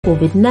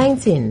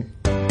COVID-19.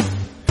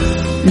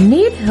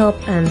 Need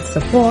help and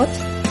support?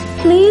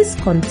 Please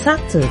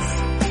contact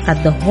us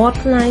at the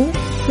hotline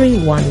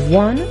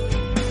 311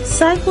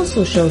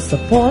 Psychosocial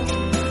Support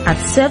at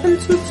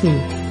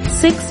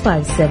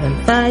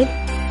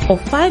 722-6575 or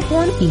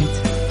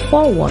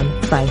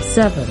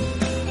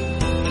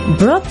 518-4157.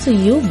 Brought to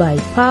you by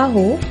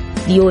PAHO,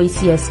 the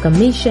OACS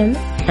Commission,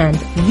 and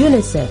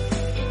UNICEF.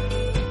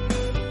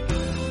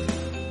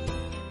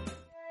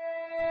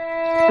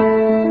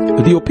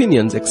 The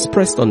opinions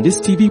expressed on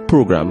this TV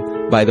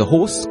program by the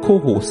host,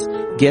 co-host,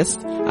 guest,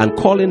 and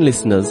call-in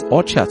listeners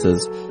or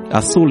chatters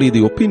are solely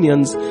the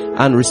opinions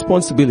and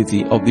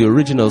responsibility of the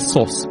original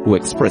source who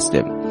expressed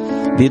them.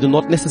 They do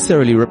not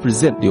necessarily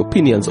represent the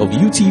opinions of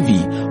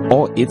UTV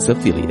or its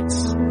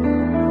affiliates.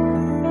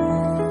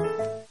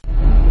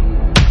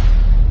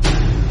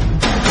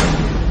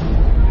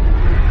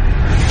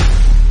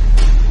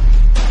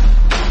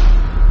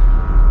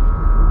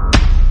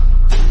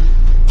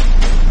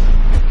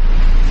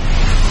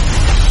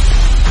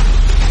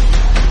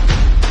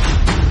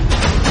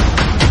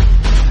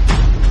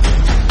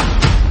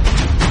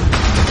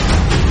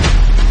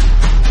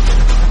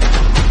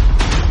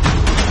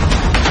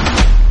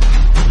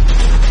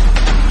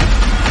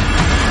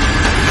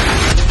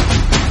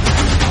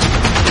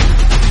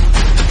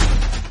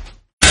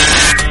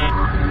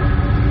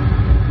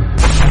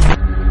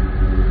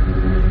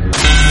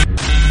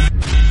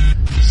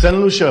 St.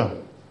 Lucia,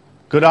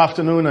 good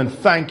afternoon and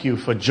thank you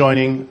for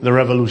joining the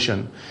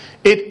revolution.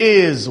 It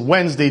is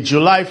Wednesday,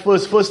 July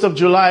 1st, 1st of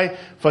July.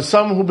 For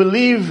some who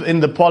believe in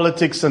the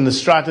politics and the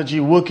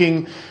strategy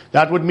working,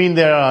 that would mean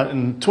there are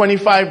in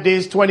 25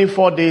 days,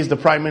 24 days, the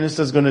Prime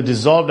Minister is going to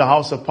dissolve the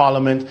House of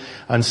Parliament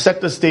and set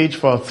the stage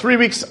for 3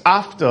 weeks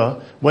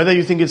after, whether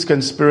you think it's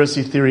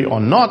conspiracy theory or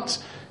not.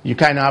 You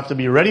kind of have to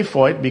be ready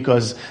for it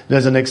because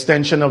there's an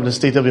extension of the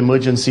state of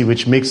emergency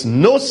which makes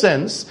no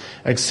sense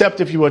except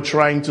if you were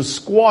trying to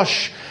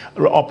squash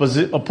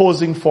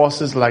opposing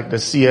forces like the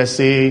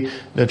CSA,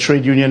 the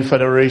Trade Union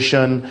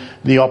Federation,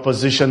 the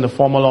opposition, the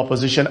formal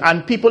opposition,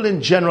 and people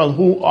in general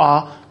who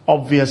are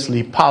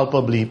obviously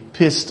palpably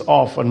pissed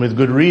off and with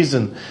good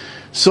reason.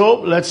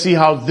 So let's see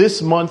how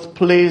this month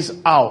plays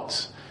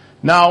out.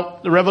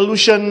 Now, the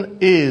revolution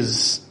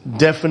is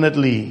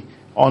definitely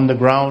on the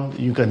ground.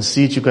 You can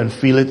see it, you can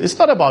feel it. It's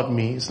not about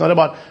me. It's not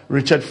about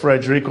Richard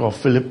Frederick or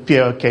Philip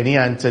Pierre, Kenny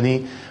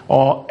Anthony,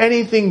 or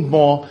anything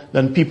more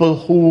than people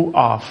who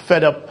are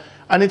fed up.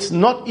 And it's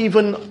not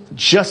even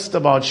just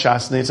about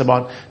Shasney. It's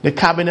about the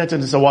cabinet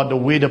and it's about the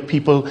way the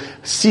people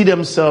see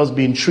themselves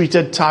being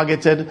treated,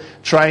 targeted,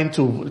 trying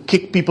to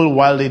kick people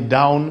while they're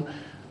down.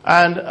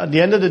 And at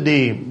the end of the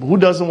day, who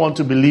doesn't want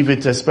to believe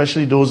it,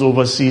 especially those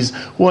overseas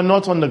who are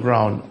not on the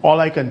ground? All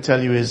I can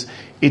tell you is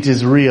it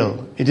is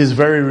real. It is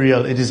very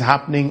real. It is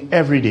happening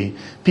every day.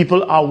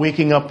 People are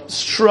waking up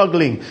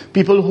struggling.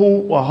 People who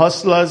were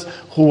hustlers,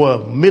 who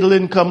were middle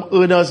income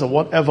earners or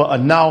whatever are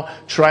now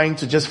trying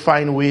to just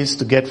find ways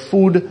to get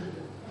food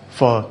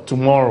for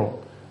tomorrow,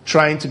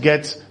 trying to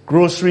get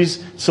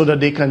groceries so that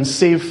they can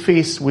save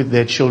face with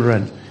their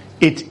children.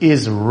 It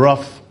is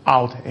rough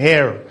out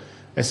here,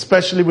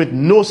 especially with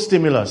no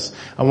stimulus.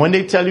 And when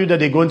they tell you that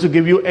they're going to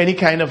give you any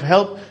kind of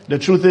help, the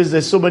truth is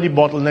there's so many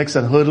bottlenecks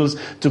and hurdles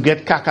to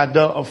get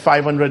kakada of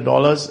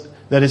 $500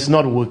 that it's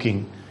not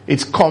working.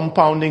 It's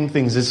compounding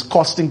things. It's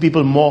costing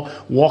people more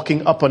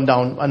walking up and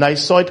down. And I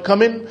saw it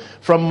coming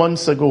from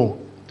months ago.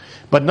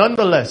 But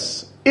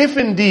nonetheless, if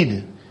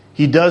indeed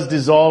he does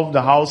dissolve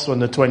the House on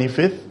the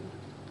 25th,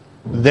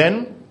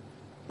 then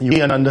you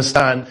can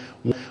understand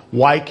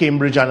why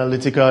Cambridge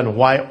Analytica and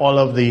why all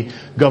of the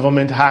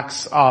government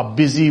hacks are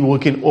busy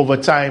working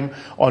overtime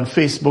on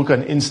Facebook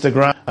and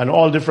Instagram and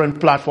all different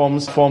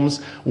platforms,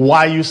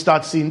 why you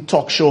start seeing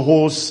talk show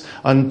hosts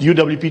and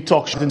UWP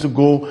talk shows to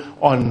go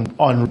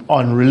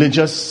on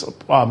religious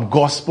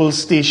gospel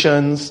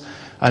stations,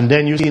 and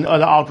then you see in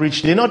other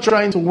outreach. They're not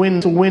trying to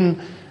win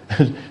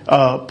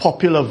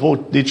popular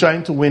vote. They're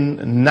trying to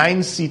win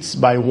 9 seats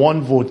by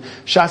 1 vote.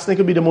 Shasney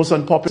could be the most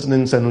unpopular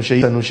in St.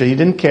 Lucia. He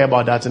didn't care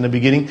about that in the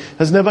beginning.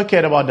 Has never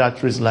cared about that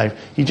through his life.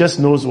 He just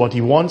knows what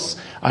he wants,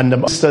 and the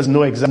ministers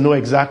know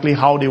exactly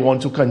how they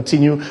want to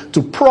continue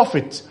to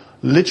profit,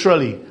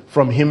 literally,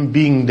 from him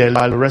being there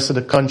while the rest of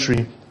the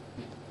country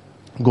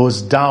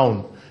goes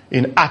down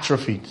in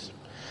atrophy.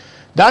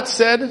 That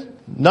said,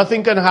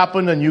 nothing can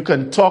happen, and you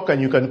can talk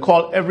and you can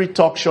call every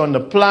talk show on the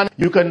planet.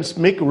 You can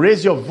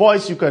raise your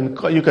voice. You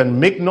can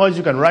make noise.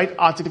 You can write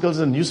articles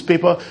in the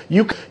newspaper.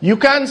 You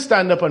can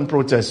stand up and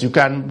protest. You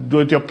can do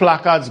it with your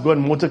placards, go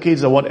on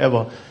motorcades or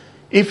whatever.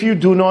 If you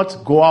do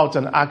not go out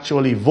and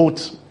actually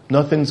vote,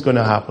 nothing's going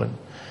to happen.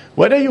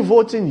 Whether you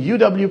vote in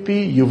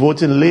UWP, you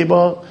vote in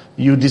Labour,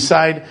 you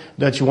decide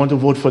that you want to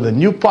vote for the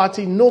new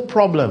party, no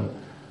problem.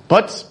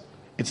 But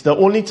it's the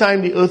only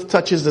time the earth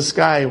touches the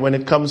sky when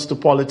it comes to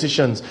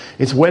politicians.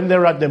 It's when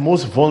they're at their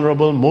most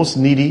vulnerable, most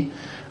needy,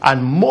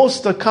 and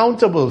most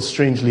accountable,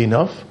 strangely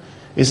enough,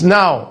 is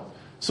now.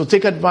 So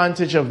take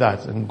advantage of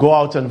that and go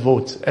out and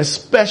vote,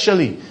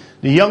 especially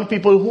the young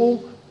people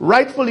who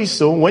rightfully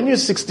so, when you're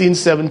 16,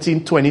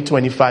 17, 20,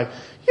 25,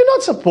 you're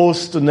not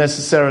supposed to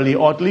necessarily,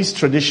 or at least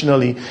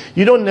traditionally,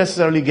 you don't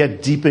necessarily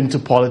get deep into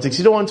politics.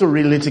 You don't want to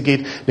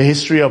relitigate the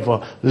history of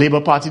a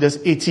Labour Party that's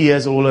 80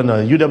 years old and a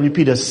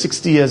UWP that's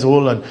 60 years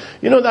old and,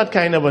 that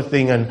kind of a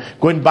thing, and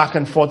going back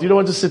and forth. You don't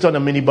want to sit on a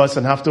minibus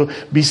and have to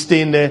be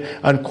staying there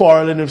and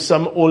quarreling with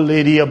some old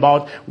lady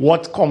about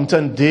what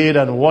Compton did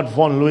and what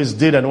Von Lewis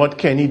did and what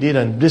Kenny did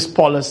and this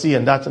policy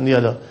and that and the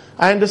other.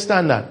 I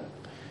understand that.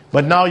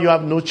 But now you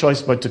have no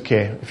choice but to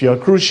care. If you're a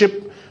cruise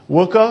ship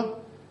worker,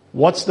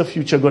 what's the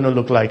future going to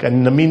look like? And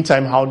in the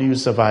meantime, how do you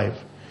survive?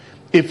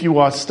 If you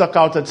are stuck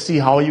out at sea,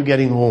 how are you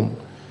getting home?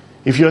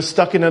 If you're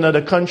stuck in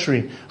another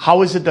country,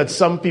 how is it that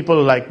some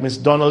people like Ms.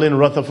 Donalyn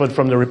Rutherford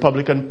from the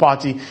Republican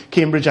Party,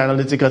 Cambridge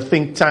Analytica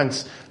think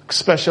tanks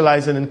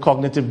specializing in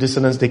cognitive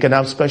dissonance, they can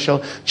have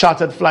special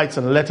chartered flights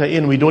and let her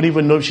in. We don't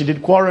even know if she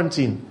did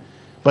quarantine.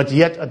 But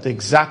yet, at the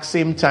exact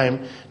same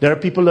time, there are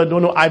people that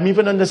don't know. I'm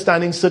even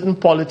understanding certain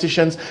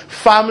politicians'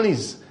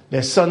 families,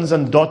 their sons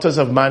and daughters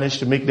have managed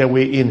to make their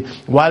way in,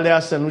 while there are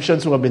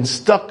Sanusians who have been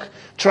stuck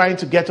trying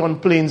to get on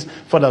planes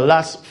for the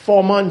last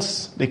 4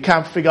 months. They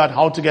can't figure out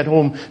how to get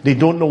home. They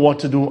don't know what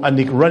to do, and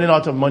they're running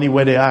out of money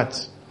where they're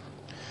at.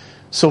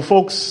 So,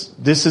 folks,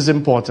 this is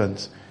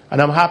important.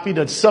 And I'm happy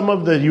that some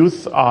of the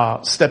youth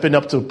are stepping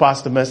up to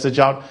pass the message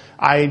out.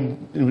 I,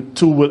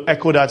 too, will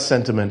echo that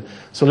sentiment.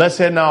 So let's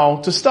hear now,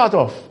 to start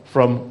off,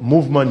 from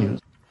Movement News.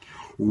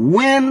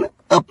 When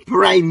a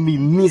prime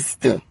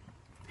minister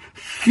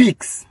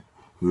fix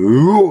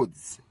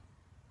roads,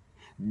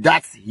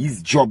 that's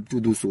his job to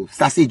do so.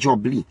 That's a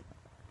job.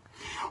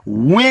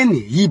 When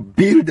he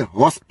build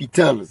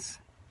hospitals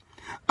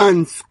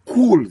and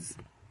schools,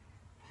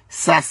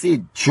 that's a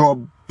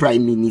job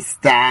prime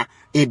minister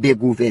et be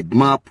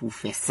gouvernement pour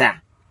faire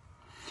ça.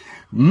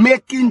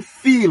 Making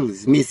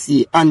fields,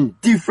 monsieur, and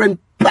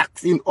different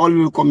parks in all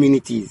your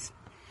communities.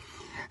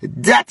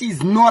 That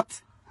is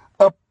not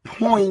a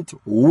point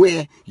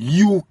where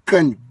you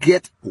can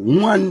get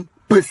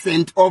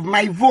 1% of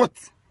my vote.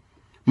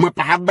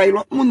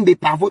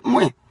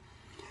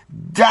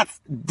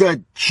 That's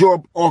the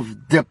job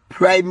of the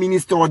prime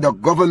minister or the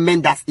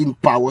government that's in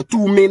power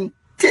to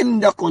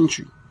maintain the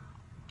country.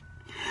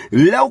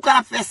 I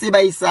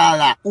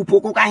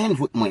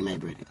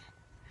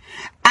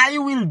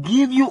will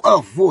give you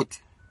a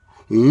vote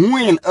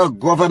when a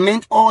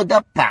government or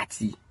the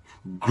party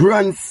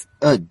grants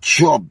a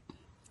job.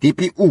 The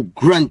people who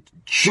grant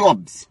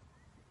jobs.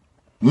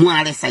 Moi,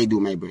 I do,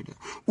 my brother.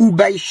 Who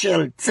buy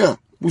shelter.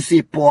 Who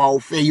say poor, who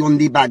fay yon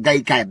de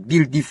bagay, ka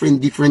build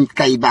different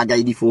kay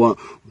bagay before.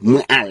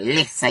 Moi,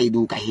 I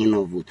do, ka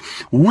hen vote.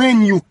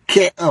 When you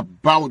care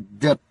about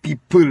the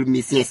people,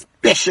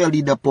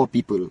 especially the poor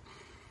people,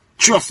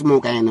 trust me,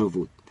 ka hen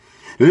vote.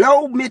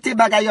 Là où mettez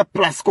bagay a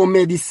place comme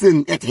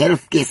medicine et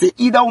healthcare, c'est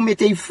either ou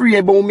mettez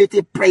free, ou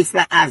mettez price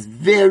là as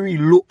very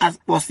low as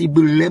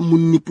possible, les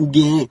moun ni pou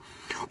gen.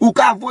 Ou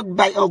ka vote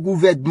by un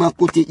gouvernement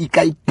côté, il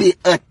ka pay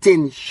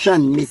attention,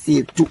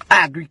 monsieur, to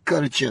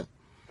agriculture.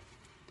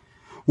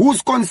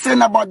 Who's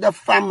concerned about the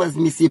farmers,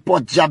 monsieur,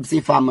 pour job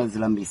ces farmers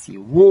là, monsieur.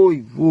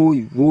 Voy.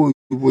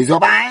 So,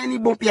 pas any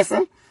bon pièce,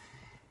 hein?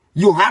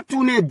 You have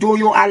to do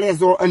your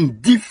alezor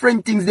and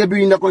different things they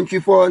bring in the country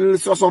for a little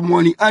source of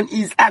money. And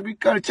is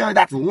agriculture,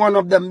 that's one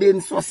of the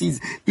main sources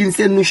in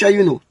St. Lucia,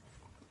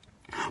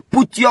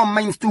 Put your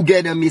minds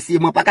together, monsieur.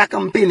 Moi, pas qu'à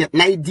campaigner.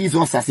 Na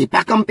disons ça, c'est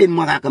pas campaign,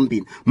 moi, qu'à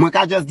campaign. Moi,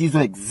 qu'à just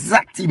disons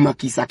exactement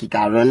qui ça qui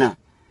ka run.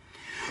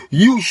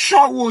 You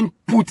sure won't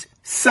put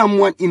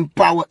someone in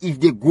power if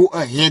they go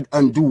ahead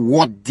and do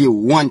what they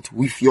want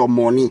with your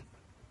money.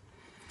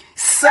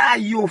 Ça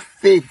yo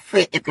fait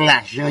et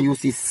l'argent yo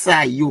c'est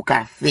ça yo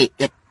ka fait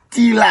et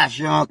ti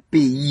l'argent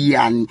pays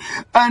and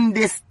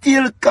they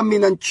still come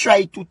in and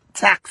try to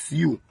tax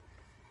you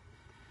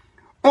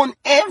on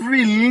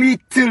every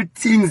little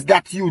things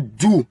that you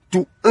do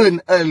to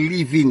earn a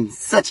living,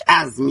 such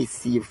as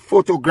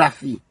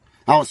photography,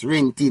 house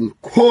renting,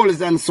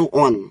 calls and so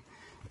on.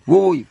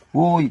 Boy.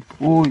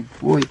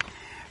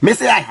 Me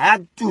say I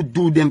had to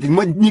do them things.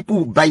 Moi ni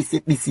pour buy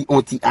set ici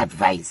anti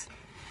advise.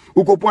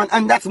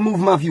 And that's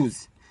movement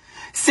views.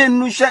 St.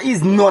 Lucia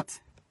is not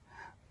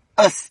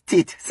a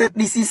state.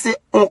 This is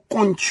a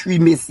country,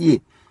 messieurs.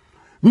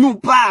 Nous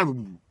pas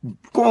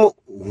qu'on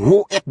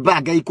et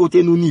bagay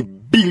côté nous ni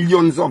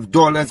billions of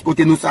dollars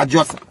côté nous ça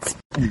just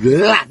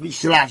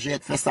lavish l'argent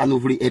fait ça nous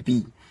vrai et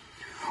puis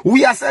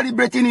we are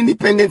celebrating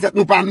independence that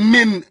nous pas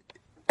même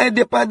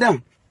indépendant.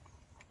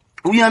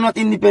 We are not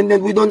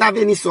independent. We don't have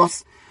any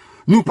source.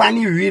 Nous pas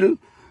ni real.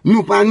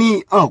 Nous pas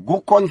ni go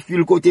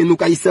confil côté nous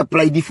kay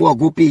supply before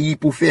go pays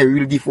pour faire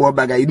huile before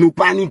bagay. Nous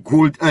pas ni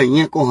gold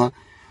rien ko.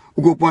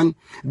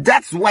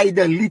 That's why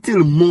the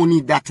little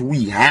money that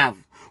we have,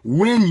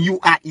 when you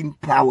are in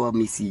power,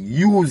 missy,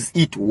 use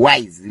it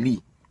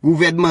wisely.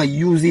 Gouvernement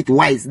use it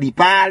wisely.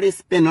 Pas les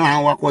spend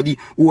en akodi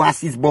ou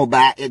assist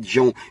boba et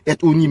Jean et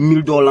oni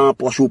 $1000 en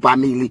poche ou pas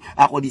mille.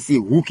 Akodi c'est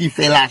who qui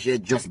fait l'argent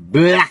just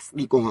blast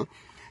li ko.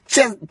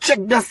 Check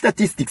the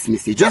statistics,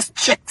 Missy. Just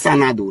check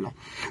Sanadola.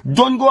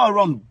 Don't go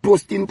around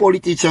boasting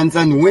politicians,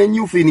 and when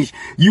you finish,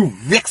 you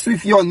vex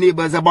with your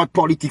neighbors about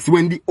politics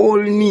when the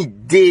only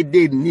day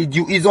they need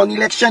you is on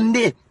election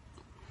day.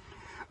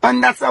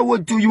 And that's a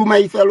word to you,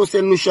 my fellow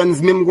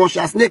Saint-Lucians,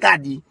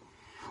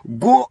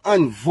 go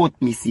and vote,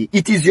 Missy.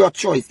 It is your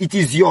choice. It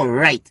is your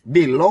right.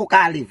 They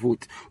locally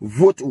vote.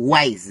 Vote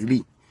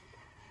wisely.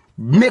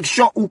 Make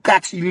sure you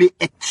catch it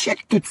et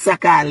check tout ça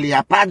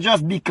kalia. Pas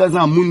just because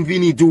a moun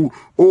vini do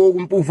or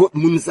pou vote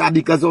moun sa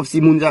because of si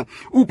moun sa.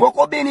 Ou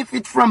poko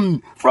benefit from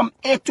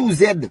A to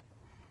Z.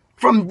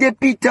 From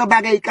deputy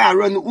bagay ka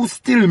run ou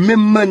still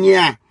mem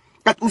mania.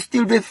 That who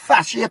still be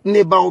fashion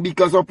neighbor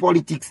because of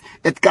politics.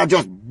 It can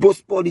just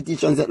boast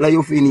politicians that like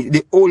you finish.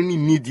 They only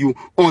need you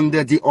on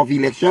the day of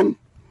election.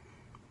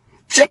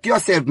 Check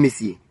yourself,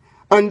 Missy.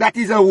 And that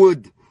is a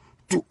word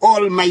to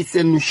all my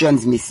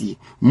solutions, Missy.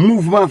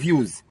 Movement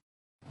views.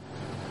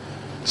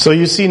 So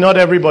you see, not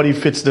everybody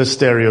fits the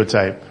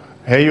stereotype.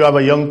 Here you have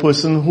a young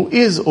person who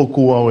is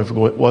Okuwa with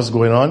what's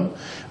going on,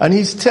 and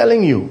he's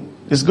telling you,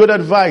 it's good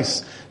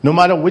advice, no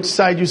matter which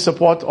side you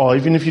support, or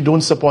even if you don't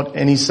support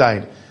any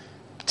side,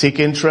 take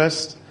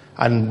interest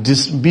and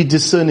be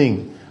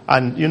discerning.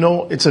 And you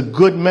know, it's a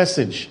good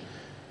message.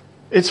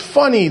 It's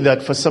funny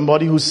that for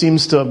somebody who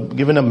seems to have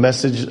given a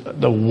message,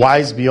 the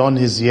wise beyond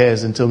his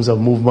years in terms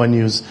of movement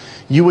news,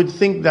 you would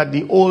think that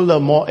the older,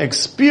 more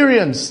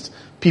experienced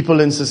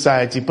people in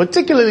society,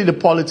 particularly the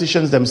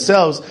politicians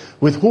themselves,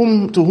 to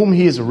whom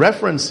he is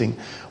referencing,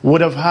 would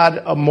have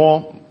had a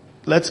more,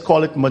 let's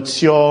call it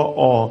mature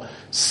or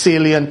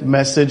salient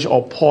message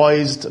or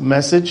poised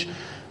message.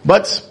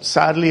 But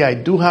sadly, I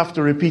do have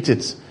to repeat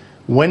it.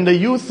 When the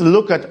youth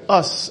look at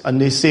us and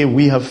they say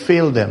we have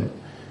failed them,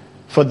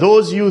 for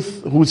those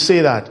youth who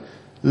say that,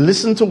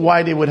 listen to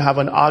why they would have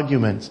an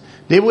argument.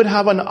 They would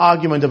have an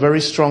argument, a very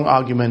strong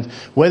argument,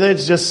 whether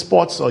it's just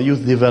sports or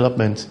youth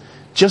development,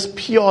 just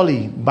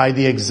purely by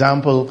the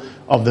example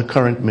of the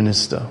current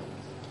minister.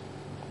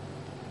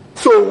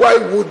 So why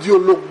would you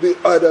look the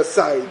other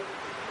side?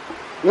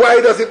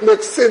 Why does it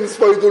make sense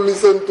for you to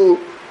listen to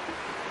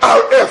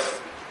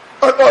RF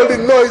and all the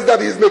noise that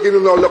he's making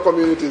in all the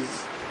communities?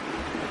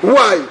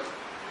 Why?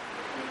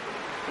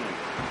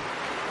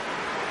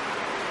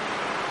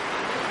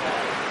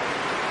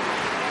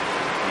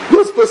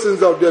 Those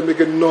persons out there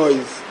making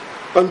noise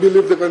and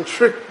believe they can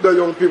trick the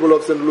young people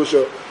of St.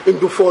 Lucia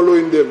into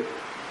following them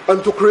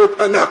and to create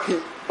anarchy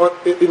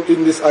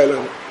in this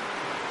island.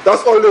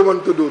 That's all they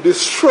want to do,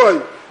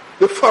 destroy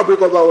the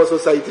fabric of our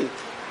society.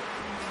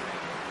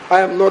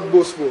 I am not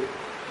boastful.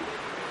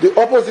 The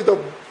opposite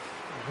of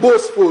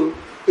boastful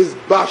is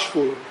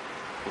bashful.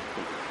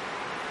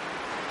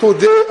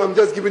 Today, I'm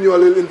just giving you a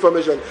little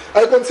information.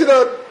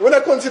 When I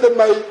considered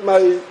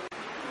my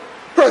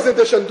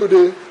presentation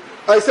today,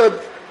 I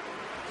said,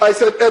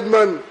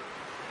 Edmund,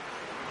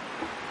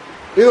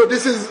 you know,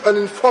 this is an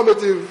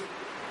informative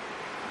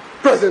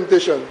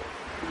presentation.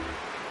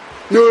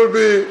 You will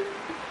be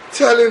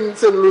telling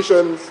St.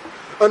 Lucians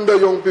and the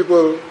young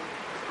people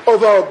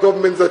of our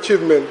government's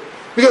achievement.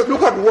 Because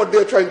look at what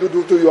they're trying to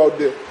do to you out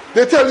there.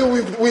 They tell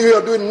you we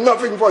are doing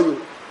nothing for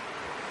you.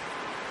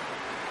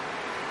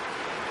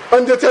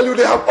 And they tell you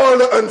they have all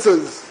the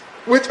answers.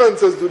 Which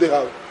answers do they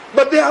have?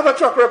 But they have a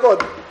track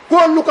record.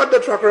 Go and look at the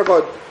track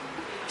record.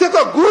 Take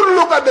a good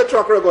look at the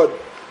track record.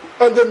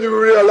 And then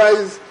you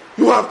realize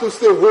you have to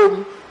stay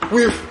home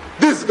with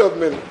this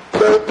government,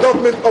 the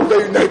government of the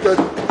United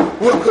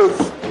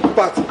Workers'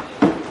 Party,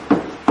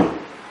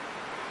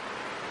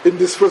 in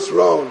this first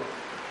round.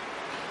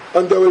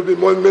 And there will be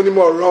many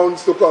more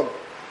rounds to come.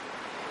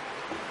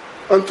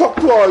 And talk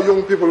to our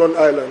young people on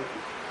island.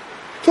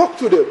 Talk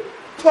to them.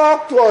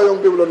 Talk to our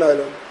young people on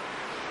island.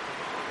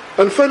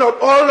 And find out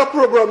all the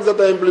programs that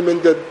are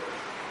implemented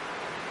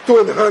to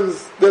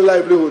enhance their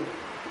livelihood.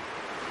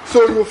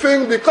 So you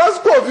think because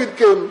COVID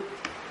came,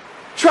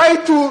 try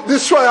to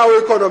destroy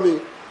our economy,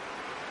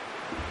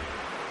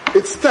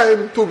 it's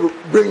time to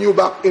bring you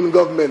back in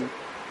government.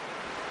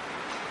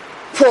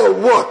 For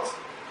what?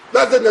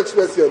 That's the next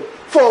question.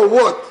 For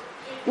what?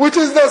 Which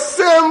is the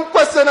same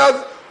question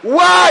as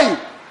why?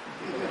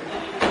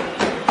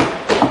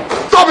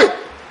 Stop it!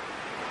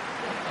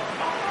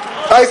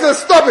 I said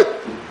stop it!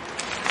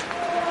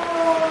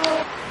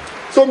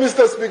 So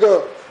Mr.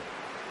 Speaker,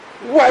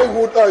 why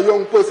would a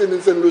young person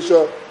in St.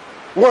 Lucia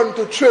want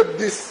to trade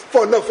this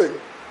for nothing?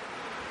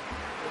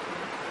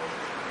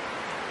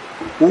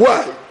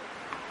 Why?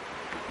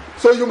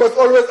 So you must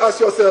always ask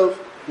yourself,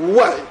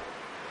 why?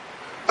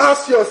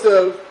 Ask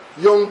yourself,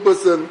 young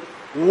person,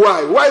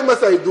 why? Why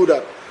must I do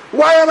that?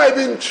 Why am I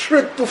being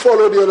tricked to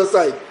follow the other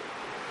side?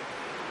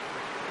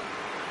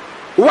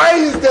 Why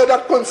is there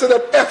that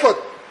considered effort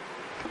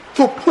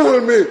to pull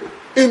me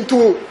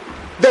into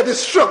the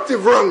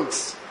destructive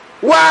ranks?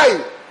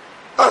 Why?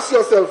 Ask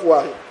yourself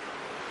why.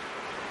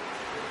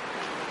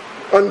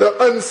 And the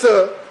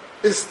answer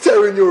is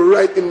staring you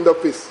right in the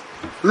face.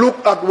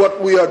 Look at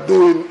what we are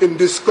doing in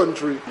this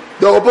country.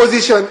 The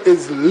opposition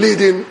is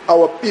leading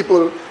our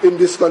people in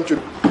this country.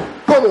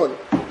 Come on.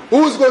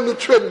 Who's going to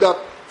trade that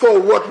for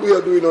what we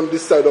are doing on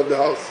this side of the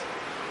house?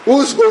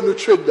 Who's going to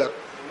trade that?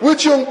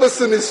 Which young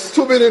person is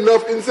stupid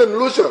enough in St.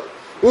 Lucia,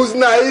 who's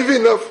naive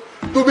enough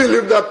to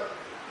believe that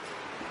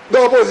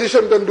the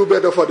opposition can do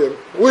better for them?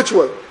 Which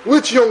one?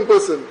 Which young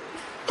person?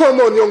 Come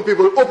on, young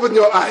people, open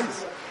your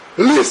eyes.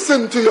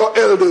 Listen to your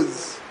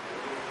elders.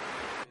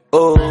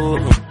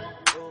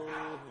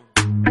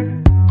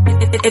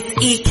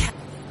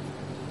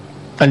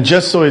 And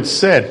just so it's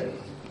said,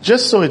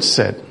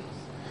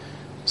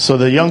 so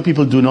the young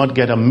people do not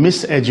get a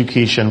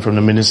miseducation from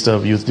the Minister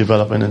of Youth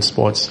Development and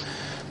Sports,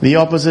 the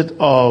opposite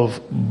of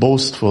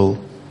boastful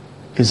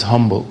is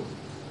humble.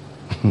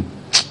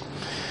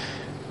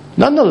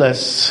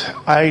 Nonetheless,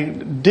 I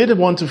did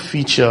want to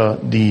feature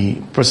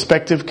the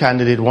prospective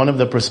candidate, one of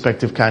the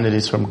prospective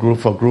candidates from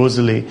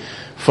Grozele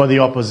for the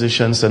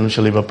opposition St.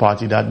 Lucia Labour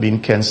Party, that being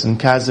Kenson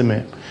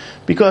Casimir.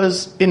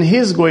 Because in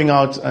his going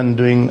out and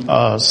doing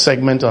a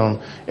segment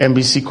on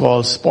NBC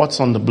called Sports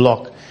on the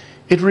Block,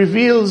 it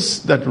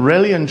reveals that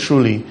really and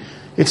truly,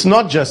 it's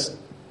not just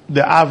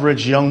the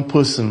average young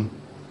person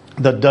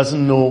that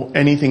doesn't know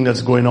anything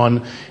that's going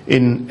on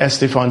in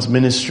Estefan's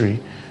ministry.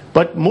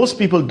 But most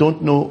people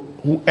don't know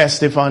who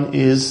Estefan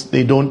is.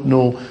 They don't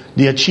know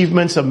the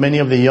achievements of many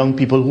of the young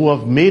people who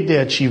have made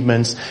their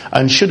achievements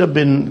and should have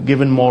been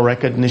given more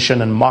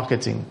recognition and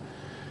marketing.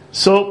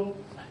 So,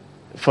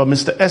 for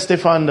Mr.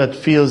 Estefan that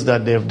feels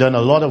that they've done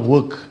a lot of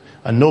work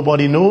and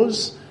nobody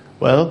knows,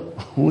 well,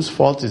 whose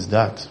fault is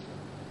that?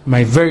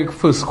 My very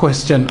first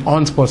question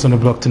on Sports on the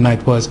Block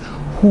tonight was,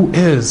 who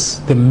is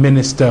the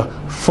Minister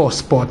for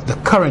Sport, the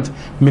current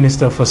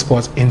Minister for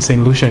Sports in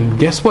St. Lucia? And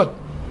guess what?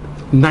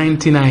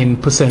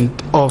 99%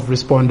 of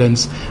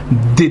respondents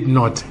did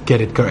not get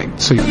it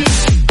correct. So,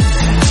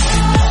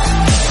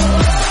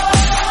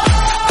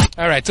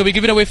 all right, so we're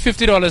giving away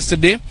 $50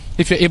 today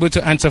if you're able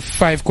to answer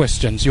 5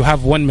 questions. You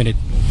have 1 minute.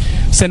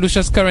 St.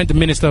 Lucia's current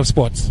Minister of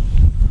Sports.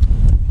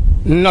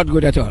 Not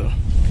good at all.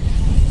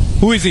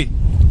 Who is he?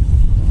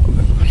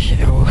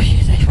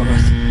 I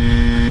forgot.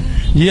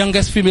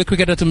 Youngest female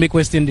cricketer to make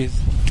West Indies.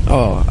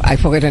 Oh, I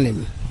forget her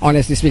name.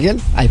 Honestly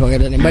speaking, I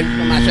forget her name. But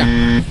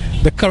Masha.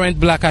 The current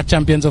Black Hat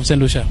champions of St.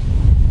 Lucia.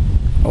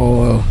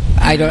 Oh,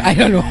 I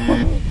don't know.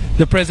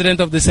 The president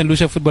of the St.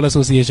 Lucia Football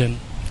Association.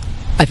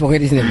 I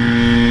forget his name.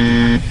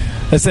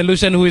 A St.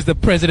 Lucian who is the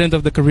president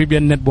of the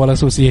Caribbean Netball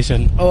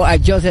Association. Oh, I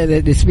just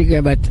heard the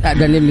speaker, but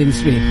the name didn't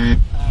speak.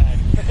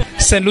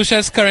 St.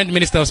 Lucia's current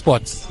Minister of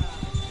Sports.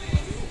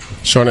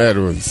 Sean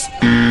Edwards.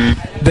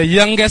 The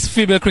youngest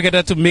female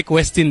cricketer to make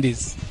West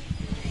Indies.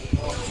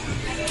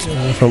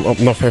 From up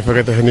north, I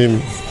forget her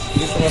name.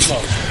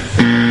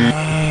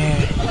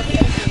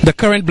 The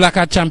current Black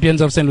Hat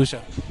champions of St.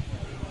 Lucia.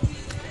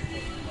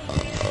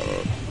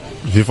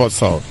 Vivat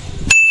South.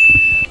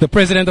 The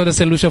president of the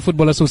St. Lucia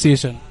Football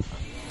Association.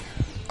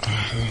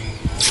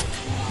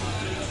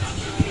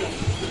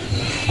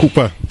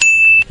 Cooper.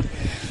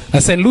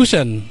 A St.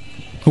 Lucian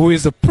who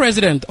is the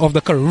president of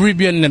the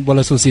Caribbean Netball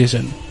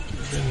Association.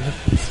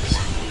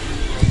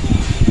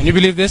 Can you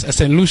believe this? A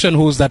St. Lucian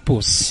holds that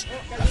post.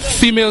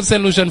 Female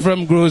St. Lucian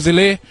from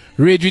Grozele,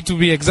 Reggie to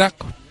be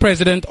exact,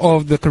 president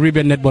of the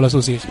Caribbean Netball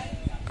Association.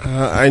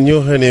 I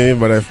knew her name,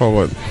 but I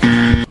forgot.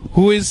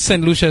 Who is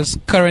St. Lucia's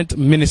current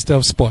Minister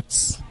of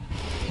Sports?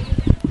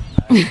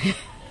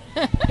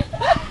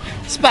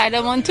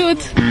 Spider-Man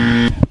Tooth.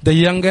 The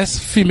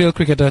youngest female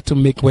cricketer to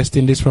make West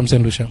Indies from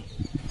St. Lucia.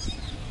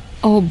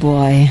 Oh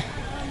boy.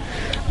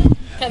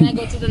 Can I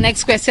go to the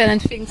next question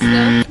and think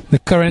still? The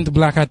current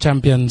Black Hat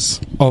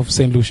champions of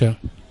St. Lucia.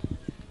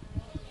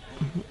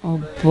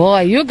 Oh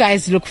boy, you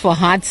guys look for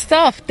hard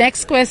stuff.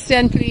 Next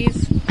question,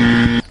 please.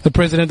 The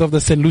president of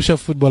the St. Lucia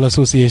Football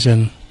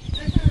Association.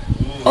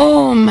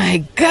 Oh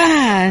my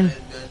God.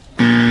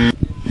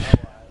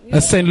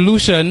 A St.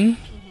 Lucian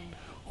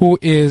who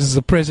is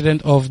the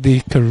president of the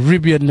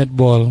Caribbean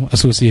Netball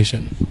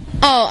Association.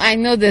 Oh, I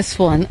know this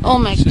one. Oh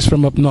my God. She's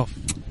from up north.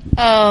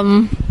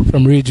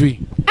 From Redri.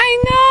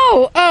 I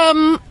know.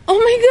 Oh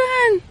my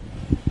God.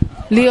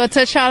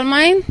 Leota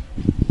Chalmine.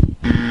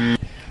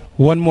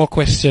 One more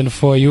question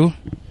for you.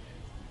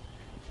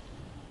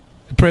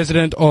 The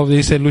president of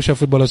the St. Lucia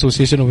Football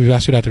Association. We've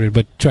asked you that already,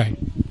 but try.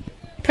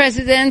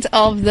 President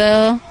of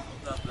the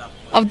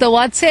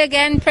what? Say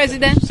again,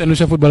 President? St.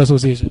 Lucia Football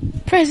Association.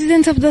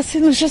 President of the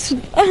St. Lucia.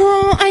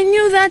 Oh, I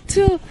knew that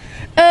too.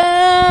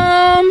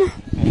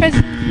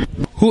 President.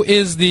 Who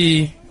is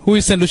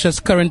St. Lucia's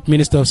current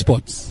Minister of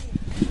Sports?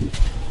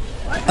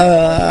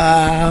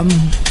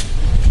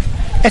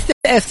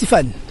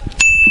 Estefan.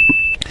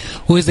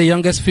 Who is the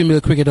youngest female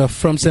cricketer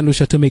from St.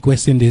 Lucia to make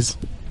West Indies?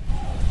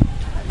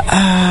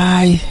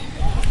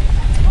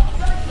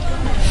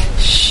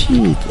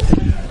 Shit.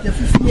 The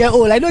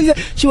 50-year-old. I know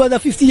she was a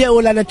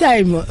 50-year-old at the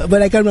time,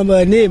 but I can't remember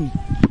her name.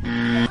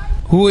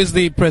 Who is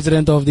the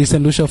president of the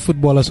St. Lucia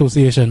Football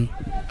Association?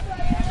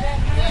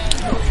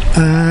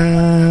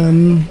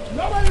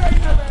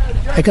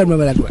 I can't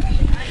remember that one.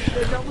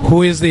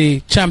 Who is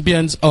the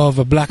champions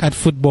of Black Hat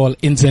football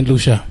in St.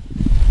 Lucia?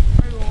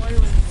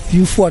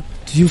 You fought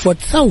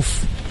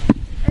South.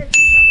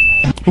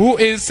 Who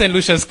is St.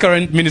 Lucia's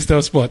current Minister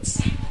of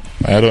Sports?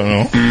 I don't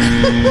know.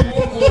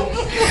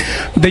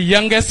 The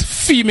youngest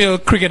female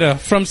cricketer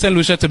from St.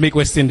 Lucia to make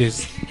West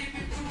Indies.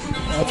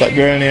 What's that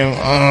girl name?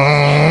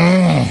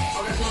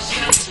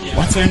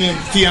 What's her name?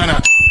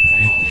 Tiana.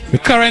 The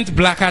current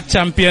Black Hat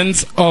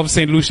champions of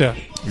St. Lucia.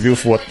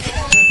 Viewfort.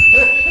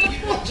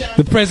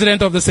 The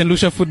president of the St.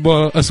 Lucia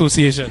Football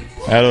Association.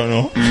 I don't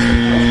know.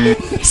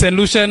 St.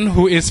 Lucian,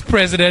 who is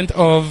president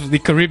of the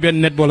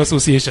Caribbean Netball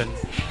Association.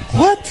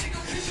 What?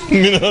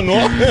 I don't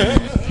know.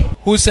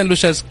 Who's St.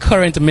 Lucia's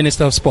current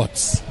Minister of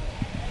Sports?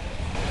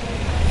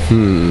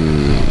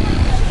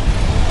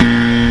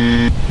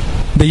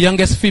 The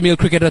youngest female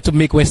cricketer to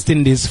make West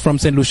Indies from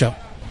St. Lucia.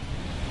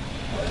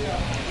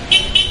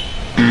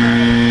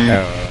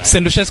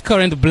 St. Lucia's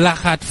current Black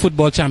Hat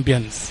football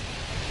champions.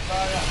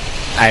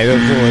 I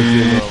don't know what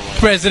you know.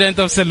 President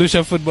of St.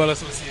 Lucia Football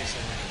Association.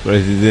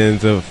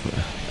 President of...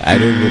 I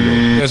don't even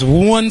know. There's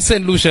one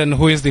St. Lucian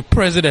who is the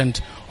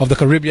president of the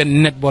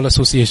Caribbean Netball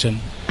Association.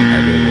 I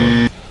don't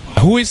know.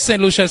 Who is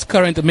St. Lucia's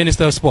current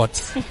Minister of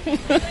Sports?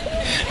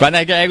 But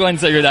I can't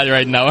answer you that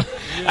right now.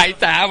 I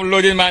have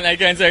loaded, man. I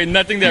can't say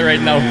nothing there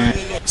right now.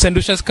 St.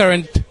 Lucia's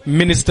current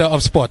Minister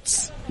of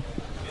Sports.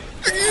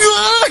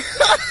 I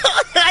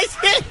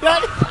said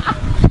that.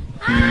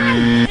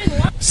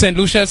 St.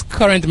 Lucia's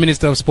current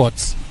Minister of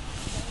Sports.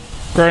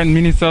 Current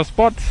Minister of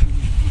Sports?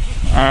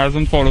 I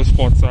doesn't follow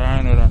sports, so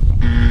I know that.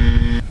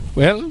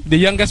 Well, the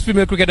youngest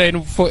female cricketer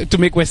to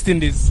make West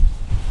Indies.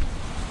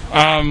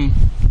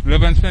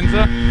 Levin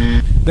Spencer?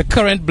 The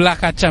current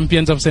Black Hat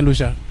champions of St.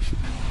 Lucia.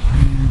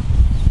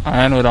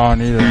 I know that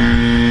one either.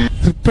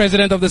 The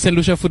president of the St.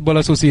 Lucia Football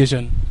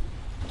Association.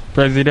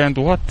 President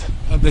what?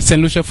 Of the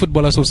St. Lucia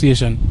Football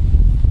Association.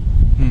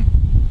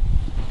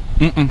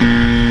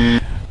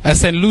 A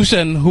St.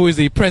 Lucian who is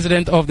the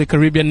president of the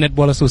Caribbean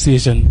Netball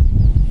Association.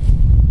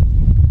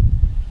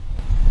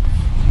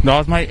 That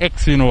was my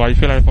ex, you know. I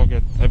feel I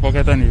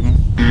forget her name.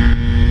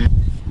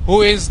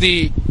 Who is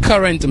the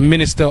current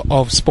Minister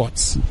of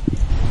Sports?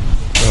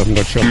 I'm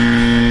not sure.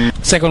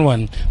 Second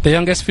one, the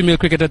youngest female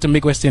cricketer to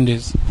make West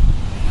Indies.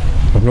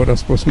 I'm not a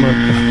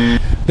sportsman.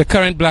 The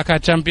current Black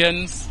Hat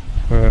champions.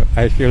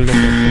 I feel the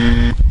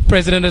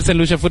President of St.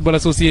 Lucia Football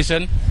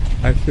Association.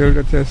 I feel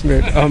the test,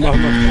 mate.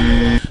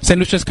 St.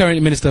 Lucia's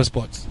current Minister of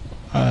Sports.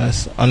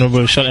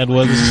 Honorable Sean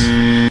Edwards.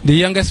 The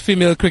youngest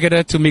female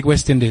cricketer to make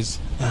West Indies.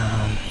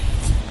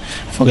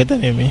 Forget the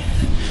name.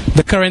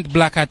 The current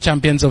Black Hat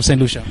champions of St.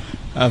 Lucia.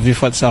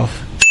 Viewfort South.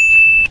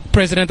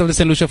 President of the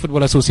St. Lucia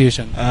Football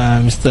Association.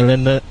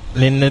 Mr.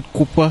 Leonard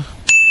Cooper.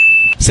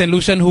 St.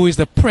 Lucian, who is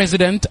the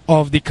president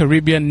of the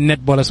Caribbean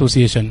Netball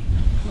Association.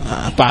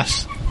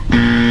 Pass.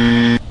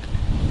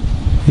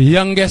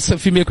 Youngest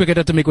female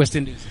cricketer to make West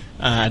Indies.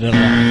 I don't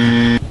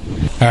know.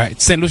 Alright,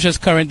 St. Lucia's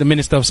current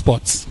Minister of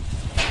Sports.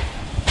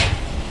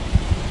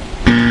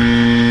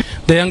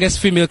 The youngest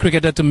female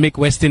cricketer to make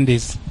West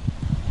Indies.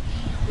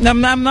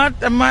 I'm not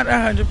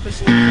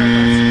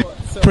 100%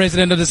 sports, so.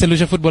 President of the St.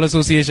 Lucia Football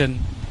Association.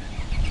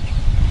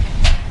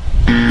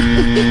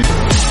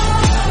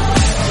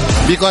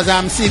 Because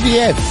I'm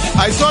CBF.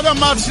 I saw the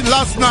match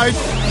last night.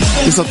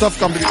 It's a tough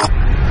competition.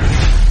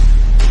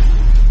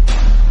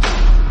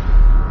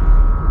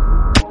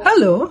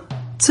 Hello.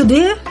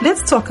 Today,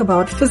 let's talk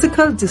about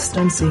physical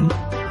distancing.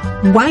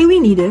 Why we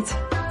need it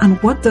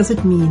and what does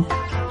it mean?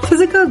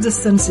 Physical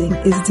distancing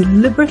is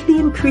deliberately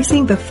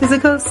increasing the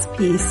physical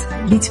space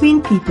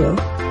between people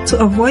to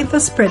avoid the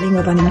spreading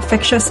of an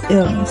infectious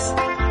illness.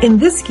 In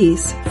this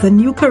case, the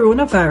new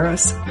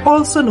coronavirus,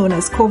 also known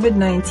as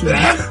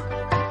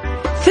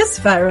COVID-19. This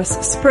virus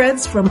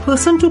spreads from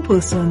person to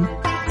person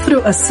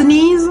through a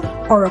sneeze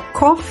or a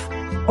cough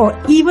or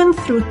even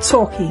through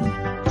talking.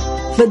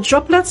 The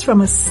droplets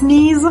from a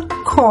sneeze,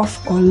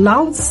 cough or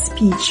loud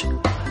speech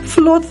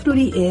float through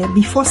the air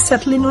before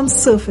settling on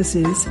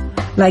surfaces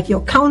like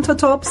your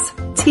countertops,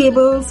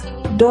 tables,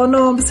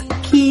 doorknobs,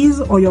 keys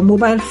or your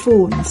mobile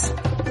phones.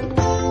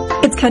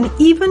 It can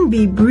even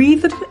be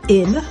breathed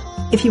in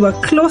if you are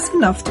close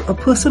enough to a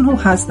person who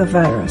has the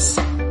virus.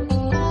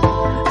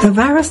 The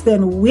virus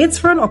then waits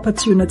for an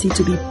opportunity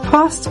to be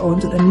passed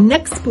on to the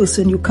next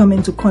person you come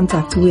into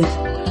contact with.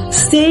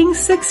 Staying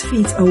 6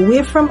 feet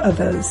away from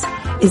others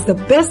is the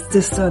best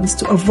distance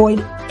to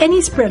avoid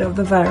any spread of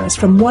the virus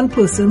from one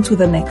person to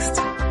the next.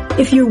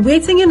 If you're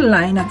waiting in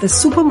line at the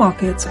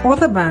supermarket or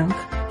the bank,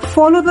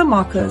 follow the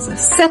markers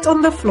set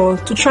on the floor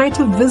to try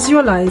to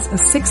visualize a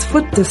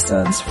 6-foot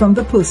distance from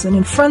the person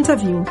in front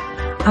of you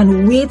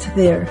and wait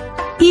there,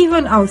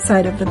 even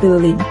outside of the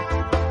building.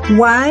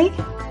 Why?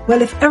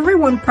 Well, if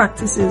everyone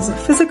practices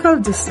physical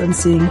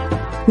distancing,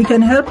 we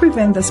can help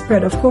prevent the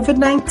spread of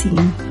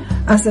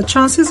COVID-19 as the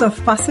chances of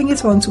passing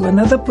it on to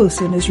another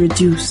person is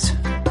reduced.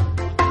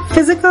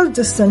 Physical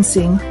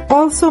distancing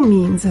also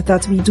means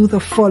that we do the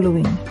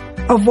following.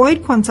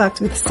 Avoid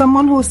contact with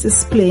someone who is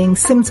displaying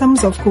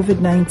symptoms of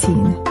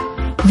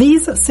COVID-19.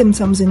 These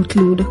symptoms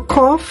include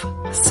cough,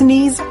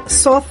 sneeze,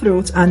 sore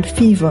throat, and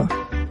fever.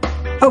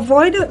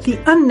 Avoid the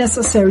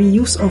unnecessary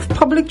use of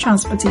public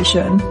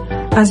transportation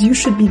as you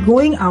should be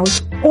going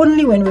out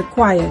only when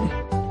required.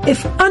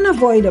 If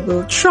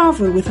unavoidable,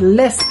 travel with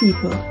less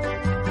people.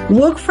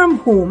 Work from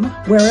home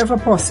wherever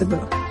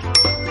possible.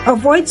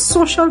 Avoid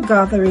social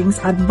gatherings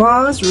at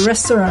bars,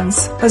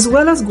 restaurants, as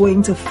well as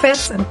going to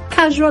fetes and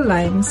casual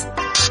lines,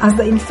 as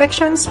the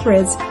infection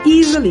spreads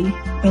easily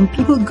when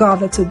people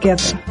gather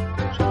together.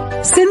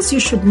 Since you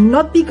should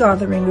not be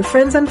gathering with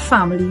friends and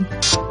family,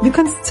 you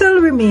can still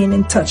remain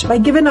in touch by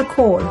giving a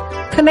call,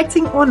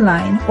 connecting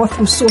online or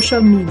through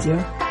social media.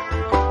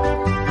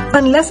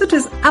 Unless it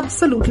is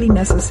absolutely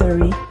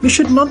necessary, you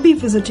should not be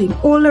visiting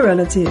older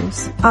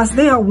relatives, as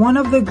they are one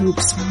of the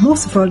groups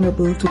most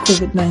vulnerable to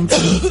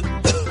COVID-19.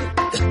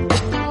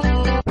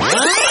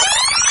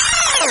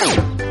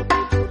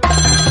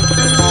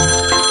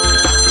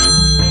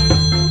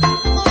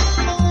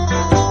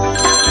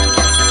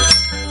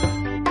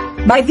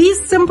 By these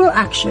simple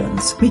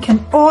actions, we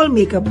can all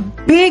make a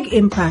big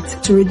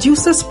impact to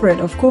reduce the spread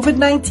of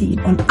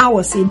COVID-19 on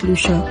our St.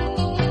 Lucia.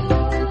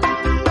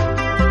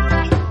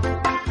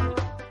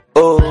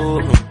 Oh,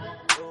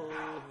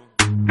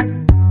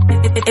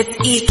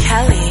 it's E.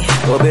 Kelly.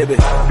 Oh, baby,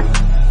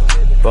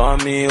 pour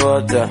me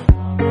water,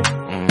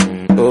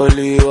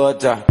 holy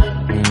water,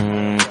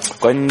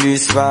 quench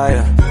this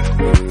fire.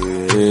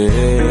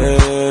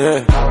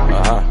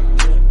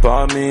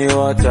 Pour me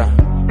water.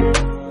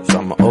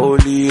 Some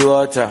holy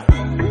water,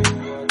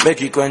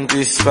 make it quench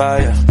this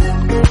fire.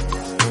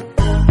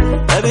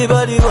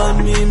 Everybody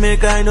want me,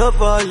 make I no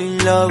fall in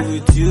love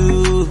with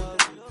you.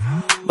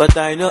 But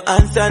I no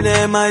answer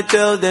them, I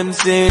tell them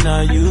say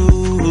na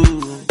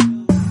you.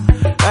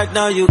 Right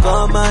now you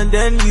come and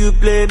then you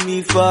play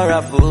me for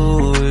a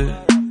fool.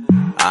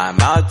 I'm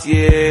out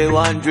here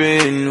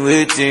wondering,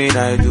 waiting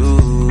I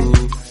do.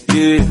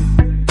 Yeah,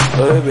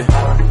 oh baby,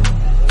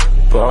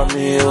 pour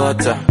me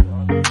water.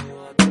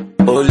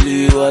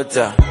 Holy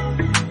water,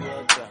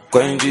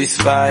 quench this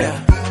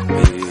fire.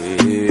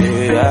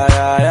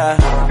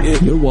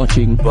 You're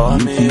watching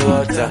UTV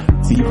water.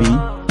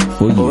 TV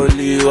for you.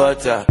 Holy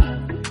water.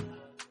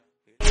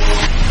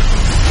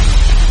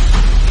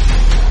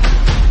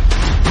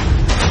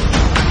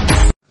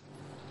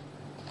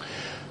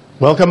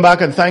 Welcome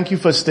back and thank you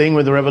for staying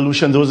with The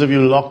Revolution. Those of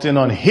you locked in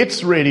on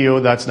Hits Radio,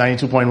 that's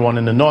 92.1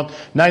 in the north,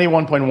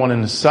 91.1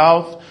 in the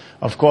south.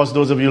 Of course,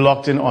 those of you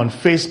locked in on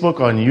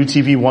Facebook, on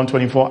UTV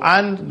 124,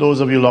 and those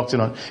of you locked in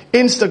on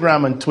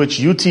Instagram and Twitch,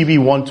 UTV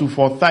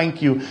 124,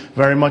 thank you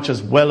very much,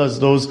 as well as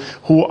those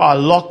who are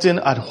locked in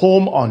at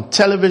home on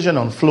television,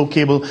 on Flow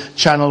Cable,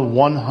 channel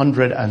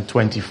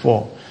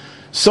 124.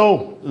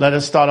 So, let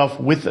us start off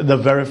with the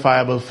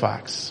verifiable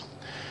facts.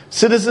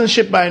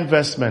 Citizenship by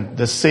investment,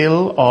 the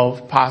sale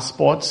of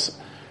passports,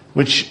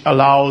 which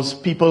allows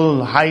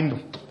people,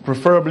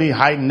 preferably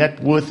high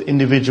net worth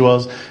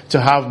individuals,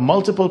 to have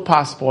multiple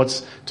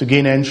passports to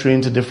gain entry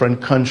into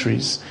different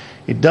countries.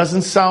 It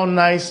doesn't sound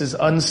nice, it's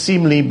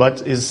unseemly,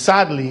 but is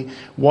sadly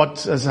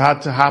what has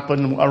had to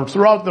happen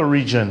throughout the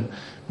region.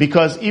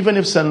 Because even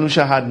if St.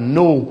 Lucia had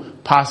no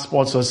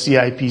passports or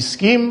CIP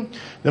scheme,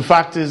 the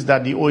fact is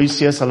that the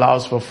OECS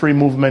allows for free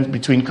movement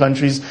between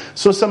countries.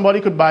 So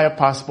somebody could buy a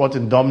passport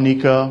in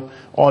Dominica,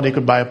 or they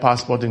could buy a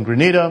passport in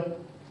Grenada,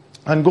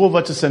 and go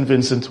over to St.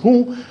 Vincent,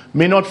 who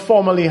may not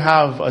formally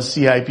have a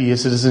CIP, a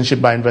Citizenship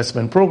by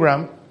Investment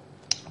program,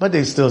 but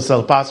they still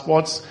sell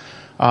passports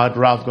at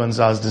Ralph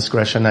Gonzalez's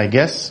discretion, I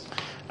guess.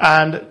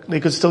 And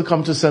they could still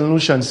come to St.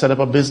 Lucia and set up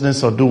a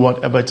business or do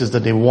whatever it is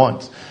that they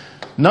want.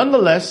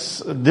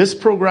 Nonetheless, this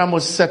program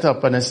was set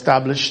up and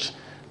established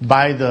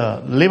by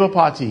the Labour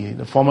Party,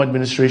 the former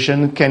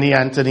administration. Kenny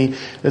Anthony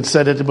had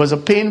said that it was a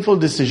painful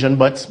decision,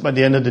 but by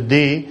the end of the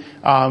day,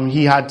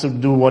 he had to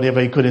do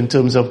whatever he could in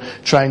terms of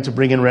trying to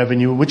bring in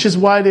revenue, which is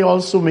why they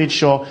also made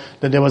sure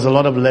that there was a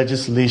lot of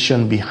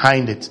legislation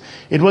behind it.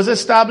 It was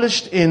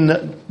established in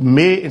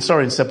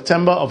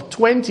September of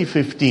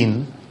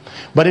 2015,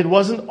 but it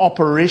wasn't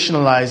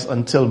operationalized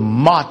until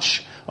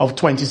March of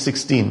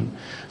 2016.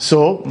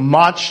 So,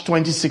 March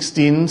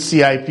 2016,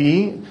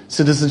 CIP,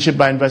 Citizenship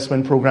by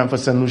Investment Program for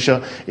St.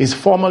 Lucia, is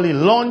formally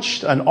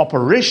launched and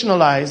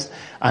operationalized,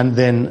 and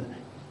then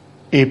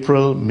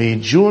April, May,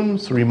 June,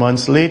 3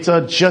 months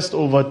later, just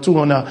over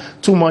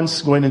 2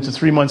 months, going into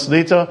 3 months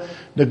later,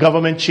 the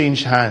government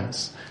changed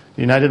hands.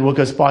 The United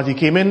Workers' Party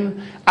came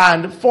in,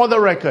 and for the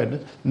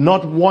record,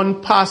 not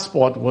one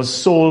passport was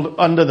sold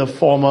under the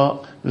former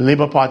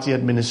Labour Party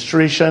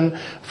administration,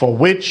 for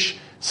which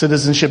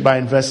Citizenship by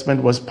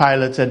Investment was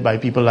piloted by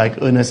people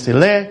like Ernest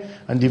Hilaire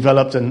and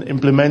developed and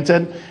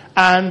implemented,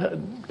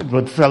 and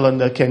it fell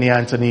under Kenny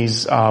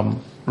Anthony's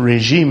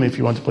regime, if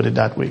you want to put it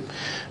that way.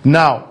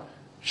 Now,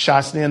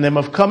 Shastny and them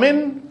have come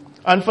in,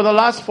 and for the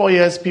last 4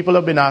 years, people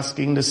have been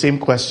asking the same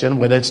question,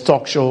 whether it's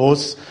talk show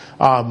hosts,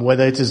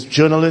 whether it is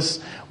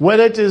journalists,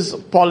 whether it is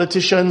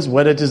politicians,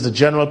 whether it is the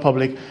general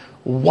public.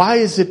 Why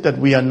is it that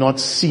we are not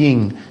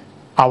seeing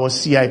our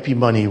CIP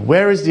money?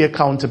 Where is the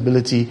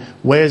accountability?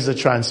 Where is the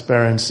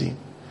transparency?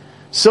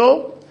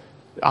 So,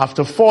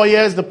 after 4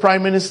 years, the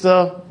Prime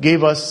Minister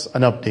gave us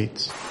an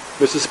update.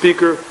 Mr.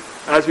 Speaker,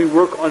 as we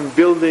work on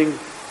building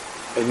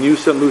a new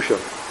St. Lucia,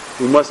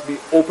 we must be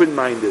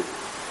open-minded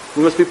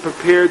We must be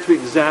prepared to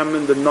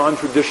examine the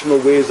non-traditional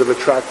ways of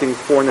attracting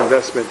foreign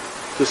investment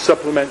to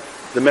supplement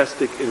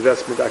domestic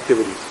investment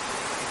activities.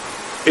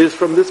 It is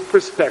from this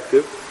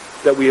perspective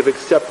that we have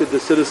accepted the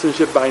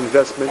Citizenship by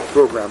Investment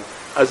program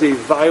as a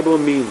viable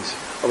means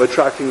of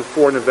attracting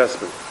foreign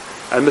investment.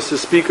 And Mr.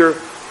 Speaker,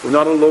 we're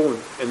not alone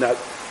in that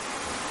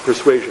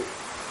persuasion.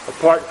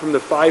 Apart from the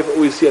 5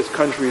 OECS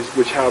countries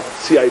which have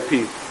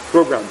CIP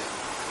programs,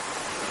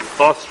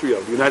 Austria,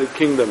 the United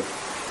Kingdom,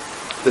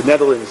 the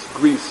Netherlands,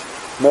 Greece,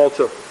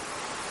 Malta,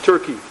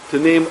 Turkey, to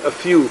name a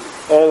few,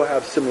 all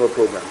have similar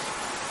programs.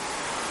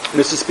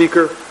 Mr.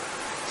 Speaker,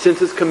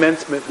 since its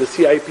commencement, the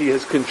CIP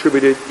has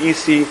contributed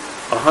EC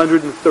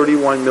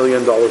 $131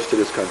 million to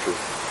this country.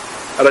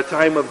 At a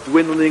time of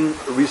dwindling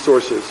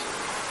resources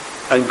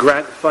and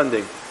grant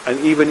funding and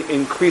even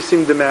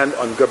increasing demand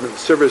on government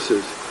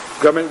services,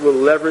 government will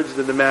leverage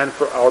the demand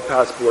for our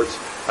passports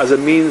as a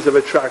means of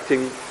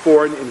attracting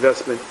foreign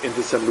investment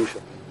into St.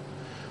 Lucia.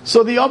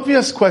 So the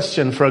obvious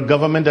question for a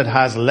government that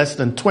has less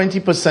than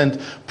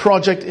 20%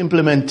 project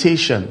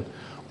implementation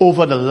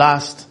over the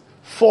last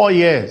 4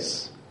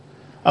 years,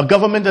 a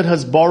government that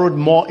has borrowed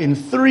more in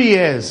 3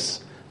 years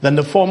than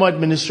the former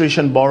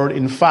administration borrowed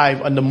in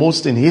 5 and the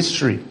most in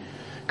history,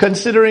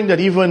 considering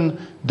that even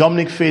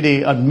Dominic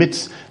Fede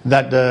admits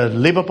that the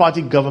Labour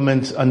Party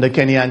government under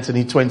Kenny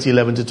Anthony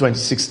 2011 to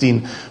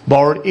 2016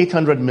 borrowed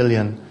 800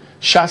 million.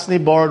 Chasney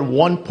borrowed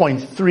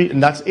 1.3,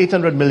 and that's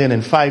 800 million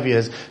in 5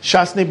 years.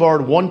 Chasney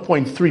borrowed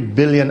 1.3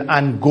 billion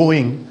and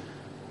going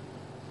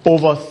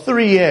over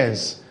 3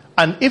 years.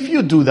 And if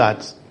you do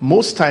that,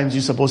 most times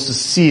you're supposed to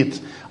see it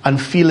and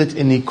feel it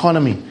in the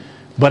economy.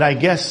 But I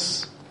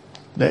guess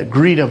the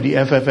greed of the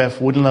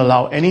FFF wouldn't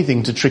allow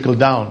anything to trickle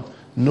down.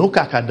 No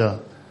kakada.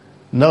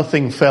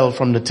 Nothing fell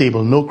from the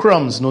table. No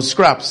crumbs, no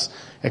scraps,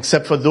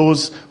 except for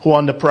those who are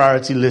on the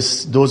priority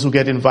list, those who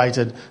get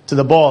invited to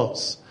the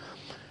balls.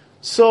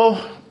 So,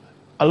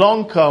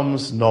 along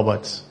comes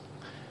Norbert.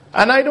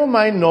 And I don't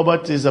mind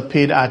Norbert is a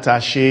paid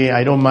attaché.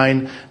 I don't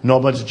mind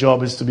Norbert's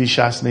job is to be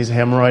Chasney's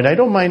hemorrhoid. I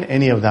don't mind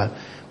any of that.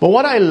 But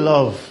what I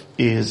love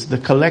is the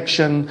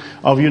collection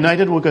of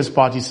United Workers'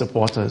 Party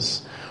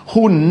supporters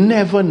who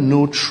never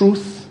know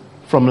truth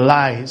from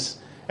lies,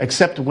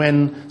 except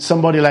when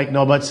somebody like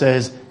Norbert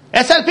says,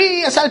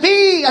 SLP,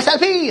 SLP,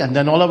 SLP, and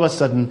then all of a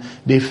sudden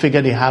they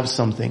figure they have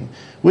something,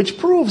 which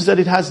proves that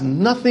it has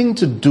nothing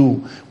to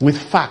do with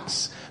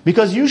facts.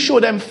 Because you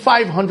show them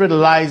 500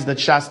 lies that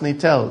Chasney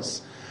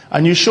tells,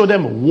 and you show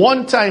them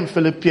one time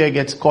Philip Pierre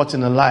gets caught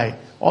in a lie.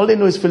 All they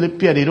know is Philip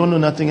Pierre, they don't know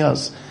nothing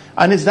else.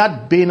 And it's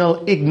that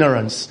banal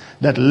ignorance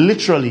that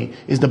literally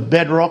is the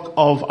bedrock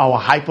of our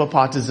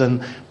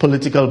hyper-partisan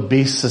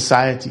political-based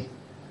society.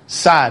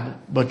 Sad,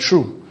 but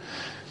true.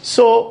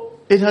 So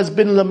it has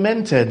been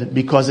lamented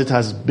because it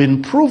has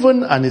been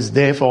proven and is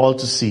there for all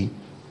to see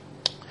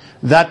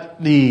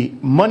that the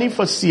money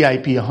for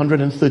CIP,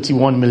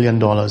 $131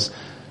 million,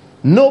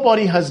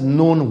 nobody has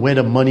known where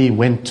the money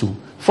went to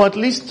for at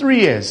least 3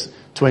 years,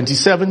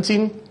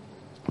 2017,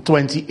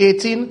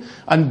 2018,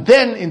 and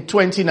then in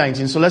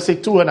 2019, so let's say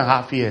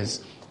 2.5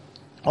 years.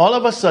 All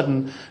of a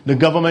sudden, the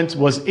government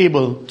was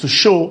able to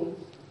show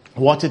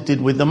what it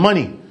did with the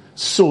money.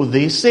 So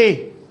they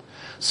say.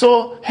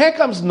 So here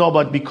comes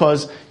Norbert,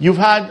 because you've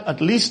had at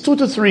least 2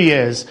 to 3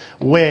 years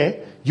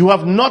where you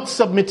have not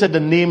submitted the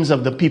names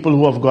of the people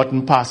who have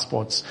gotten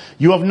passports.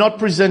 You have not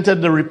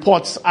presented the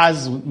reports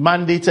as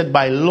mandated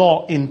by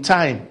law in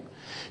time.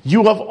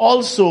 You have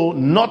also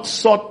not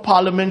sought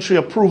parliamentary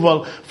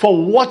approval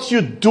for what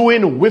you're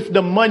doing with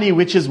the money,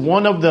 which is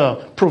one of the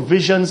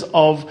provisions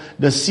of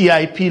the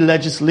CIP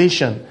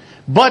legislation.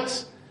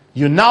 But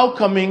you're now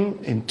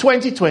coming in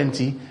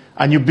 2020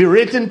 and you're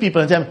berating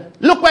people and telling them,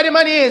 look where the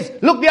money is,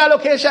 look the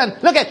allocation,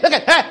 look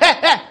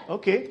at.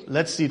 Okay,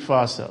 let's see it for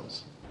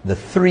ourselves. The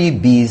 3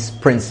 B's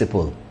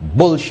principle.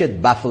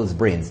 Bullshit baffles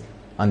brains.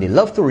 And they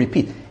love to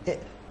repeat.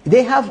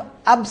 They have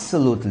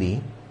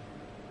absolutely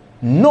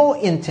no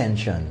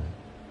intention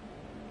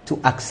to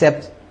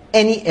accept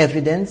any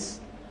evidence,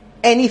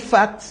 any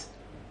facts,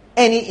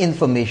 any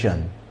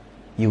information.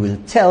 You will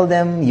tell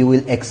them, you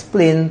will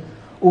explain,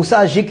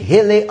 Usajik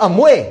hele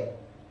amwe.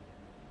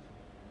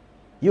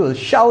 You will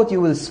shout,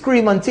 you will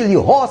scream until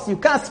you hoarse, you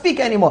can't speak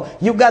anymore.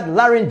 You got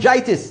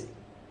laryngitis.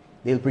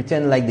 They'll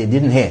pretend like they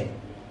didn't hear.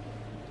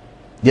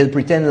 They'll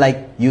pretend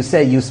like you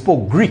said you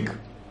spoke Greek.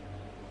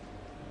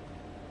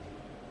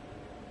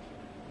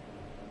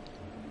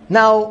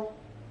 Now,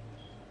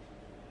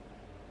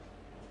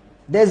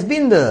 there's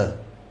been the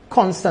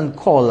constant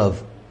call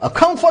of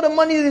account for the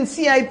money in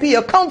CIP,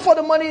 account for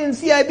the money in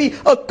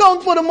CIP,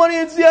 account for the money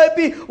in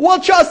CIP.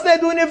 What Chasney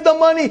doing with the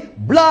money?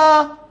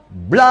 Blah,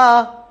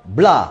 blah,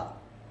 blah.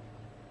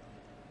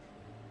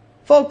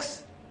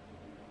 Folks,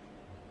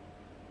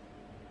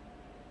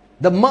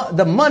 the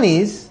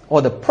monies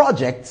or the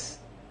projects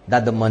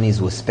that the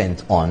monies were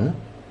spent on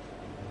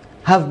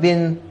have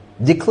been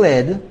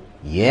declared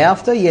year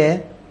after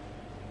year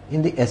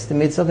in the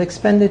estimates of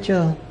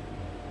expenditure.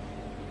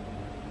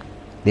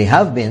 They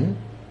have been.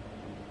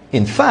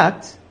 In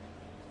fact,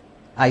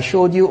 I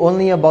showed you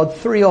only about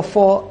 3 or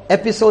 4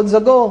 episodes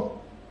ago.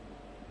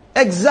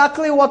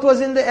 Exactly what was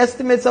in the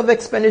estimates of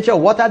expenditure,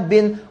 what had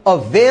been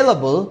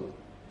available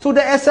to the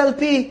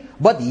SLP.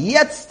 But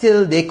yet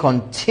still they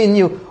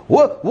continue.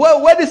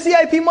 Where the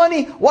CIP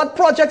money? What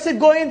projects it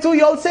going to?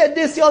 You all said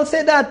this, you all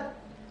said that.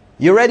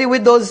 You ready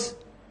with those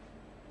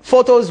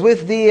photos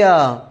with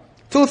the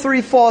 2,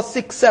 3, 4,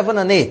 6, 7,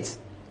 and 8?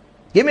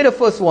 Give me the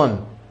first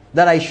one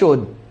that I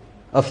showed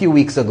a few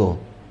weeks ago.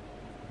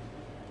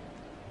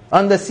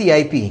 Under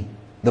CIP,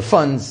 the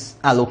funds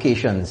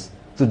allocations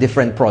to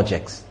different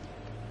projects.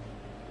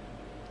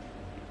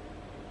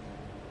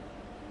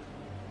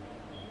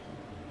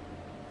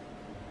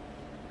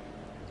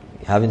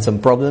 Having some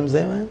problems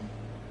there, man?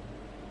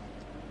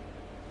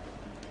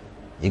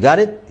 You got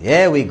it?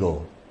 There we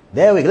go.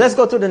 There we go. Let's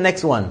go to the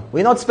next one.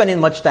 We're not spending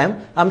much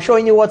time. I'm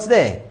showing you what's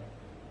there.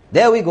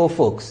 There we go,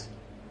 folks.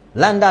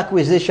 Land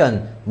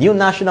acquisition, new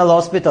national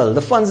hospital.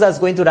 The funds that's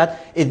going to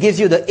that, it gives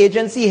you the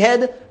agency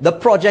head, the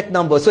project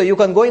number. So you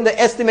can go in the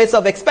estimates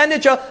of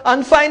expenditure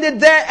and find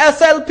it there,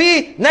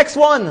 SLP. Next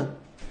one.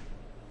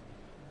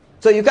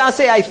 So you can't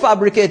say I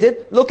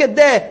fabricated. Look at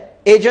there.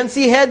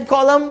 Agency head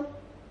column.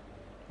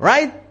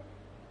 Right?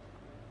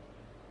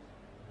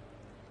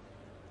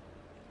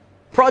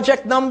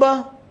 Project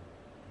number,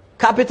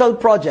 capital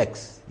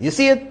projects. You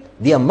see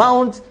it? The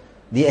amount,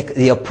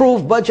 the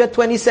approved budget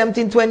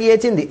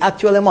 2017-2018, the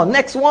actual amount.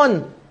 Next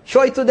one,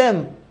 show it to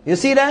them. You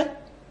see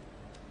that?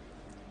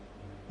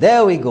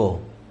 There we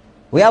go.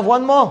 We have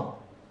one more.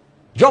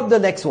 Drop the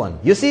next one.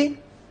 You see?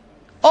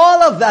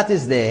 All of that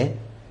is there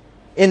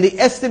in the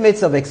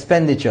estimates of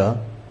expenditure,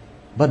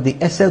 but the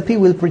SLP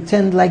will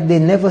pretend like they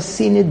never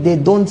seen it, they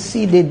don't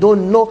see, they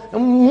don't know.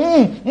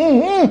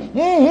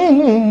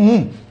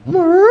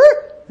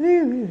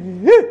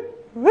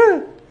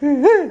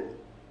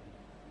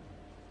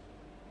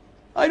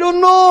 I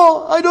don't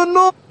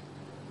know.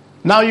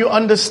 Now you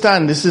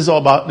understand this is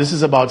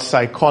about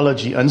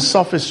psychology and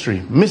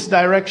sophistry,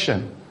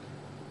 misdirection.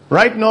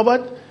 Right,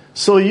 Norbert?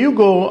 So you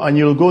go and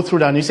you'll go through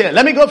that and you say,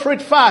 let me go for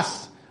it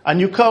fast. And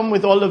you come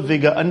with all the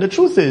vigor. And the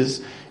truth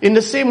is, in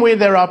the same way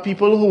there are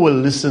people who will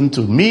listen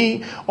to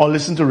me, or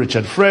listen to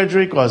Richard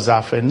Frederick, or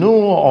Zafenu,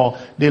 or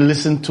they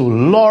listen to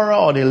Laura,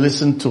 or they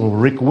listen to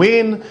Rick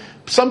Wayne.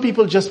 Some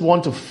people just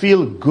want to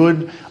feel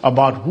good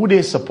about who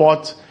they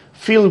support,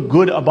 feel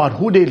good about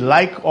who they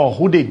like or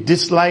who they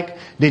dislike.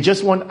 They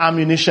just want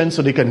ammunition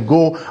so they can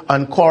go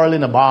and quarrel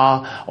in a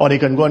bar, or they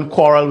can go and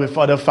quarrel with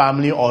other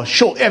family, or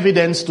show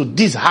evidence to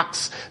these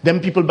hacks,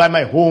 them people by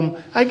my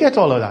home. I get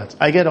all of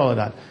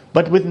that.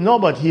 But with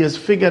Norbert, he has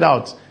figured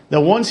out that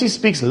once he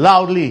speaks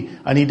loudly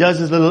and he does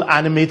his little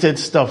animated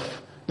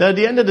stuff, that at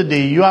the end of the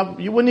day, you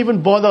wouldn't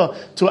even bother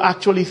to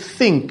actually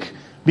think,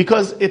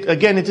 because it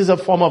is a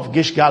form of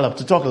gish gallop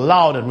to talk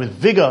loud and with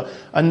vigor.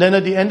 And then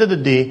at the end of the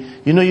day,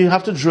 you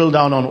have to drill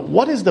down on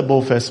what is the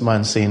Bofest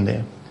man saying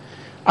there,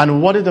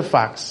 and what are the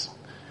facts.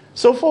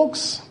 So,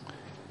 folks,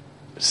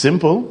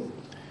 simple.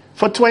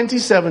 For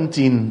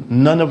 2017,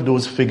 none of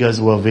those figures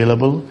were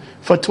available.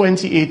 For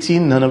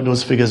 2018, none of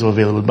those figures were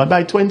available. But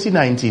by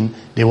 2019,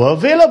 they were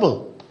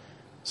available.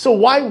 So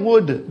why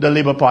would the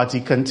Labour Party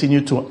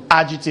continue to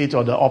agitate,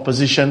 or the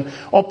opposition,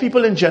 or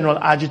people in general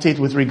agitate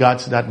with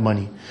regards to that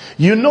money?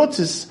 You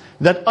notice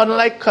that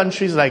unlike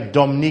countries like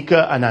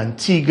Dominica and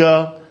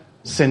Antigua,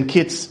 St.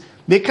 Kitts,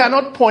 they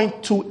cannot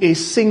point to a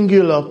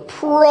singular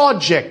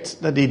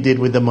project that they did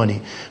with the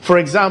money. For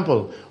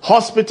example,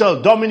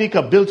 hospital,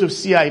 Dominica built with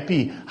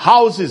CIP,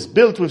 houses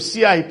built with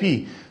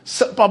CIP,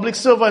 public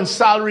servant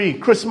salary,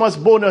 Christmas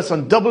bonus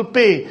and double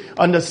pay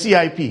under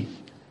CIP.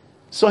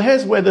 So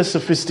here's where the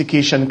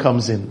sophistication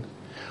comes in.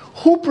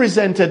 Who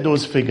presented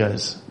those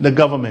figures? The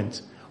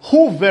government.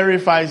 Who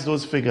verifies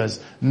those figures?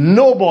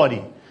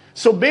 Nobody.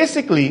 So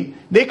basically,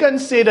 they can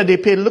say that they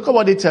paid, look at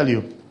what they tell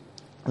you.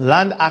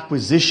 Land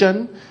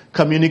acquisition,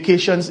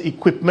 communications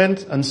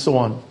equipment, and so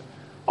on.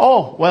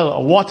 Oh, well,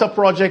 a water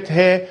project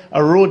here,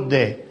 a road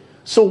there.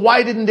 So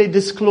why didn't they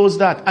disclose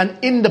that? And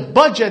in the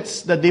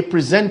budgets that they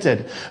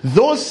presented,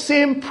 those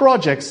same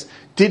projects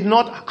did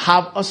not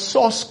have a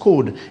source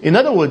code. In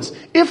other words,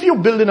 if you're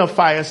building a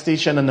fire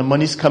station and the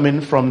money's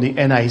coming from the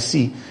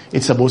NIC,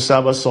 it's supposed to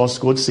have a source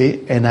code, say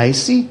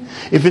NIC.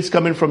 If it's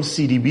coming from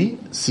CDB,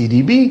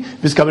 CDB.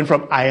 If it's coming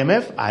from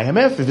IMF,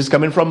 IMF. If it's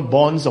coming from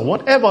bonds or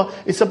whatever,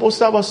 it's supposed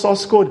to have a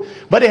source code.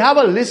 But they have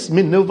a list,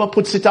 Minerva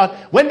puts it out.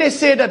 When they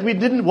say that we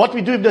didn't, what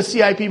we do with the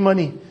CIP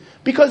money?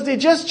 Because they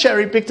just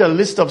cherry-picked a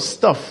list of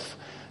stuff.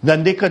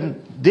 Then they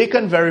can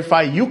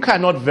verify, you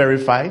cannot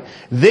verify.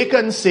 They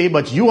can say,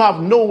 but you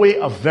have no way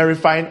of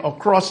verifying or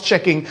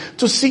cross-checking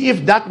to see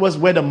if that was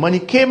where the money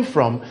came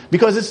from,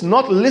 because it's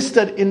not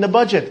listed in the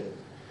budget.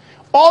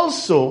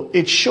 Also,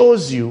 it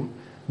shows you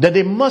that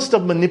they must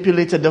have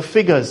manipulated the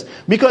figures,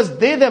 because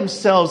they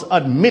themselves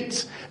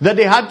admit that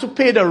they had to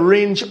pay the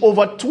range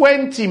over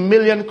 20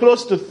 million,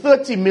 close to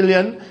 30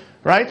 million,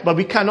 right? But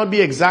we cannot be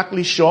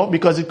exactly sure,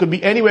 because it could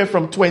be anywhere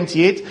from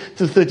 28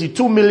 to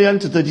 32 million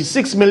to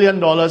 36 million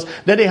dollars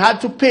that they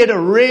had to pay the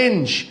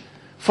range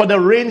for the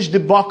range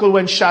debacle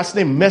when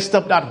Chasney messed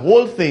up that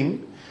whole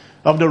thing.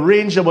 of the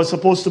range that was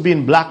supposed to be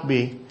in Black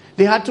Bay,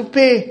 they had to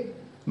pay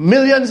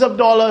millions of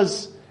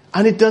dollars,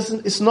 and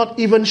it's not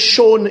even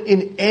shown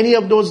in any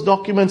of those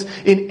documents,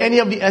 in any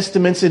of the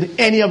estimates, in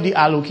any of the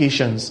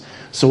allocations.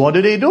 So what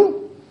do?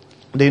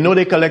 They know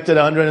they collected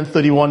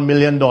 $131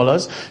 million.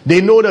 They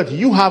know that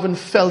you haven't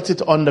felt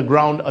it on the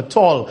ground at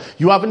all.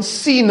 You haven't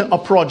seen a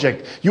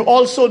project. You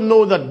also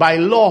know that by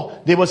law,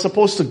 they were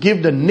supposed to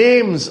give the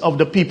names of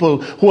the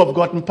people who have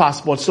gotten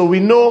passports. So we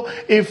know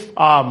if,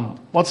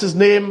 what's his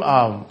name?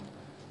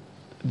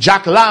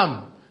 Jack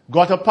Lamb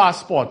got a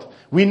passport.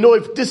 We know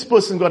if this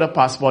person got a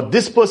passport,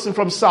 this person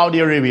from Saudi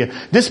Arabia,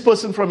 this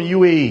person from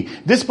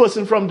UAE, this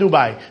person from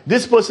Dubai,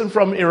 this person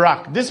from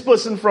Iraq, this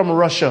person from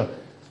Russia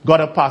got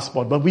a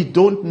passport. But we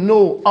don't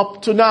know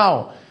up to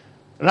now.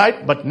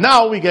 Right? But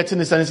now we get in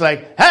this and it's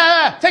like,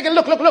 hey, take a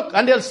look.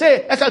 And they'll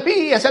say,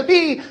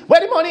 SLP,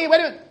 where the money,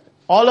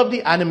 all of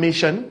the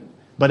animation.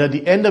 But at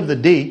the end of the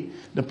day,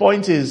 the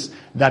point is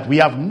that we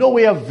have no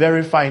way of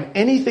verifying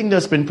anything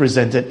that's been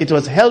presented. It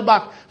was held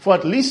back for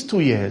at least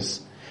 2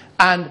 years.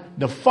 And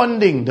the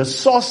funding, the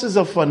sources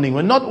of funding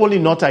were not only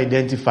not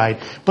identified,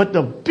 but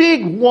the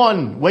big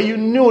one where you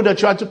knew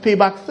that you had to pay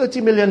back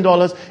 $30 million,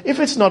 if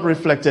it's not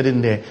reflected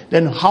in there,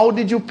 then how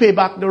did you pay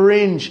back the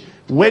range?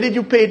 Where did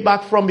you pay it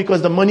back from?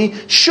 Because the money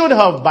should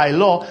have, by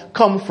law,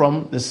 come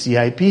from the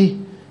CIP.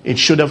 It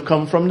should have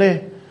come from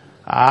there.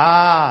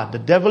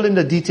 The devil in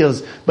the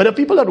details. But the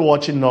people that are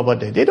watching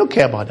nobody, they don't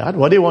care about that.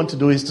 What they want to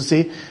do is to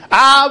say,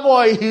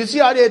 boy, you see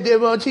how they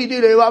did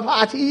a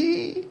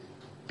party.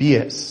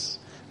 BS.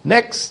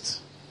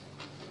 Next.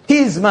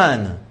 His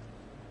man.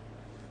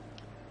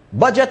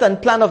 Budget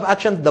and plan of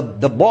action. The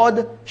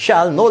board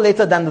shall no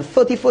later than the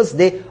 31st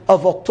day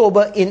of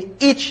October in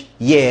each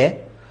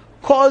year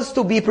cause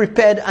to be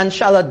prepared and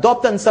shall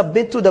adopt and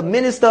submit to the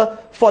minister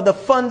for the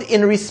fund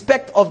in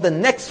respect of the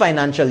next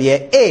financial year.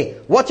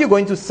 What you're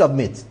going to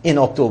submit in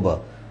October?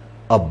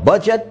 A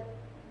budget.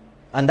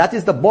 And that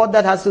is the board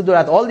that has to do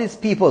that. All these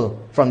people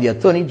from the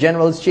Attorney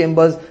General's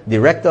chambers,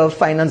 Director of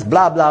Finance,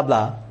 blah, blah,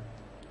 blah.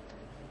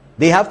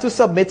 They have to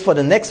submit for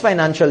the next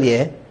financial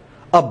year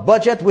a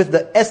budget with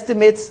the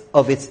estimates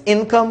of its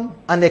income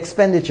and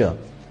expenditure.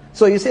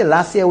 So you say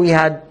last year we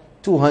had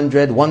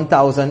 200,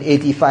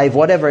 1,085,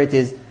 whatever it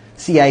is,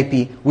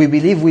 CIP. We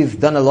believe we've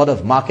done a lot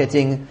of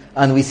marketing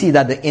and we see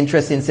that the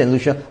interest in St.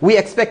 Lucia, we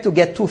expect to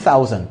get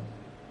 2,000.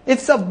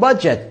 It's a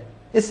budget.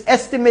 It's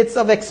estimates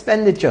of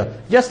expenditure,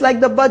 just like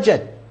the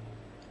budget.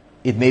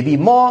 It may be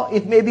more,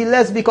 it may be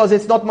less because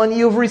it's not money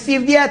you've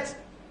received yet.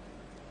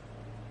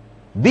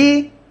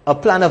 B, a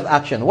plan of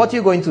action. What are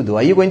you going to do?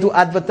 Are you going to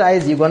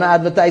advertise? You're going to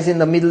advertise in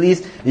the Middle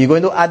East? You're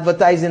going to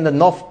advertise in the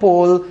North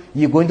Pole?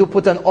 You're going to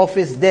put an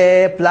office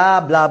there?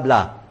 Blah, blah,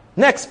 blah.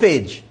 Next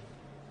page.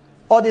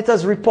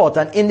 Auditor's report.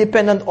 An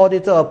independent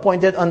auditor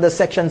appointed under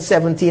Section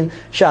 17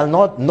 shall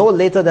not no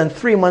later than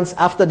 3 months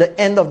after the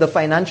end of the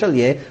financial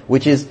year,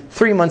 which is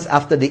 3 months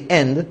after the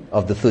end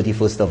of the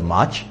 31st of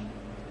March,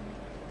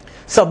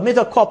 submit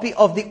a copy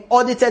of the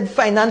audited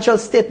financial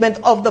statement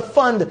of the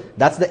fund,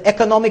 that's the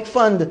economic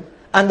fund,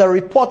 and the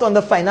report on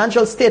the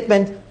financial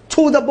statement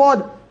to the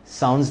board.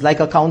 Sounds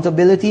like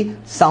accountability,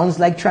 sounds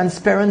like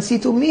transparency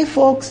to me,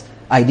 folks.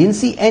 I didn't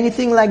see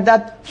anything like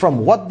that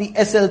from what the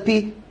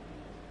SLP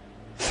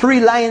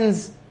 3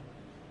 lines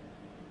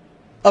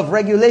of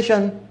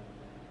regulation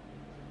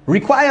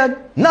required.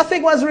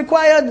 Nothing was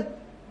required.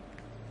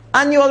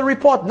 Annual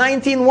report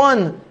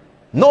 19.1.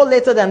 No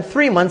later than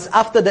 3 months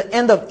after the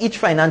end of each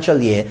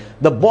financial year,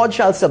 the board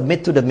shall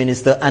submit to the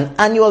minister an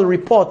annual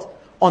report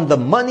on the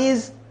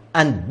monies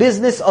and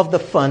business of the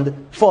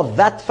fund for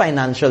that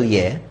financial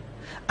year,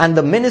 and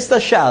the minister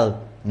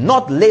shall,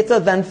 not later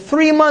than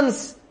 3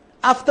 months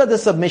after the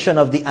submission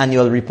of the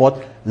annual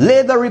report,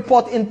 lay the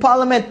report in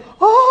Parliament.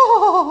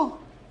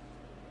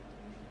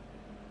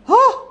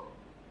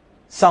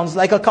 Sounds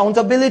like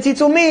accountability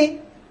to me.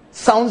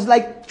 Sounds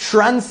like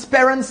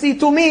transparency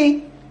to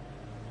me.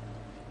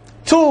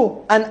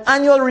 2, an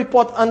annual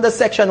report under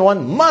Section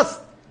 1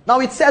 must. Now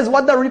it says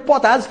what the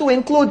report has to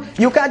include.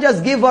 You can't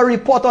just give a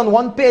report on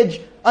 1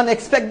 page and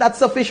expect that's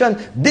sufficient.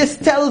 This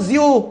tells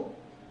you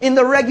in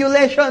the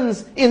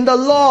regulations, in the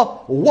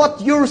law,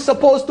 what you're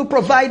supposed to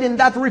provide in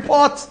that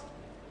report.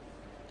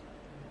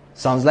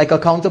 Sounds like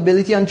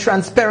accountability and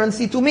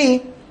transparency to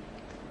me.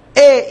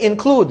 A,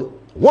 include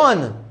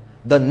 1,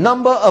 the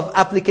number of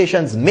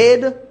applications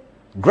made,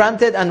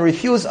 granted and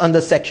refused under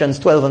sections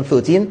 12 and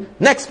 13.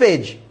 Next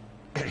page.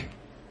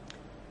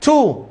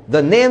 2,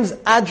 the names,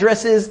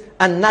 addresses,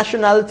 and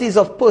nationalities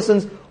of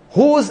persons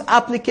whose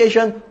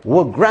application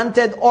were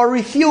granted or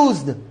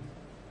refused.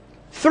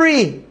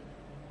 3,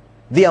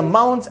 the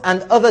amount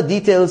and other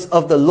details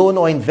of the loan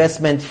or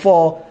investment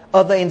for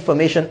other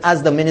information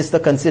as the minister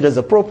considers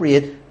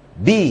appropriate.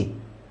 B,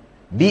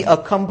 be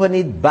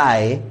accompanied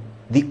by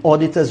the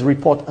auditor's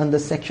report under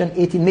section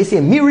 18. May say,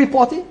 me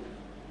reporting?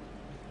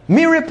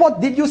 Me report,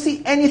 did you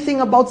see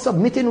anything about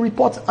submitting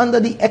reports under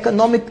the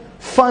economic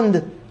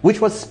fund, which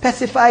was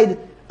specified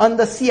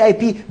under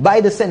CIP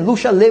by the St.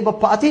 Lucia Labour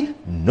Party?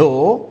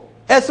 No.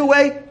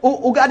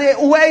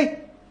 Uwe?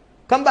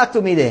 Come back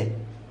to me there.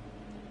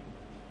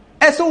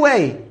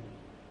 SOA.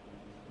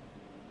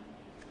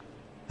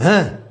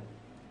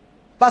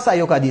 Pas ça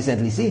yoka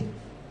decently, see?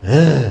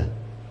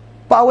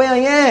 Pas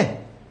ouais.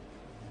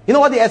 You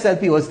know what the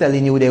SLP was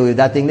telling you there with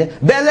that thing there?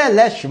 Bele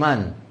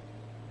Leshman.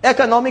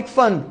 Economic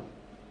Fund.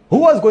 Who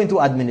was going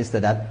to administer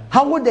that?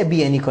 How would there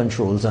be any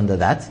controls under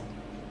that?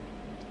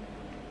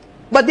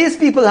 But these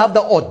people have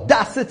the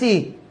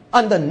audacity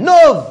and the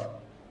nerve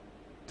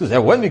to say,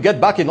 when we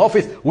get back in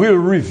office, we'll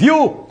review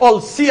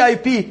all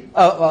CIP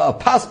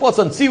passports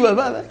and see.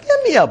 Well,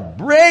 give me a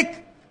break.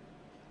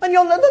 And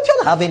don't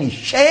you have any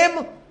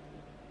shame?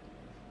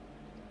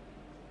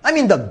 I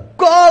mean, the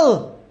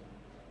gall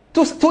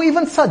to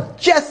even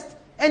suggest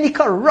any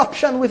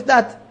corruption with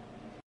that.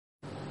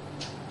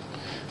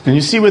 And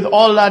you see, with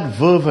all that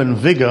verve and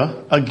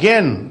vigor,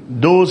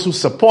 again, those who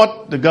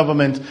support the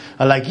government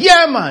are like,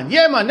 yeah man,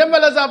 them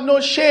fellas have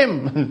no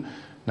shame.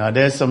 Now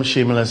there's some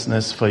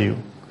shamelessness for you.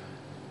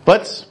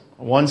 But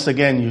once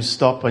again, you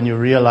stop and you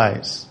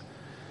realize.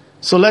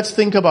 So let's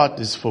think about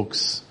this,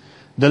 folks.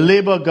 The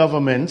Labour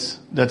government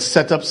that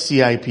set up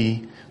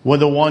CIP were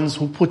the ones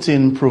who put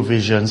in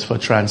provisions for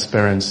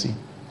transparency.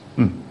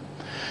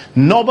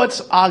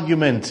 Norbert's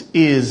argument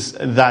is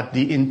that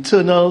the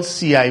internal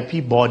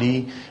CIP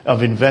body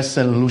of Invest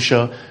St.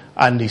 Lucia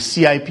and the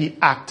CIP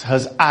Act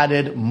has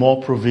added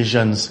more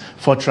provisions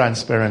for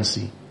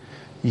transparency.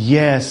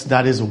 Yes,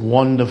 that is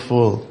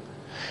wonderful.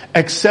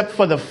 Except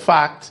for the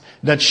fact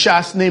that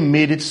Chasney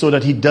made it so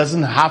that he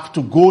doesn't have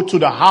to go to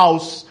the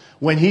house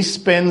when he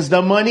spends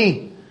the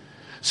money.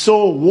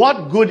 So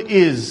what good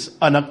is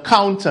an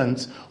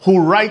accountant who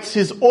writes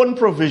his own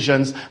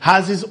provisions,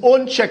 has his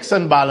own checks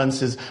and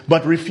balances,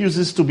 but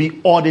refuses to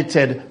be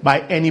audited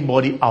by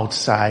anybody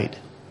outside?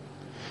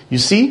 You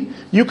see,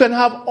 you can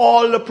have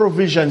all the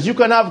provisions, you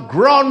can have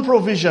ground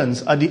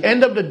provisions. At the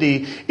end of the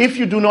day, if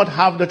you do not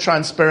have the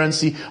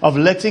transparency of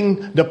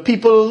letting the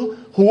people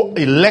who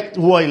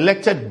are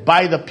elected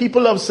by the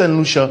people of St.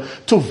 Lucia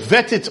to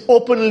vet it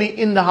openly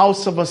in the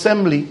House of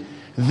Assembly,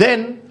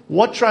 then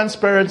what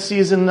transparency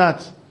is in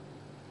that?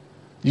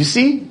 You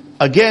see?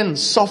 Again,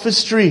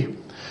 sophistry.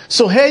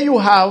 So here you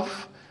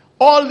have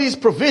all these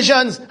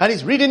provisions, and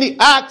he's reading the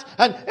act,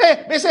 and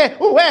they say,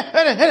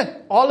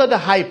 all of the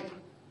hype.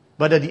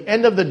 But at the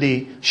end of the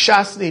day,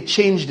 Chasney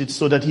changed it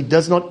so that he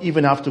does not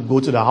even have to go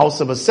to the House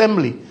of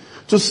Assembly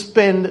to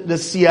spend the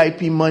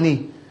CIP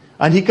money.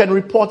 And he can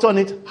report on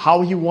it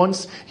how he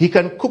wants. He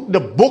can cook the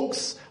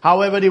books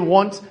however they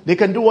want. They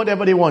can do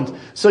whatever they want.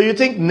 So you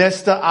think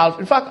Nestor Alf...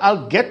 In fact,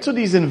 I'll get to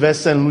these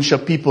Invest St. Lucia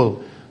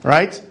people,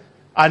 right?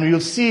 And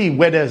you'll see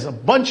where there's a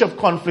bunch of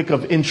conflict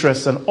of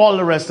interest and all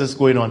the rest that's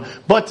going on.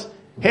 But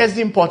here's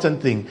the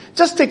important thing.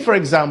 Just take, for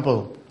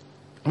example,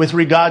 with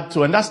regard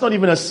to, and that's not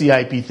even a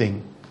CIP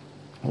thing,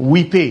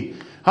 WePay.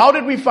 How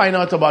did we find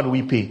out about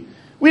WePay?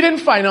 We didn't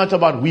find out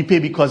about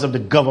WePay because of the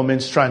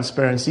government's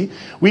transparency.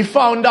 We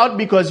found out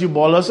because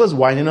Eubolus was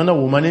whining on a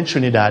woman in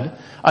Trinidad,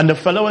 and the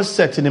fellow was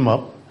setting him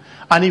up.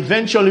 And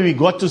eventually we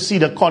got to see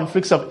the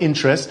conflicts of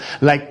interest,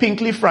 like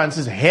Pinkley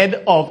Francis,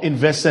 head of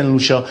Invest St.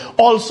 Lucia,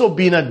 also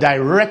being a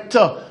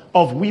director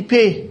of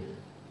WePay.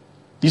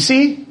 You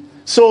see?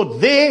 So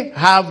they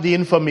have the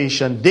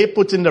information, they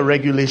put in the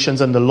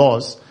regulations and the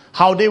laws,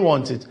 how they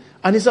want it.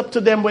 And it's up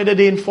to them whether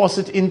they enforce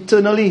it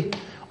internally.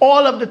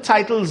 All of the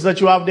titles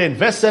that you have there,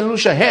 Invest St.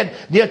 Lucia head,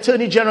 the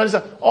Attorney General,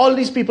 all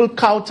these people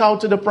kowtow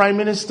to the Prime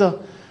Minister.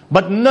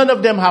 But none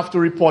of them have to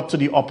report to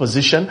the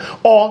opposition,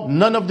 or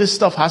none of this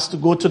stuff has to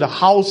go to the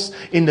House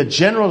in the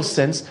general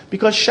sense,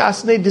 because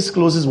Chasney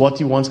discloses what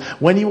he wants.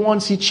 When he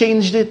wants, he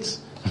changed it.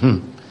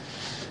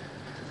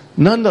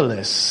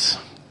 Nonetheless,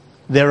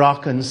 there are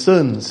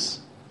concerns,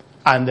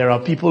 and there are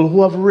people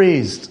who have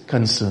raised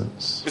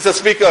concerns. Mr.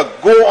 Speaker,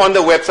 go on the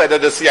website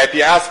of the CIP.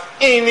 Ask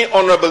any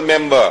honorable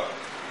member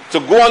to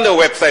go on the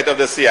website of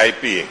the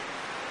CIP.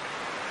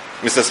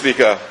 Mr.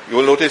 Speaker, you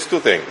will notice two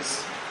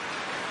things.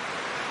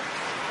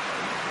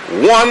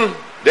 One,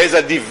 there's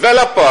a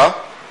developer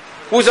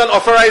who's an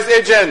authorized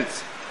agent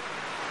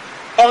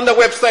on the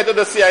website of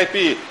the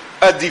CIP.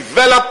 A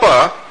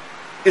developer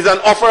is an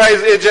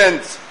authorized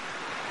agent.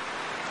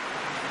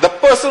 The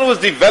person who's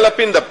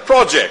developing the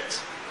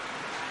project,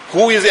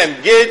 who is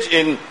engaged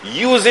in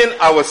using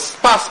our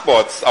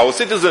passports, our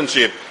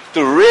citizenship,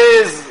 to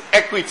raise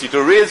equity,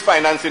 to raise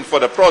financing for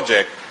the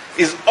project,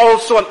 is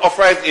also an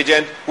authorized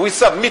agent who is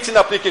submitting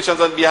applications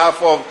on behalf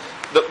of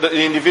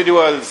the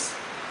individuals.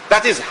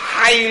 That is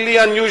highly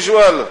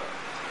unusual.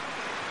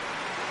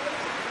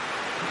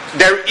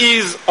 There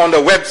is on the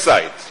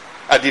website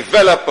a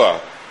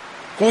developer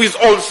who is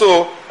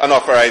also an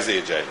authorized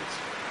agent.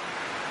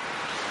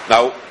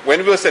 Now,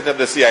 when we were setting up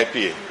the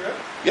CIP,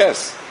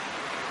 yes,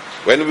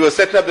 when we were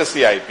setting up the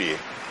CIP,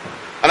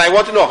 and I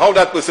want to know how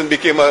that person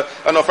became an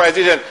authorized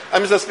agent.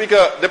 And Mr.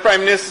 Speaker, the Prime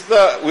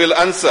Minister will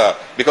answer,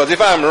 because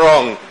if I'm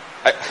wrong,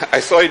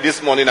 I saw it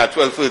this morning at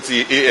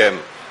 12:30 a.m.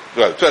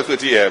 Well,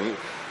 12:30 a.m.,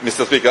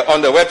 Mr. Speaker,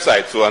 on the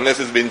website, so unless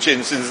it's been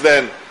changed since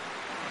then.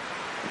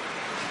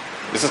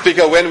 Mr.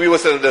 Speaker, when we were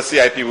setting up the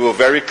CIP, we were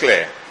very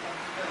clear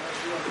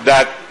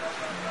that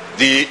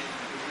the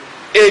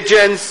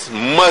agents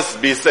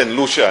must be St.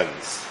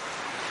 Lucians.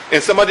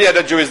 In some of the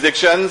other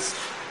jurisdictions,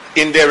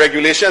 in their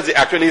regulations, they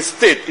actually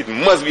state it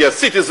must be a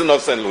citizen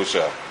of St.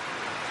 Lucia.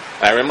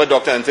 I remember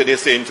Dr. Antony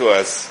saying to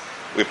us,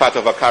 we're part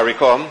of a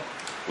CARICOM,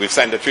 we've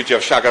signed the Treaty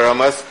of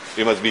Chaguaramas,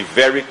 we must be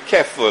very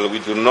careful we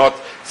do not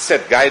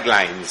set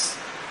guidelines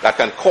that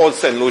can cause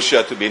St.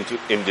 Lucia to be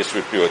in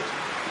disrepute,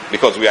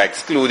 because we are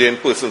excluding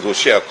persons who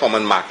share a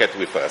common market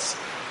with us.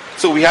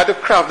 So we had to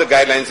craft the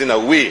guidelines in a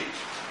way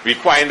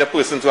requiring the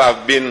person to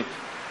have been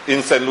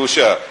in St.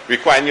 Lucia,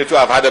 requiring you to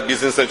have had a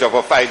business center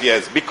for 5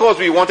 years, because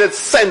we wanted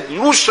St.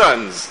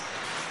 Lucians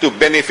to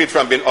benefit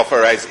from being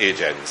authorized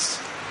agents.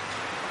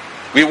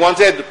 We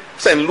wanted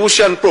St.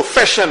 Lucian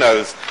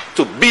professionals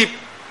to be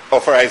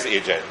authorized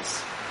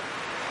agents.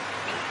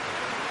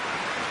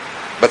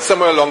 But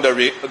somewhere along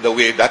the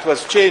way, that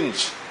was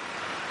changed.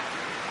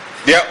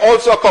 There are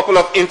also a couple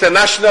of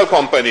international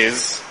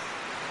companies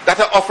that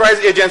are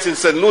authorized agents in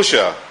St.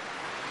 Lucia,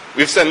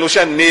 with St.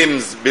 Lucia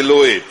names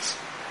below it.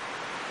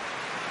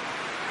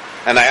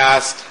 And I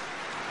asked,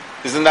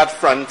 isn't that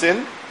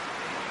fronting?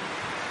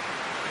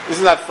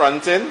 Isn't that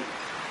fronting?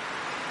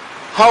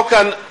 How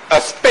can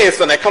a space,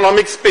 an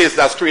economic space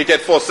that's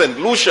created for St.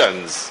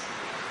 Lucians,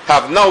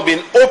 have now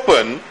been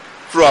opened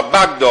through a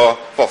back door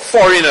for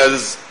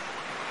foreigners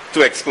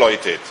to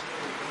exploit it?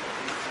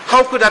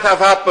 How could that have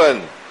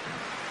happened?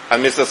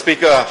 And Mr.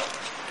 Speaker,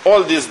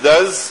 all this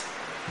does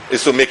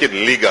is to make it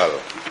legal.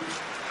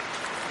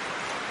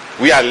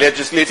 We are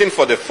legislating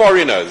for the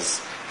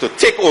foreigners to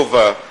take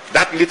over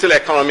that little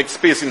economic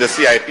space in the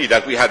CIP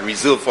that we had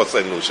reserved for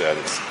St.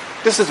 Lucians.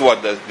 This is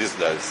what this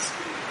does.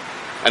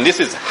 And this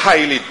is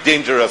highly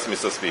dangerous,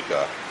 Mr.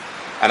 Speaker.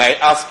 And I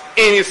ask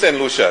any St.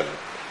 Lucian,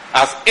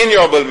 ask any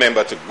honorable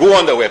member to go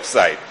on the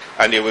website,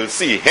 and they will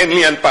see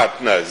Henley and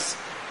Partners,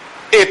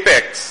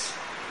 Apex,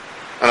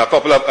 and a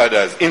couple of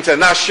others,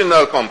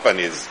 international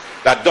companies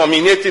that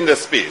dominate in the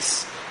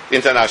space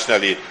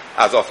internationally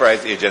as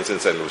authorized agents in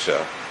St.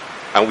 Lucia.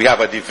 And we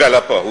have a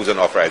developer who's an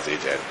authorized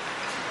agent.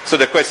 So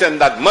the question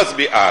that must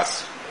be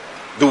asked,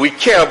 do we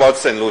care about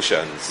St.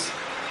 Lucians?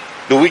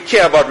 Do we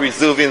care about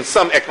reserving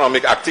some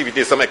economic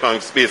activity, some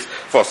economic space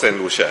for St.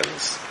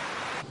 Lucians?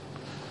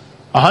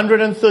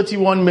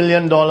 $131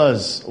 million.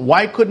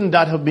 Why couldn't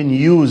that have been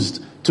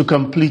used to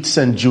complete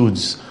St.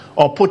 Jude's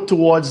or put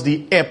towards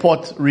the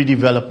airport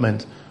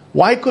redevelopment?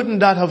 Why couldn't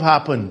that have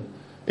happened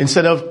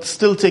instead of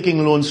still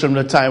taking loans from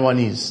the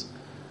Taiwanese?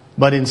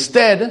 But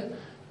instead,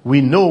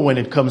 we know when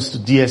it comes to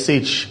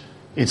DSH,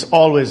 it's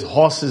always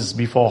horses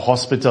before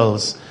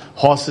hospitals,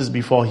 horses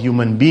before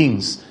human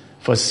beings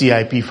for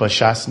CIP, for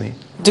Shasney.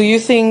 Do you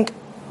think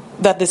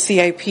that the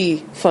CIP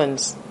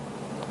funds,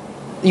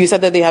 you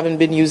said that they haven't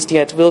been used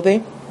yet, will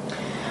they?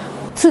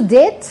 To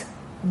date,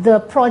 the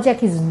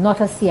project is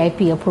not a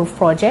CIP approved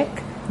project.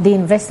 The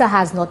investor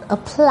has not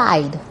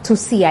applied to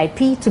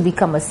CIP to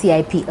become a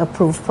CIP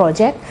approved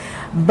project,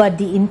 but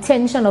the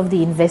intention of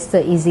the investor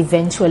is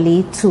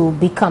eventually to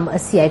become a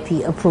CIP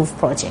approved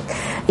project.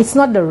 It's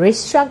not the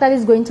racetrack that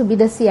is going to be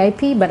the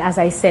CIP, but as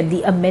I said,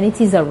 the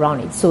amenities around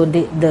it. So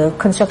the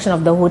construction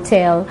of the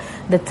hotel,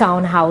 the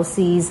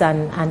townhouses,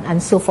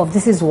 and so forth.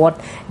 This is what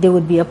they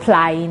would be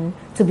applying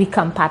to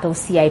become part of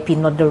CIP,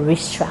 not the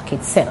racetrack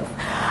itself.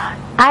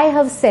 I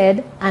have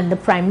said, and the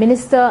Prime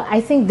Minister,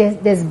 I think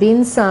there's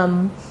been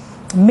some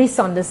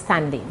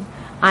misunderstanding,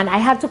 and I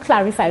had to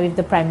clarify with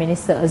the Prime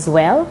Minister as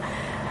well.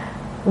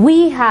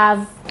 You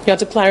had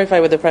to clarify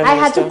with the Prime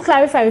Minister? I had to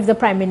clarify with the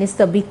Prime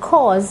Minister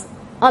because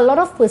a lot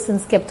of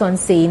persons kept on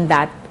saying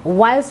that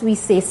whilst we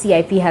say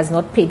CIP has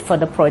not paid for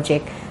the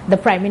project, the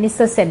Prime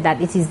Minister said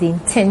that it is the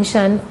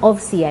intention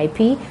of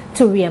CIP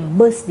to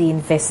reimburse the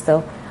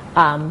investor.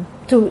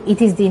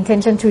 It is the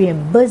intention to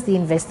reimburse the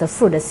investor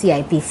through the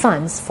CIP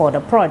funds for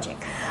the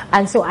project.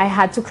 And so I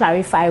had to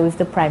clarify with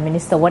the Prime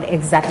Minister what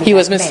exactly he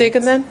was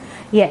mistaken then?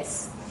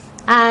 Yes.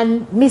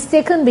 And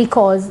mistaken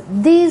because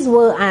these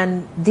were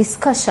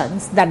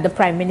discussions that the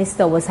Prime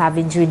Minister was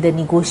having during the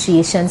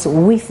negotiations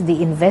with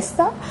the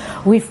investor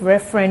with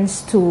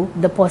reference to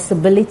the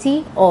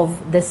possibility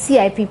of the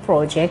CIP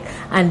project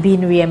and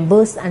being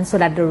reimbursed, and so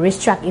that the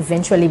racetrack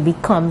eventually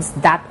becomes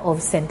that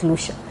of St.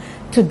 Lucia.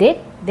 To date,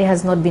 there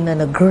has not been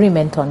an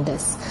agreement on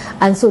this.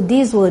 And so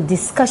these were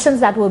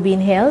discussions that were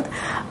being held.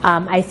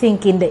 I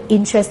think in the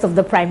interest of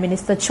the Prime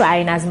Minister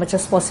trying as much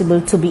as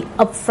possible to be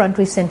upfront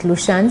with St.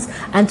 Lucians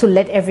and to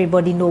let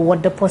everybody know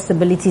what the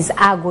possibilities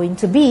are going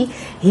to be,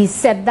 he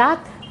said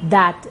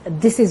that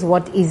this is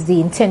what is the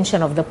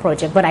intention of the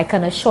project. But I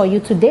can assure you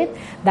to date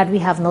that we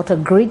have not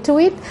agreed to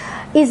it.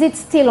 Is it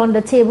still on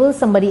the table?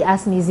 Somebody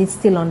asked me, is it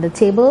still on the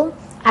table?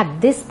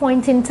 At this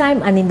point in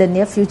time and in the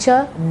near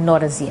future,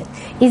 not as yet.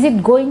 Is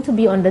it going to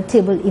be on the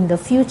table in the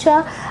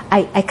future?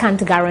 I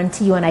can't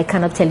guarantee you, and I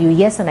cannot tell you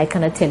yes and I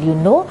cannot tell you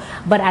no.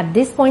 But at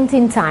this point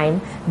in time,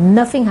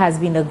 nothing has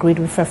been agreed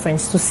with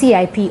reference to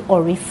CIP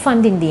or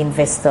refunding the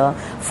investor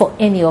for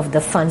any of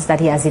the funds that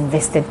he has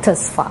invested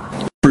thus far.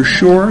 For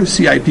sure,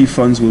 CIP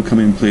funds will come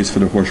in place for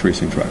the horse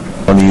racing track.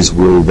 Monies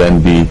will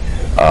then be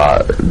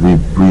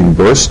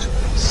reimbursed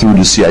through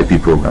the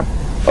CIP program.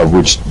 of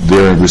which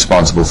they're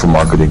responsible for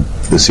marketing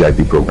the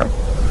CIP program.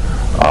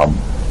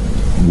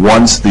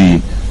 Once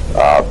the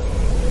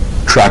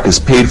track is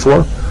paid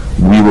for,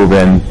 we will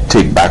then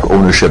take back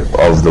ownership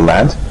of the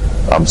land.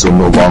 So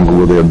no longer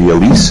will there be a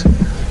lease.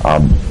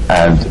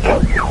 And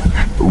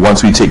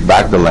once we take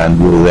back the land,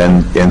 we will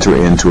then enter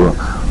into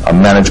a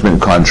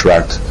management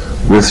contract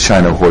with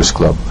China Horse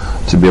Club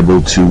to be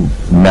able to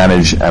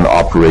manage and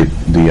operate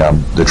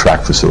the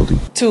track facility.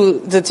 To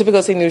the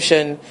typical St.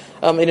 Lucian,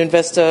 an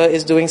investor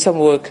is doing some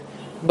work,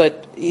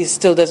 but he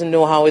still doesn't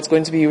know how it's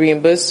going to be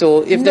reimbursed.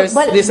 So if there's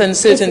this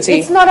uncertainty...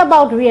 It's not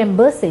about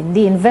reimbursing.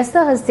 The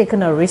investor has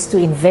taken a risk to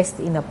invest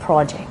in a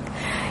project.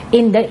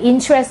 In the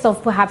interest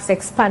of perhaps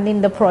expanding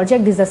the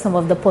project, these are some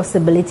of the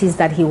possibilities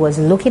that he was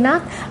looking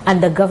at,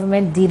 and the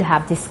government did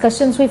have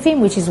discussions with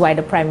him, which is why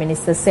the Prime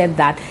Minister said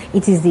that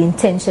it is the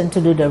intention to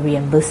do the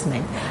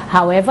reimbursement.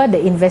 However,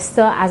 the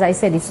investor, as I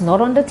said, it's not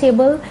on the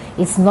table,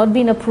 it's not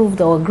been approved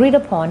or agreed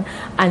upon,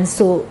 and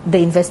so the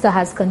investor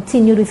has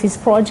continued with his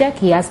project.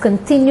 He has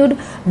continued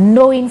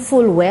knowing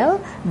full well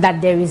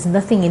that there is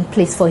nothing in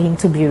place for him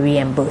to be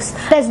reimbursed.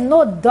 There's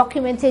no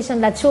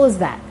documentation that shows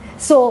that.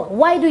 So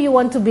why do you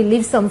want to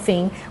believe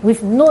something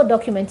with no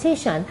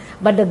documentation,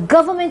 but the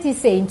government is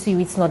saying to you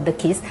it's not the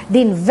case, the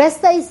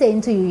investor is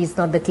saying to you it's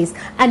not the case,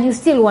 and you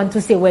still want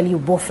to say, well, you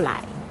both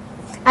lie.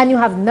 And you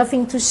have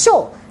nothing to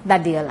show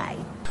that they are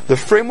lying. The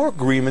framework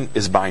agreement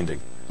is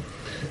binding.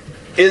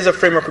 Is a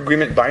framework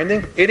agreement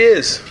binding? It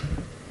is.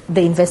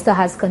 The investor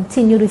has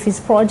continued with his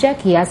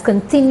project. He has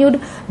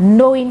continued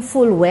knowing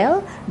full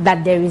well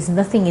that there is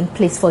nothing in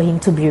place for him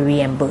to be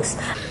reimbursed.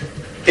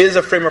 Is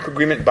a framework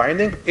agreement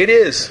binding? It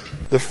is.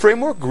 The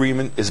framework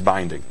agreement is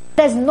binding.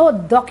 There's no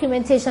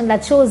documentation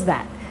that shows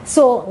that.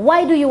 So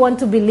why do you want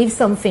to believe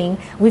something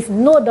with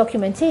no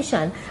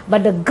documentation,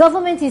 but the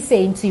government is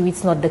saying to you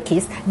it's not the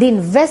case, the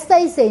investor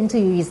is saying to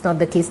you it's not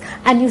the case,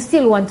 and you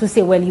still want to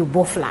say, well, you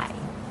both lie.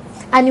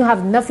 And you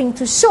have nothing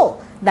to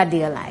show that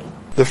they are lying.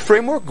 The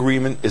framework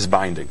agreement is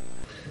binding.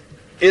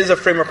 Is a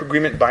framework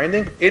agreement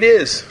binding? It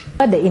is.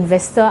 The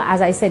investor, as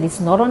I said, it's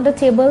not on the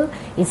table,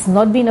 it's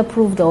not been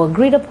approved or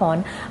agreed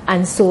upon,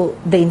 and so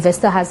the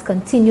investor has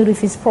continued with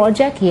his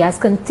project. He has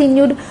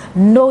continued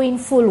knowing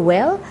full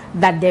well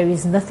that there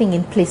is nothing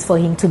in place for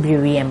him to be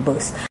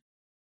reimbursed.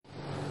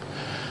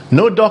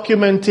 No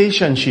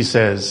documentation, she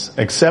says,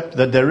 except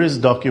that there is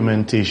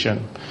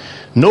documentation.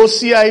 No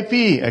CIP,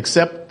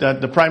 except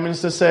that the Prime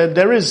Minister said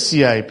there is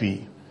CIP.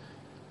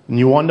 And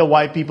you wonder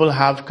why people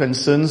have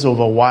concerns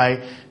over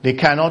why they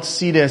cannot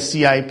see their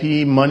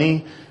CIP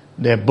money,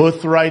 their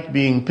birthright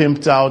being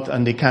pimped out,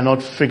 and they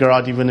cannot figure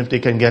out even if they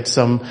can get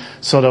some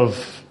sort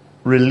of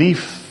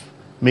relief,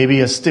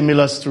 maybe a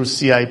stimulus through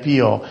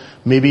CIP, or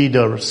maybe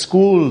the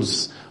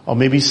schools, or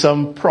maybe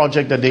some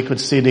project that they could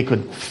say they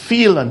could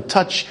feel and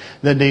touch,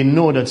 that they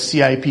know that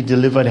CIP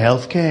delivered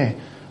health care,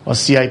 or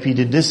CIP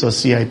did this, or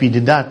CIP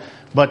did that.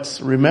 But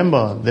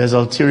remember, there's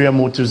ulterior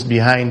motives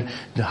behind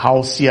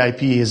how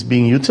CIP is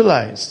being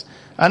utilized.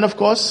 And of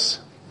course,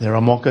 there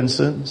are more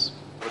concerns.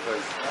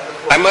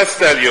 I must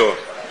tell you,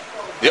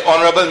 the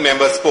honorable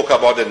member spoke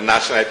about the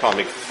National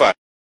Economic Fund.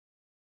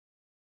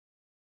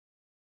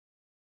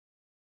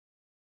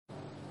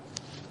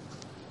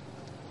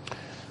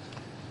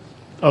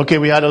 Okay,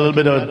 we had a little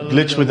bit of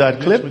glitch with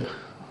that clip.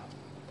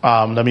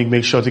 Let me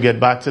make sure to get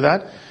back to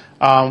that.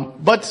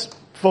 But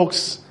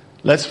folks,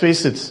 let's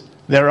face it,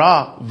 there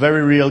are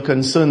very real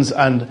concerns,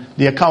 and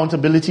the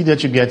accountability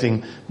that you're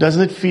getting,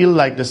 doesn't it feel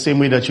like the same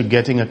way that you're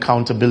getting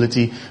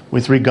accountability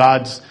with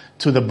regards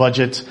to the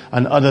budget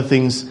and other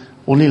things,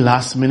 only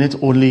last minute,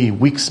 only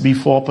weeks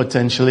before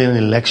potentially an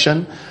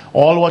election,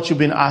 all what you've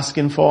been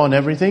asking for and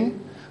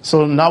everything?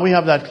 So now we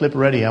have that clip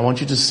ready. I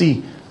want you to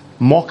see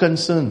more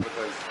concern.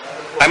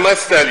 I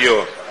must tell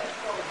you,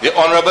 the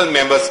honorable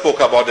member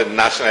spoke about the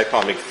National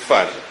Economic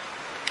Fund.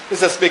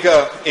 Mr.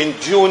 Speaker, in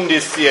June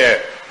this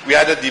year, we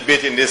had a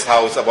debate in this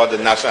House about the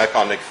National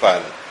Economic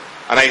Fund.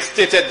 And I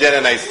stated then,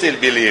 and I still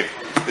believe,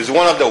 it's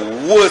one of the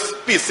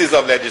worst pieces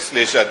of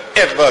legislation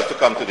ever to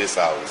come to this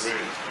House.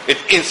 It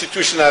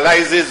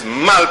institutionalizes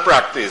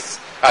malpractice,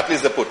 at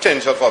least the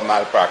potential for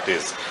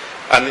malpractice.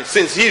 And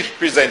since he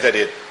presented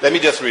it, let me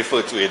just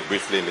refer to it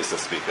briefly, Mr.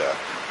 Speaker.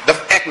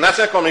 The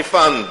National Economic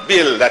Fund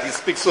bill that he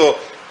speaks so,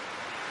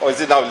 or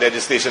is it now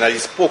legislation that he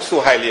spoke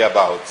so highly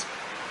about,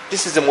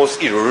 this is the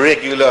most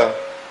irregular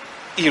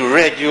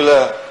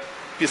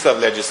piece of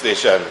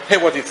legislation. Hear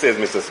what it says,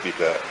 Mr.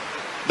 Speaker.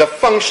 The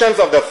functions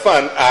of the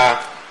fund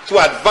are to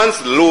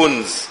advance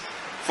loans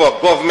for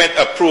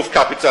government-approved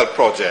capital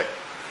project.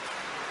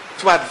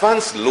 To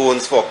advance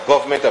loans for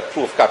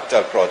government-approved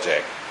capital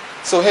project.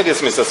 So hear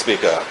this, Mr.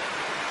 Speaker.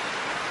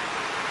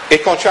 A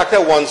contractor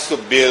wants to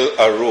build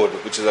a road,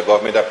 which is a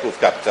government-approved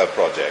capital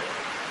project.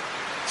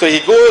 So he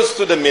goes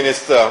to the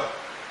Minister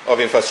of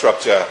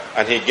Infrastructure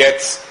and he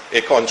gets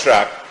a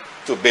contract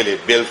to build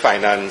it, build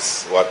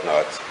finance,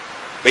 whatnot.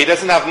 But he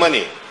doesn't have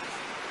money.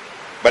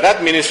 But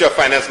that Ministry of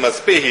Finance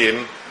must pay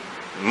him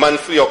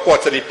monthly or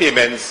quarterly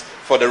payments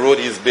for the road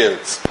he's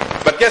built.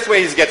 But guess where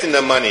he's getting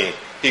the money?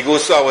 He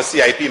goes to our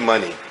CIP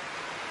money.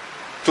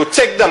 to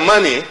take the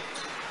money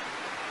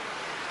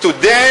to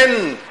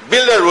then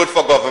build a road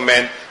for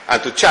government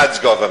and to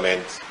charge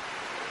government.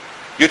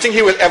 You think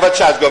he will ever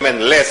charge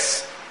government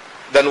less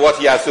than what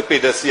he has to pay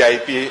the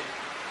CIP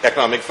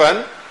Economic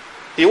Fund?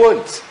 He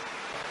won't.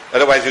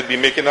 Otherwise he'd be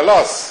making a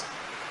loss.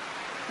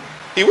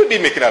 He would be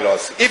making a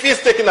loss. If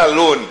he's taking a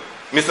loan,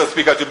 Mr.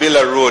 Speaker, to build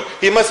a road,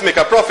 he must make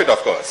a profit, of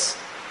course.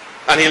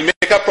 And he'll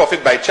make a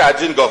profit by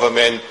charging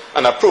government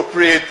an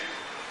appropriate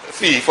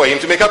fee for him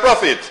to make a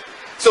profit.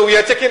 So we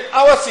are taking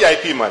our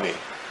CIP money.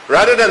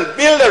 Rather than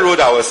build a road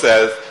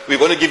ourselves, we're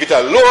going to give it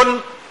a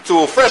loan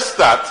to Fresh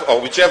Start,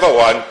 or whichever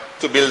one,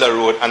 to build a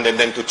road, and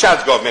then to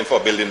charge government for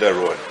building the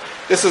road.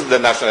 This is the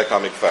National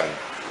Economic Fund.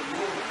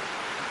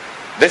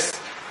 This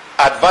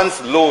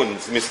advanced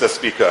loans, Mr.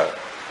 Speaker.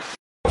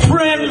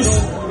 Friends,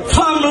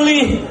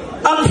 family,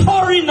 and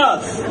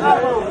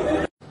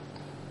foreigners.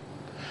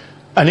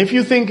 And if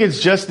you think it's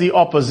just the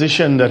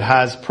opposition that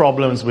has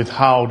problems with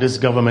how this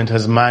government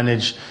has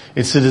managed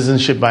its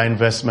citizenship by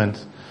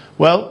investment,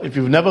 well, if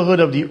you've never heard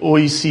of the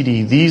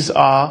OECD, these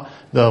are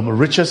the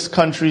richest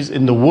countries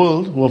in the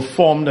world who have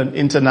formed an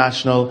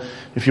international,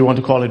 if you want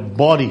to call it,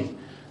 body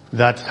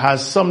that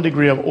has some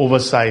degree of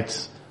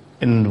oversight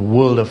in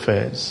world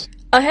affairs.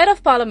 Ahead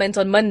of Parliament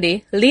on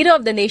Monday, Leader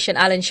of the Nation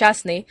Alan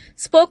Chastanet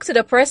spoke to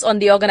the press on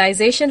the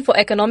Organization for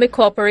Economic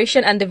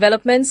Cooperation and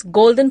Development's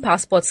Golden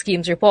Passport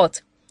Schemes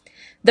report.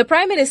 The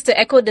Prime Minister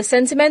echoed the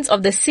sentiments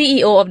of the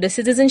CEO of the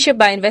Citizenship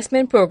by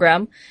Investment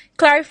Program,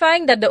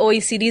 clarifying that the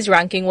OECD's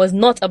ranking was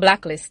not a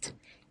blacklist.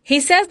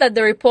 He says that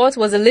the report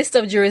was a list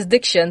of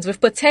jurisdictions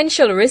with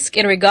potential risk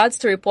in regards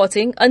to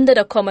reporting under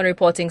the Common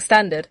Reporting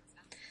Standard.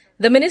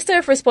 The Minister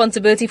of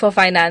Responsibility for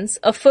Finance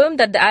affirmed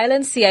that the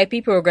island's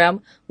CIP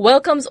program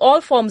welcomes all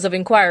forms of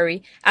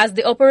inquiry as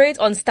they operate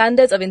on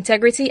standards of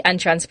integrity and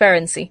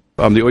transparency.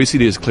 The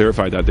OECD has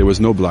clarified that there was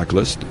no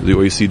blacklist. The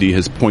OECD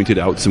has pointed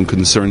out some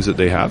concerns that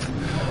they have.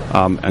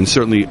 And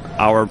certainly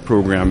our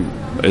program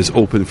is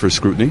open for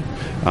scrutiny.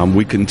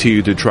 We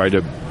continue to try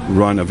to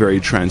run a very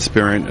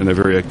transparent and a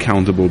very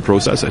accountable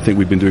process. I think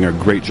we've been doing a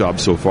great job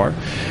so far.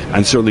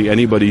 And certainly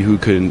anybody who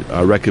can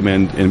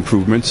recommend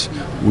improvements,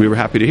 we were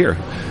happy to hear.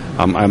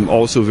 I'm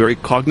also very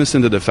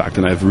cognizant of the fact,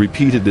 and I've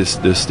repeated this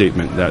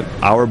statement, that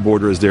our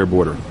border is their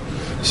border.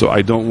 So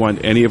I don't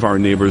want any of our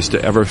neighbors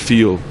to ever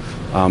feel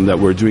that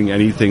we're doing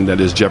anything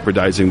that is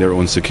jeopardizing their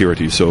own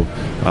security. So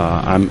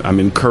I'm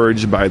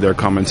encouraged by their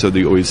comments of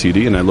the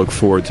OECD, and I look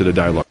forward to the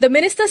dialogue. The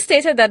minister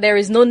stated that there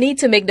is no need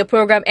to make the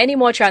program any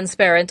more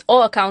transparent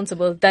or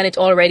accountable than it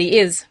already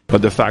is.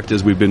 But the fact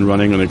is we've been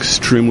running an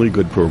extremely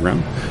good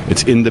program.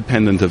 It's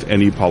independent of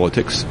any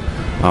politics.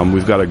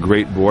 We've got a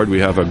great board. We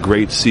have a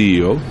great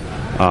CEO.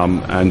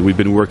 And we've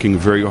been working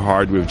very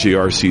hard with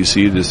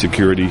JRCC, the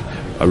security,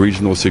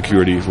 regional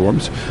security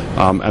forums.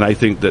 And I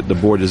think that the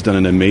board has done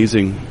an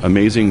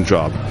amazing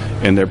job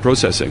in their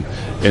processing.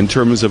 In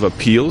terms of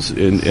appeals,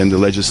 in the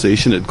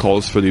legislation, it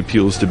calls for the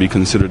appeals to be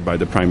considered by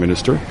the Prime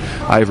Minister.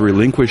 I have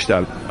relinquished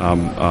that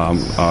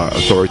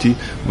authority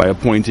by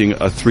appointing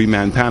a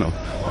three-man panel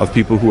of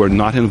people who are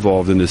not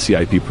involved in the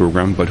CIP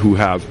program, but who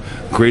have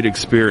great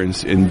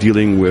experience in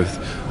dealing with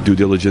due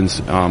diligence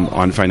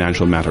on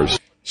financial matters.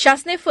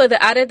 Chastanet further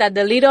added that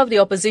the leader of the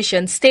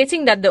opposition,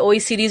 stating that the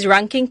OECD's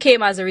ranking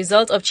came as a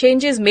result of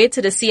changes made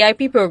to the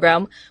CIP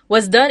program,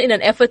 was done in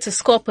an effort to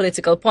score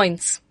political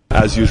points.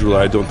 As usual,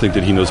 I don't think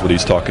that he knows what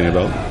he's talking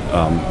about,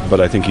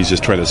 but I think he's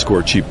just trying to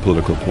score cheap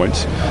political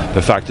points.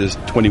 The fact is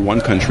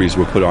 21 countries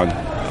were put on,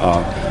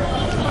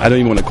 I don't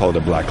even want to call it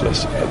a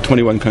blacklist.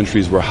 21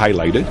 countries were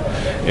highlighted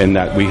in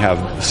that we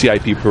have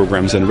CIP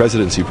programs and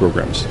residency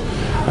programs.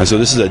 And so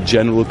this is a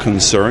general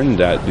concern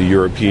that the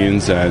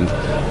Europeans and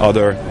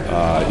other,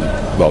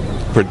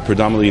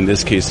 predominantly in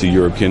this case the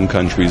European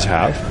countries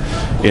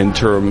have, in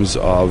terms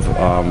of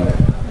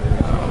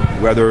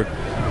whether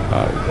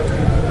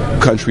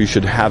countries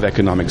should have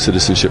economic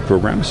citizenship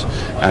programs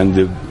and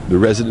the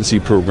residency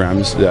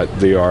programs that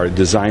they are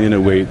designed in a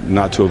way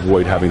not to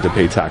avoid having to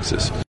pay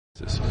taxes.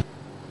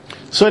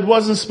 So it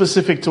wasn't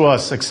specific to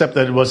us, except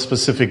that it was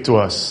specific to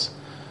us.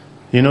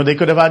 You know, they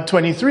could have had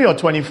 23 or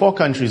 24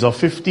 countries or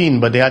 15,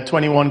 but they had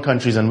 21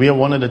 countries, and we are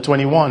one of the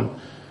 21.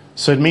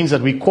 So it means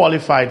that we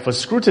qualified for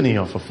scrutiny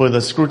or for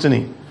further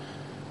scrutiny.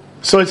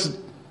 So it's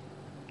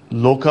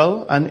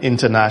local and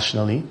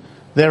internationally.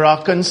 There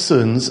are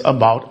concerns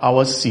about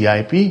our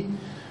CIP,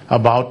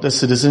 about the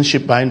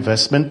Citizenship by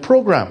Investment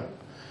program.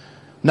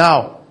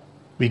 Now,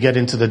 we get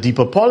into the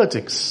deeper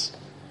politics.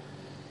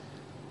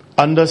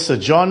 Under Sir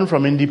John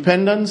from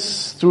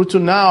independence through to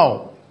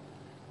now,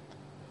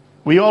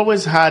 we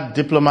always had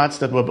diplomats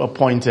that were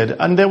appointed,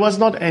 and there was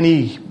not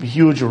any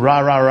huge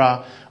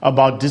rah-rah-rah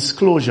about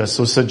disclosure.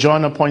 So Sir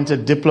John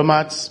appointed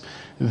diplomats,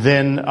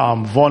 then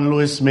Vaughan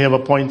Lewis may have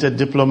appointed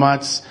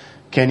diplomats,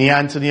 Kenny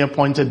Anthony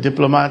appointed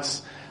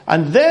diplomats,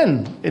 and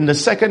then in the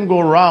second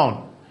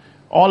go-round,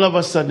 all of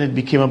a sudden it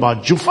became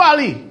about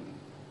Jufali.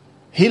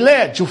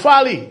 Hilaire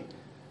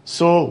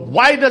So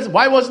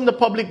why wasn't the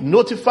public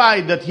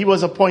notified that he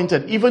was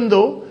appointed, even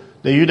though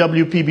the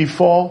UWP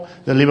before,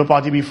 the Labour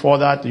Party before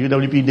that, the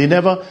UWP, they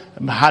never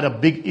had a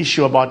big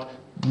issue about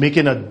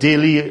making a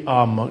daily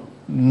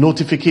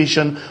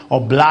notification or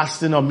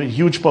blasting or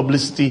huge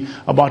publicity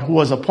about who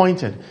was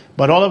appointed.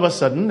 But all of a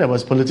sudden, there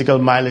was political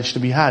mileage to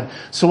be had.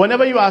 So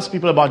whenever you ask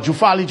people about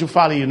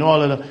Jufali, you know,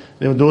 all of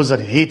those that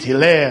hate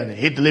Hilaire and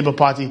hate the Labour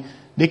Party,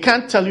 they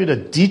can't tell you the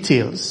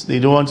details. They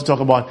don't want to talk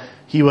about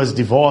he was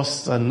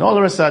divorced and all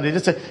the rest of that. They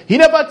just say, he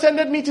never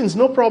attended meetings,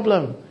 no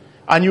problem.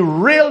 And you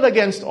railed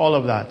against all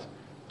of that.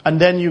 And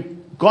then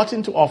you got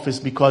into office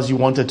because you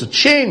wanted to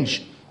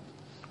change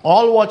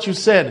all what you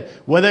said,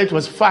 whether it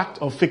was fact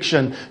or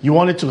fiction. You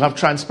wanted to have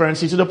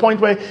transparency to the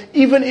point where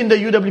even in the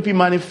UWP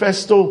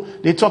manifesto,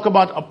 they talk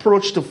about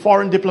approach to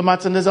foreign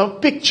diplomats, and there's a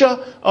picture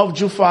of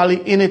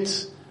Jufali in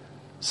it.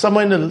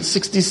 Somewhere in the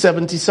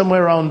 60s, 70s,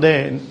 somewhere around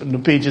there in the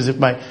pages, if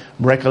my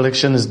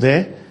recollection is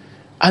there.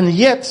 And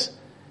yet,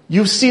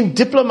 you've seen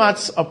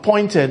diplomats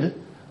appointed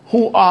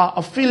who are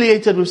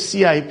affiliated with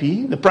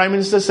CIP. The Prime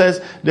Minister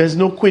says there's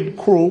no quid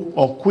pro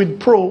or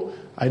quid pro.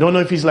 I don't know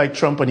if he's like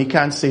Trump and he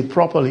can't say it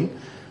properly.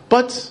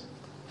 But,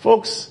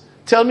 folks,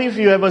 tell me if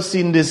you ever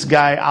seen this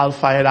guy,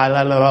 Al-Fayed,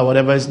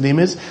 whatever his name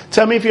is.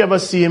 Tell me if you ever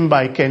see him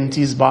by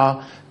Kenty's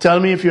Bar. Tell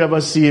me if you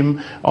ever see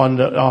him on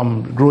the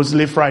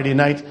Grosley Friday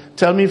night.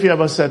 Tell me if you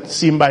ever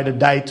see him by the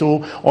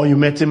Daito, or you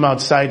met him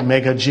outside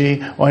Mega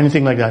J, or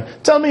anything like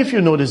that. Tell me if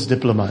you know this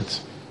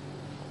diplomat.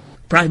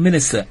 Prime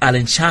Minister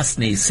Alan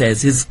Chastanet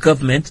says his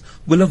government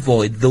will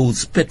avoid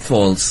those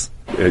pitfalls.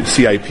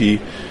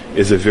 CIP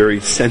is a very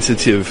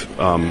sensitive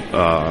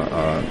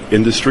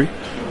industry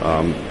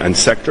and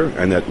sector,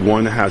 and that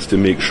one has to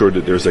make sure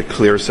that there's a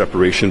clear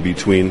separation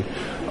between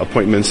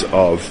appointments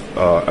of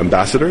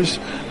ambassadors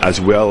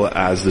as well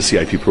as the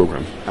CIP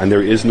program. And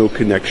there is no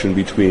connection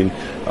between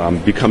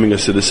becoming a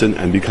citizen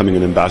and becoming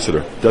an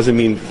ambassador. Doesn't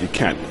mean it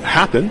can't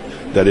happen,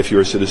 that if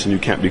you're a citizen you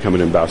can't become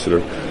an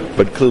ambassador,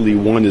 but clearly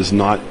one is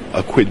not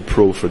a quid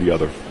pro for the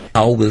other.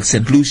 How will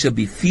St. Lucia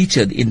be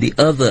featured in the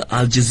other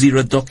Al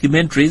Jazeera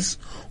documentaries?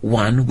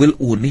 One will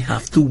only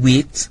have to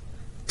wait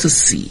to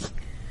see.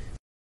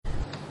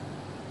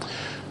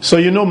 So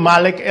you know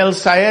Malik El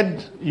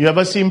Sayed? You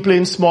ever see him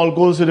playing small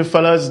goals with the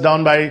fellas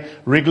down by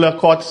Wrigley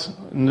Court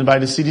by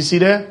the CDC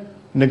there?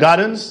 In the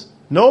gardens?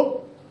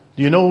 No?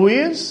 Do you know who he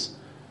is?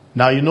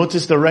 Now you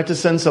notice the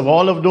reticence of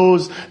all of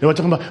those. They were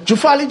talking about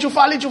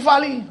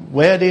Jufali.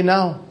 Where are they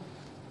now?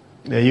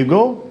 There you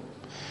go.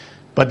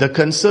 But the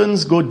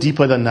concerns go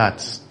deeper than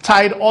that.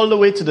 Tied all the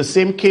way to the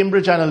same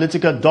Cambridge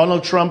Analytica,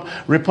 Donald Trump,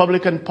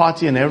 Republican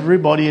Party, and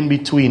everybody in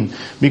between.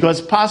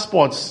 Because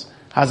passports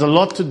has a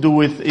lot to do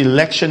with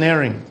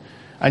electioneering.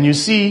 And you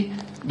see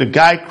the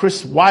guy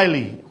Chris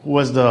Wiley, who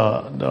was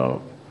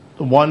the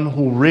one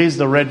who raised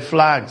the red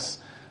flags,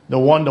 the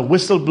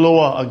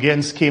whistleblower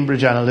against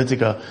Cambridge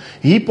Analytica.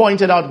 He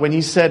pointed out when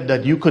he said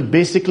that you could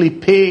basically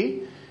pay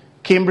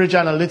Cambridge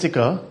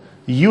Analytica,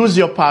 use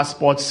your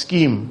passport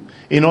scheme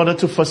in order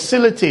to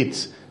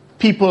facilitate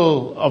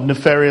people of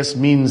nefarious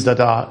means that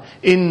are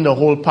in the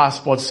whole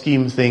passport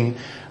scheme thing.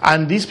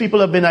 And these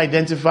people have been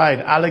identified.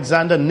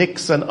 Alexander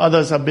Nix and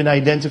others have been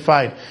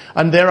identified.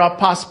 And there are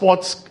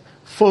passports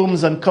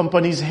firms and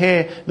companies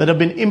here that have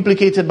been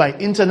implicated by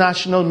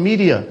international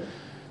media.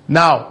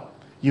 Now,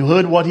 you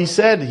heard what he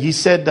said. He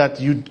said that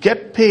you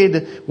get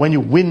paid when you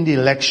win the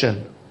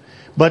election.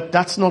 But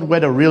that's not where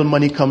the real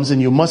money comes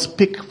in. You must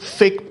pick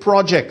fake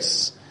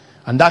projects.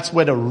 And that's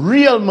where the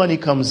real money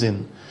comes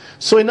in.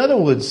 So in other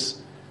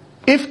words,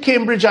 if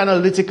Cambridge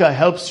Analytica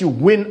helps you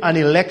win an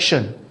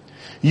election,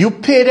 you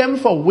pay them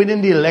for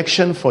winning the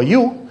election for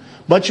you,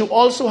 but you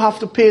also have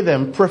to pay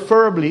them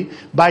preferably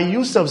by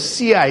use of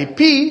CIP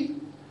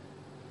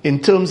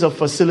in terms of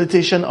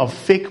facilitation of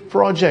fake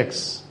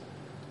projects.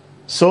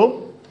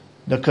 So,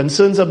 the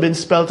concerns have been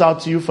spelled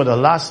out to you for the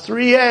last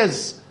 3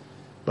 years.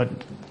 But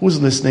who's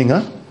listening,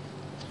 huh?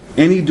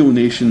 Any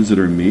donations that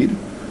are made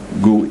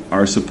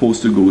are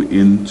supposed to go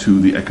into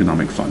the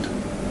economic fund.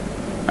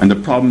 And the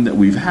problem that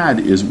we've had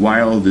is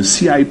while the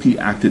CIP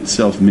Act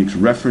itself makes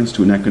reference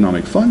to an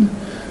economic fund,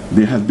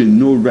 there have been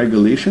no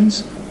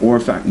regulations or,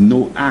 in fact,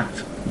 no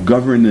act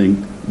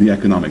governing the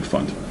economic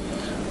fund.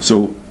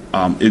 So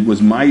it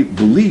was my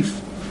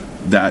belief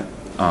that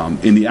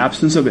in the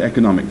absence of an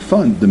economic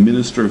fund, the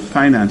Minister of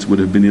Finance would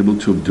have been able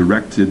to have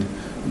directed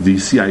the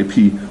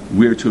CIP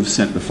where to have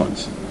sent the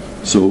funds.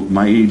 So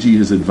my AG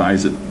has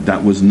advised that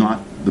that was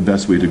not the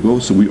best way to go.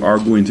 So we are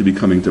going to be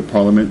coming to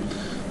Parliament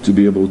to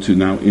be able to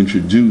now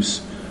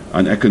introduce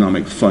an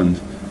economic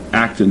fund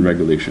act and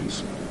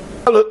regulations.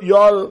 You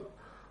all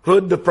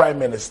heard the Prime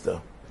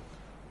Minister.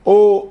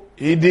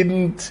 He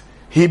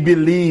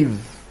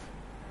believed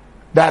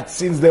that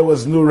since there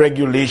was no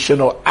regulation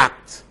or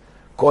act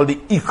called the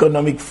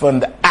Economic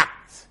Fund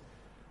Act,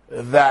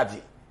 that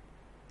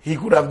he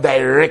could have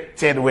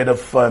directed where the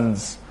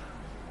funds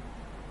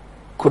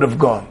could have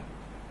gone.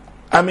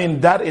 I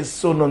mean, that is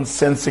so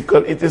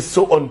nonsensical. It is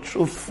so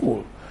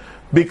untruthful.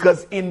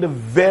 Because in the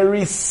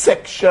very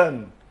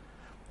section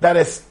that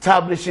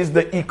establishes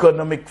the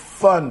economic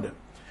fund,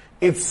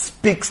 it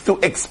speaks to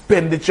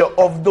expenditure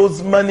of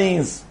those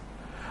monies.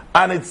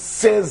 And it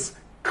says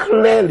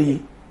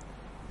clearly,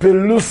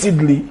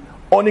 pellucidly,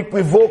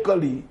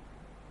 unequivocally,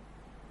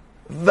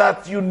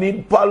 that you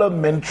need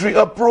parliamentary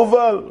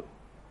approval.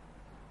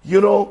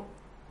 You know?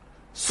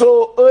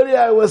 So earlier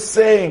I was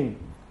saying,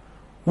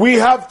 we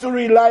have to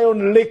rely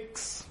on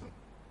licks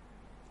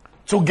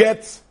to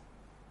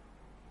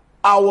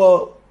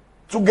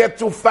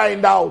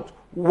find out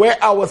where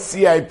our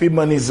CIP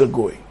monies are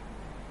going.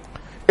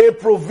 A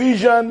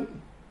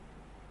provision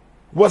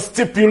was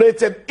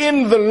stipulated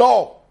in the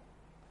law,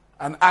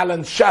 and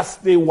Alan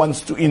Shastney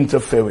wants to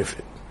interfere with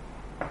it.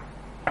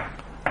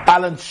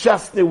 Alan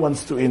Shastney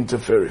wants to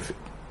interfere with it.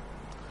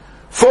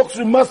 Folks,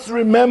 we must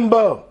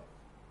remember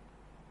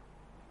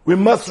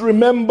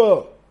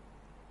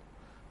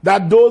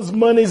that those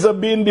monies are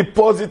being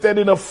deposited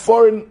in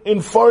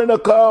foreign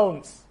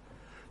accounts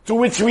to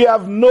which we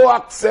have no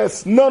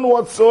access, none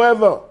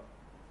whatsoever.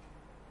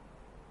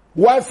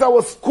 Whilst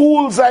our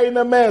schools are in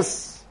a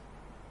mess,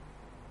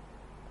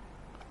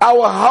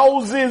 our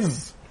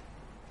houses,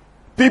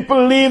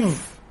 people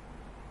live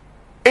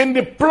in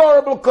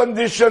deplorable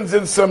conditions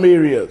in some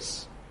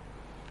areas.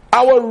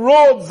 Our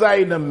roads are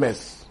in a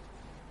mess.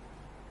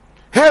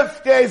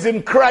 Healthcare is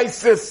in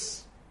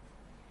crisis.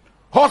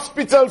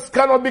 Hospitals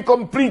cannot be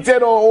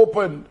completed or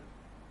opened.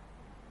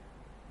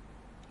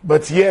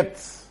 But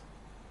yet,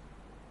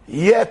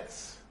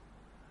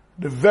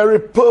 the very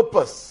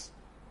purpose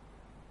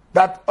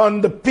that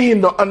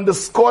underpinned or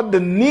underscored the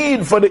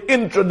need for the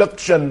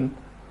introduction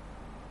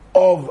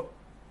of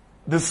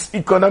this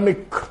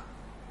economic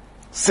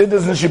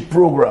citizenship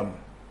program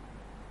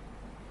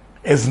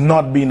is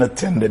not being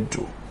attended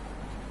to.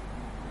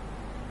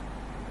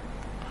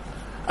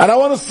 And I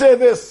want to say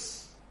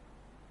this.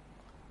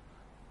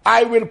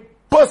 I will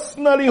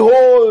personally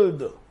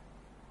hold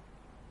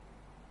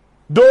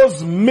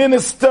those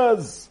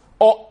ministers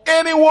or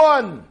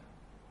anyone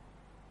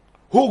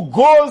who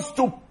goes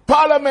to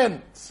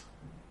Parliament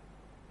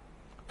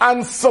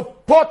and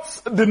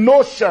supports the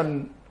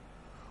notion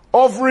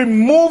of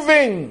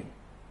removing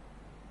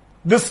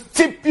the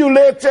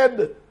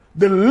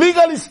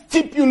legally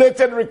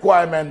stipulated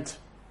requirement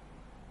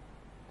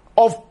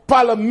of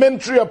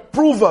parliamentary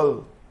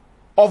approval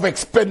of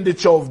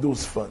expenditure of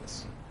those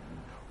funds.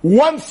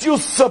 Once you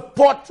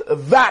support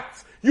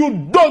that,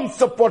 you don't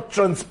support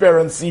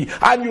transparency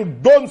and you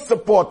don't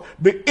support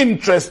the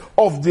interest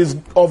of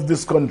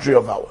this country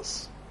of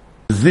ours.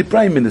 The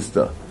Prime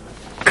Minister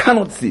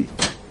cannot say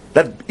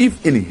that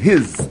if in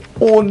his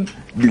own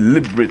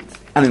deliberate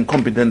and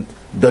incompetent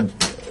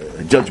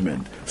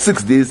judgment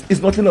 6 days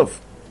is not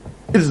enough.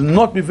 It is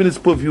not within his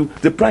purview.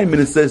 The Prime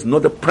Minister is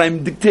not a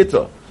prime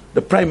dictator.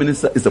 The Prime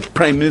Minister is the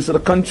Prime Minister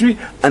of the country,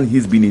 and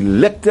he's been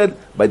elected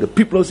by the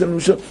people of St.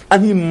 Lucia,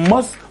 and he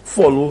must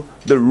follow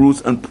the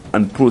rules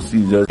and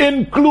procedures.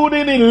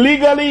 Including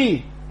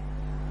illegally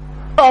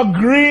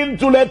agreeing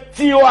to let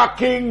Theo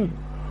Aking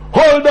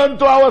hold on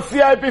to our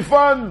CIP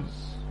funds.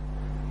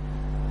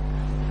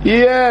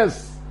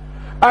 Yes.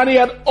 And he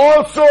had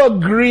also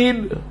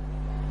agreed,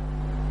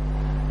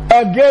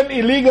 again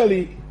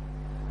illegally,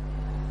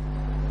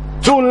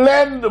 to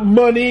lend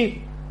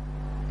money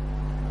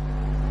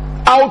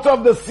out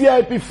of the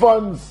CIP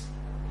funds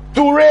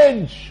to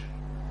Range.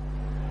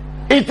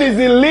 It is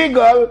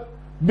illegal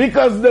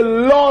because the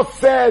law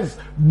says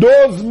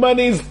those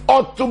monies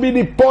ought to be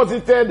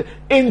deposited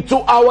into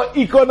our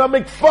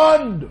economic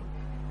fund.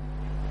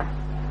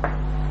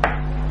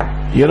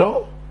 You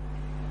know?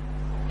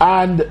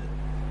 And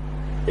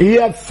he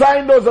had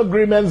signed those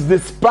agreements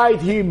despite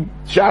him,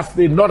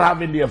 Shastney, not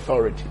having the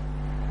authority.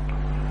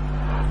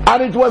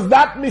 And it was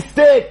that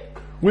mistake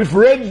with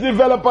Range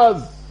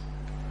developers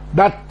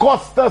that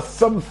cost us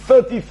some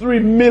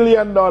 $33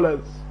 million,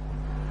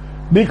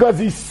 because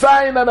he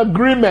signed an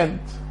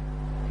agreement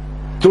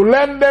to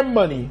lend them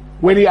money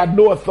when he had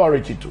no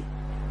authority to.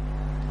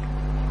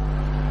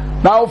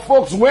 Now,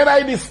 folks, when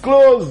I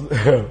disclose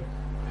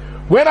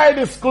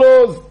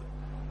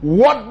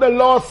what the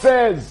law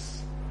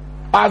says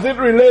as it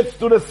relates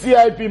to the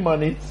CIP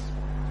monies,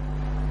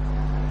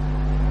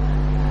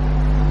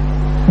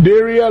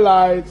 they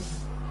realize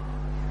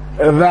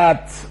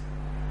that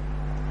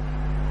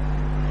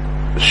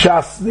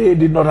Shastney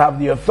did not have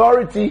the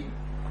authority,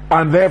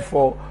 and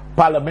therefore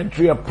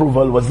parliamentary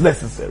approval was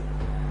necessary.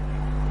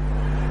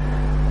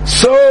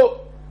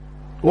 So,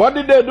 what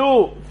did they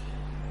do?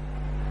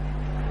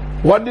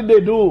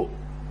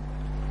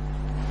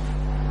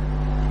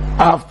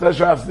 After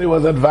Shastney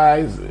was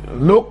advised,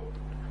 look,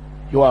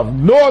 you have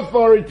no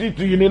authority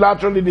to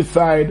unilaterally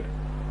decide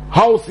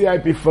how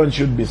CIP funds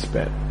should be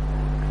spent.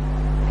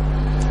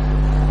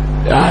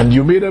 And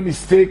you made a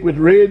mistake with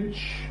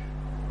Range,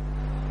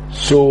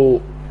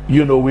 so,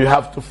 we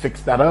have to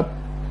fix that up.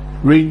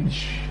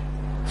 Range,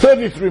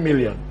 33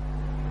 million.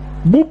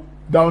 Boop,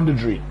 down the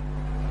drain.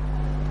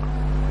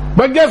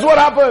 But guess what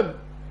happened?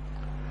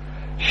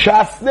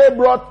 Shastney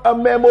brought a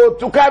memo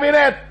to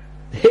Cabinet.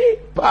 Hey,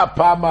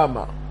 Papa,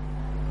 Mama.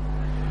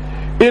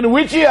 In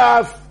which he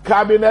asked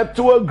Cabinet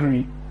to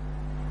agree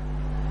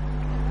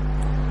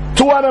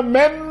to an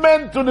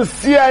amendment to the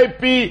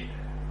CIP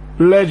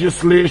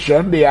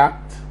legislation, the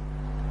act,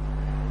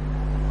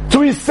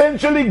 to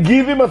essentially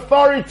give him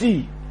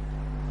authority,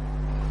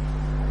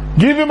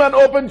 give him an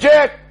open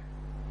check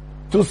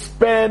to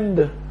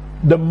spend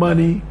the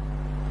money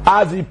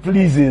as he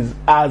pleases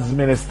as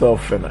Minister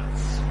of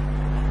Finance.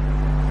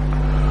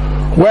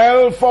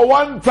 Well, for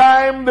one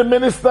time, the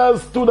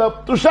ministers stood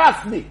up to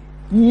Shastney.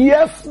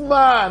 Yes,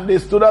 man, they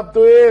stood up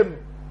to him.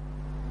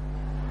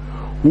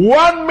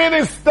 One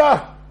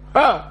minister,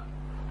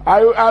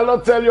 I'll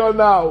not tell you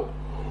now,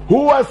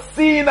 who was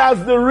seen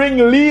as the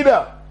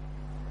ringleader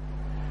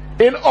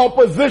in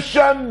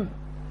opposition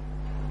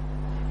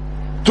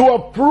to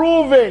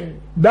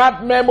approving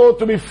that memo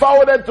to be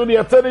forwarded to the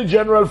Attorney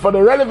General for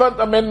the relevant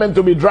amendment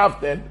to be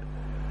drafted,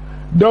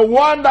 the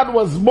one that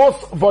was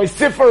most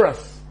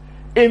vociferous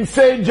in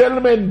saying,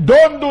 gentlemen,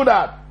 don't do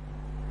that.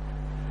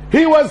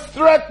 He was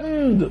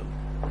threatened.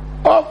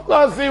 Of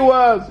course he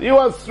was. He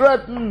was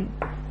threatened.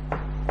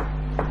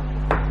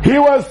 He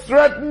was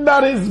threatened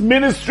that his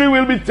ministry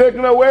will be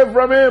taken away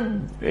from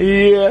him.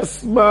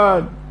 Yes,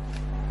 man.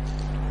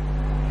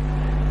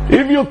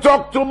 If you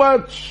talk too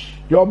much,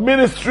 your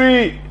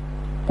ministry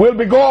will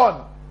be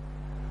gone.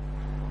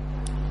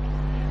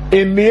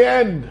 In the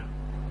end,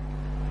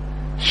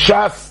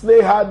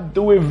 Shastney had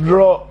to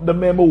withdraw the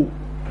memo.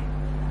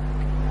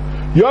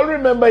 You all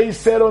remember he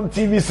said on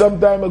TV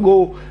some time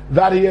ago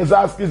that he has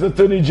asked his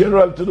Attorney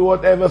General to do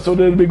whatever so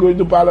they'll be going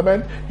to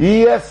Parliament?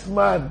 Yes,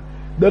 man.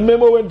 The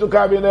memo went to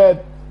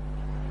Cabinet.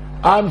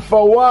 And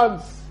for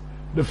once,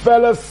 the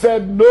fellas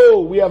said,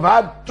 no, we have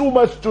had too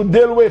much to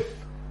deal with.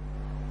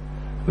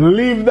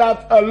 Leave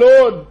that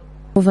alone.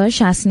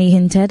 Shastney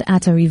hinted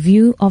at a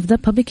review of the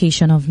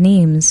publication of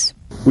names.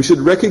 We should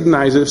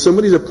recognize that if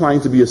somebody's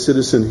applying to be a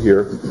citizen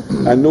here,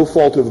 and no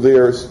fault of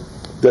theirs,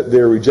 that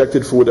they're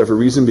rejected for whatever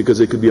reason, because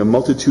there could be a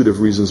multitude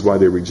of reasons why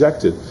they're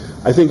rejected.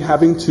 I think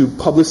having to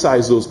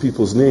publicize those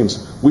people's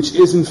names, which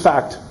is in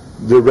fact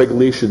the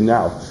regulation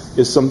now,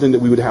 is something that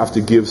we would have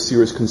to give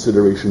serious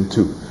consideration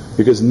to,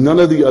 because none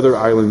of the other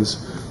islands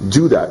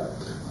do that.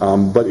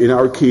 But in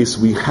our case,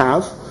 we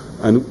have,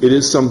 and it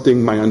is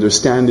something, my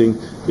understanding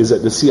is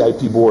that the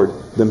CIP board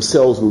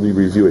themselves will be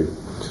reviewing.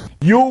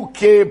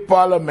 UK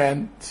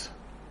Parliament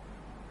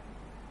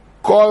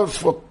calls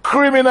for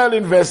criminal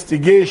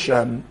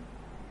investigation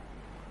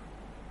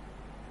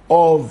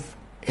of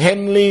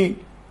Henley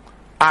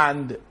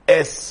and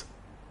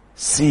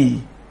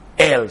SCL,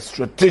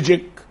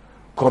 Strategic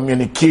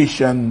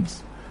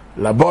Communications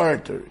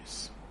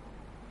Laboratories.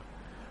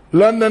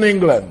 London,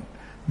 England.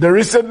 The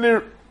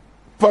recently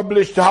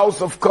published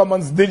House of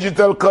Commons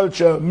Digital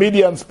Culture,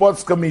 Media and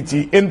Sports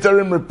Committee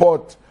interim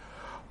report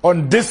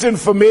on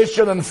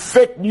disinformation and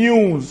fake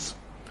news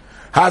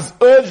has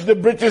urged the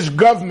British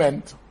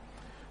government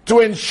to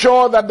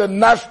ensure that the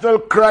National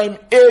Crime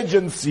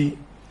Agency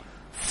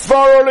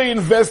thoroughly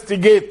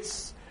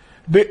investigates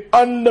the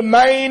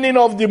undermining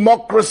of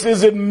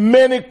democracies in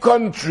many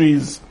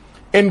countries,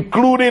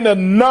 including a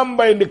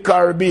number in the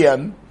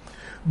Caribbean,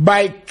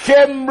 by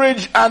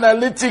Cambridge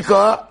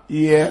Analytica,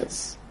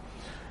 yes,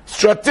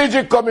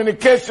 Strategic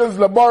Communications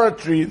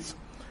Laboratories,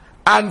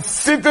 and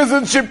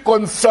citizenship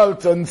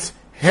consultants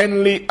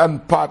Henley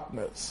and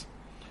Partners.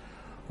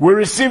 We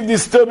received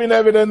disturbing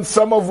evidence,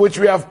 some of which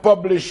we have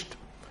published,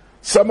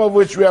 some of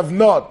which we have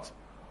not,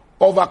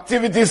 of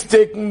activities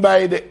taken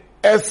by the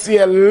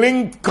SCL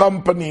linked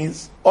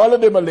companies, all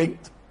of them are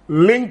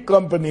linked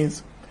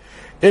companies,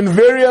 in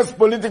various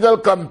political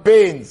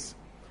campaigns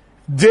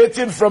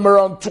dating from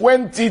around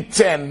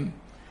 2010,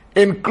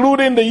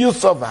 including the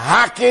use of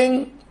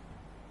hacking,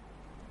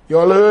 you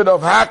all heard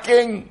of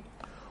hacking,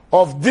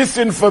 of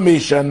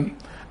disinformation,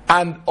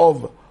 and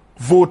of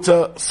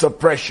voter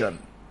suppression.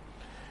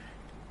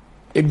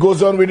 It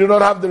goes on, we do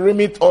not have the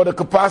remit or the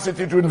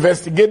capacity to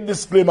investigate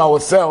this claim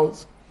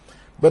ourselves,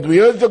 but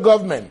we urge the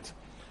government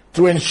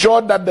to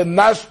ensure that the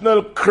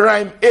National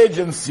Crime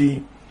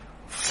Agency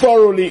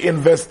thoroughly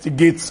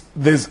investigates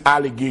these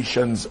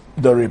allegations,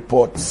 the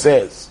report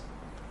says.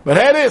 But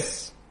here it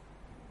is.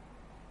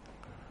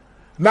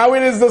 Now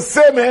it is the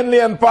same Henley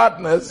and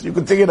Partners, you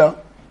could take it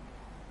out,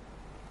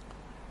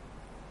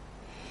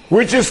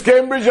 which is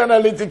Cambridge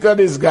Analytica,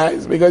 these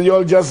guys, because you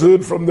all just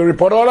heard from the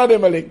report, all of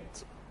them are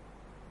linked,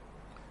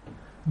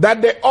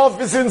 that the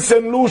office in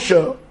St.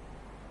 Lucia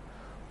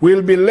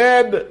will be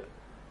led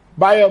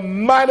by a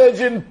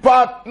managing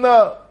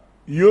partner.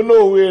 You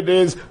know who it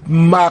is,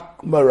 Mac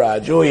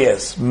Maraj. Oh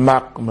yes,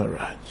 Mac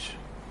Maraj.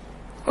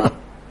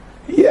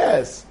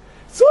 Yes,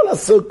 it's all a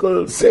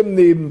circle, same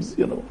names,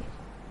 you know.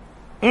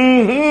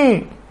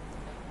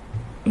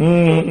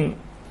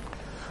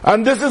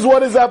 And this is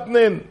what is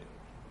happening.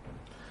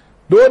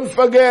 Don't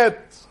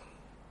forget,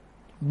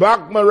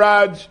 Mac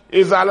Maraj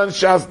is Alan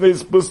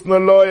Shastney's personal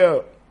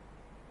lawyer.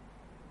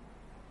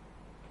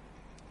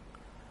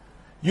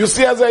 You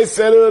see, as I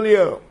said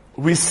earlier,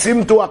 we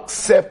seem to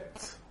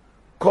accept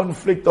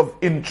conflict of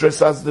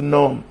interest as the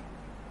norm.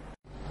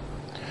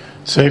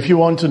 So if you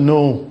want to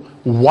know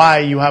why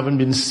you haven't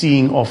been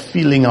seeing or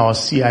feeling our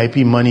CIP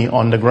money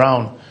on the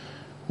ground,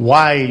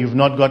 why you've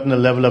not gotten a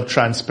level of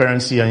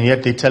transparency, and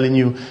yet they're telling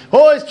you,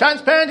 oh, it's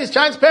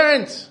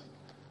transparent.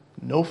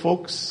 No,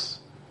 folks.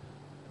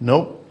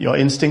 Nope, your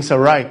instincts are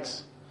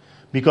right.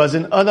 Because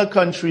in other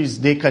countries,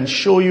 they can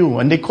show you,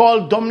 and they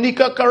call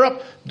Dominica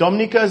corrupt.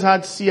 Dominica has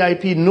had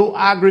CIP, no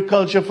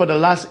agriculture for the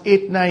last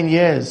 8-9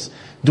 years.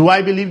 Do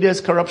I believe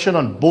there's corruption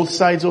on both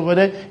sides over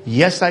there?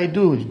 Yes, I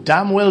do.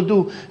 Damn well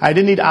do. I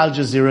didn't need Al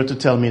Jazeera to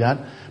tell me that.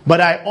 But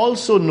I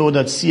also know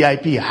that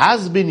CIP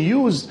has been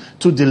used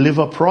to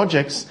deliver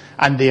projects,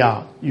 and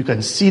you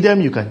can see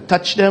them, you can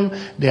touch them,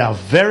 they are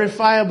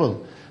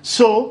verifiable.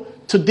 So,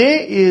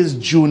 today is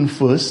June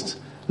 1st.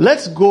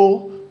 Let's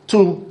go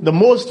to the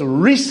most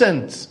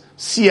recent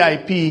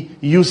CIP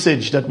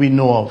usage that we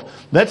know of.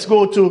 Let's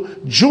go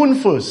to June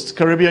 1st,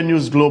 Caribbean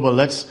News Global.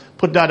 Let's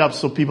put that up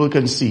so people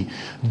can see.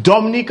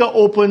 Dominica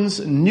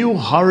opens new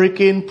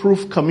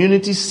hurricane-proof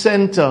community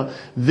center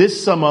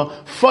this summer,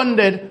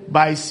 funded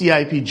by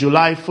CIP,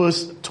 July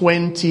 1st,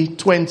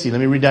 2020. Let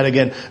me read that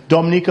again.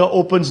 Dominica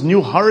opens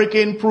new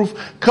hurricane-proof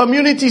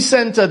community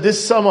center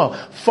this summer,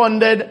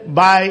 funded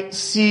by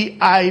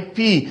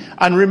CIP.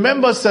 And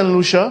remember, St.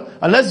 Lucia,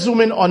 and let's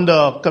zoom in on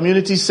the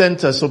community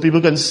center so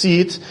people can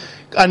see it.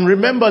 And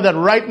remember that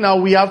right now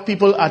we have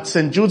people at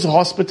St. Jude's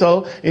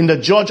Hospital in the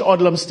George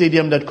Odlum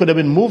Stadium that could have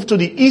been moved to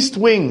the east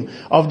wing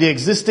of the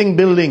existing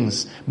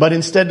buildings. But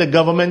instead the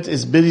government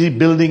is busy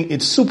building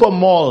its super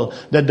mall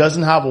that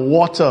doesn't have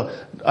water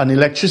and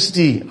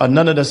electricity and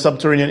none of the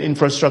subterranean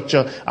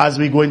infrastructure as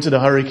we go into the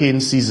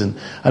hurricane season.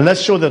 And let's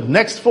show the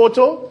next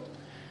photo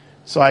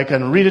so I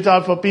can read it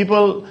out for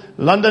people.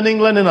 London,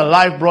 England, in a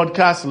live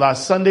broadcast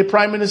last Sunday,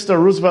 Prime Minister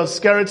Roosevelt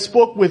Skerrit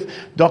spoke with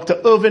Dr.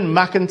 Irvin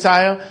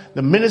McIntyre,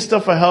 the Minister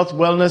for Health,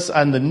 Wellness,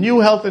 and the new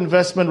health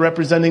investment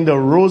representing the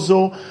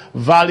Roseau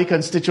Valley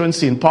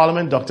constituency in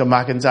Parliament. Dr.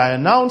 McIntyre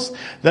announced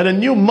that a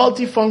new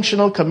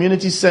multifunctional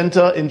community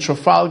center in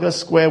Trafalgar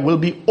Square will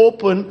be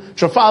open,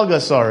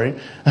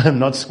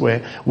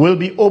 will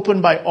be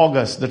open by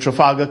August. The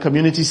Trafalgar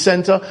Community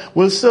Center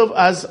will serve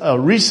as a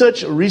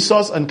research,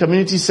 resource, and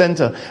community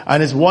center,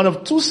 and is one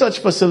of 2 such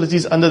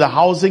facilities under the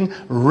Housing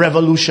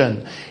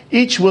Revolution.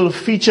 Each will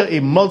feature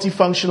a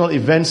multifunctional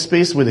event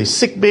space with a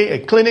sick bay, a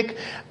clinic,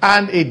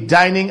 and a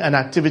dining and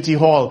activity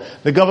hall.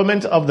 The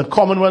government of the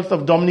Commonwealth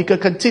of Dominica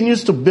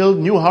continues to build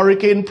new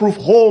hurricane-proof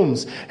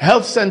homes,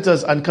 health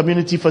centers, and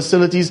community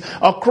facilities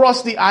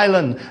across the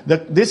island.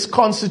 This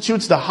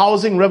constitutes the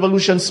Housing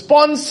Revolution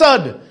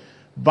sponsored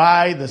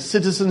by the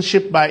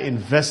Citizenship by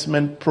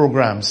Investment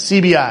Program,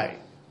 CBI.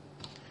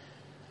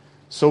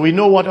 So we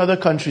know what other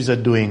countries are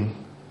doing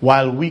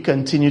while we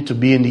continue to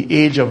be in the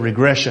age of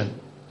regression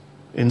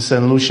in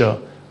St. Lucia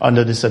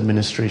under this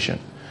administration.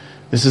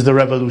 This is the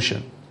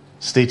revolution.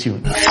 Stay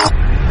tuned. Welcome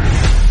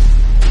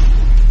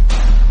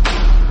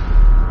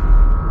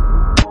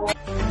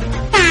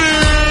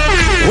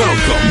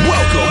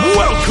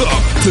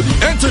to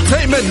the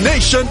Entertainment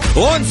Nation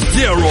on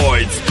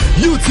steroids.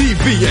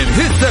 UTV and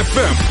Hits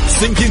FM,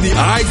 sinking the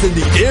eyes and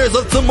the ears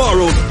of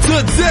tomorrow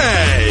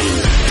today.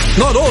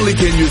 Not only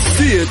can you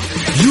see it,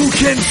 you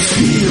can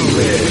feel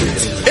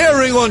it.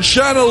 Airing on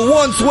channel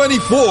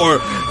 124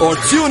 or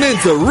tune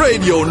into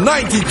Radio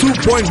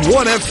 92.1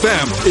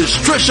 FM is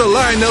Trisha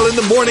Lionel in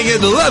the morning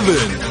at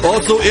 11.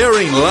 Also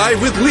airing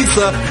live with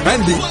Lisa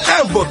and the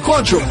ever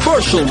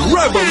controversial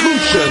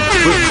Revolution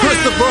with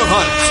Christopher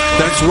Hunt.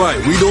 That's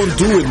right, we don't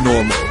do it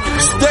normal.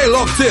 Stay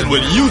locked in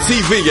with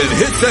UTV and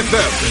Hits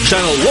FM,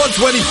 channel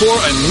 124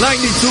 and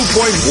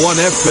 92.1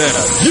 FM.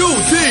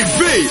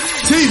 UTV,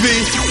 TV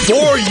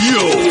for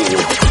you.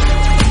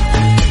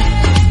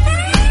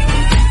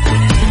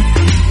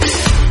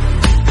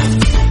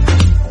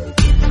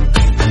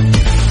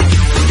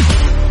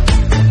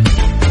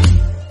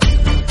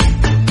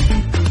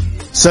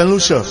 St.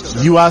 Lucia,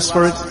 you asked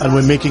for it and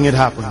we're making it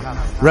happen.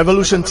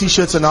 Revolution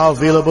t-shirts are now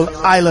available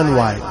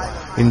island-wide.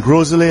 In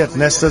Grosley at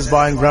Nesta's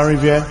Bar in Grand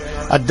Riviere,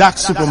 at Dax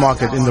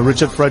Supermarket in the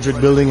Richard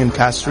Frederick Building in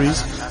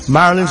Castries,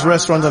 Marilyn's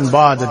Restaurant and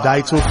Bar at the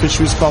Daito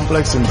Fisheries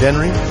Complex in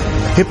Dennery,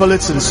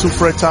 Hippolyte's in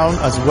Soufrière Town,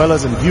 as well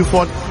as in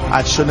Beaufort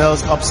at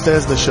Chanel's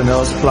upstairs, the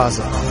Chanel's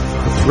Plaza.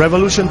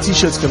 Revolution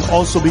t-shirts can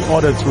also be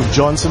ordered through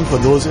Johnson for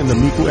those in the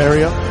Micoud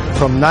area,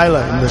 from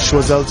Nyla in the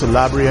Choiseul to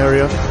Labrie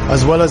area,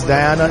 as well as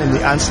Diana in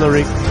the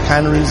Ancillary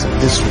Canneries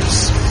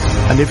districts.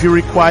 And if you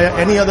require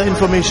any other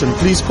information,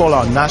 please call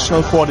our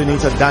National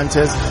Coordinator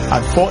Dantes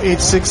at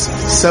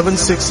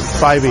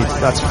 486-7658.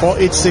 That's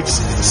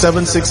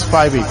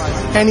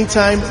 486-7658.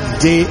 Anytime,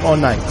 day or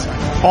night.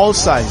 All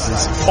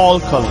sizes, all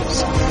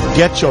colors.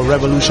 Get your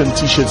Revolution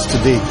t-shirts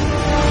today.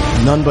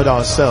 None but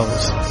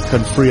ourselves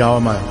can free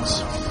our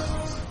minds.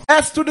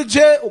 S to the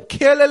J,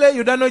 okay,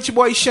 you don't know it's your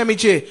boy Shemi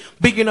J.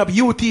 Bigging up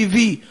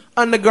UTV,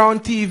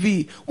 Underground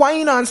TV.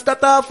 Wine and start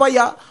a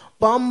fire.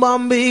 Bam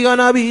bam big on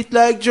a beat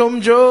like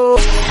Jum Joe.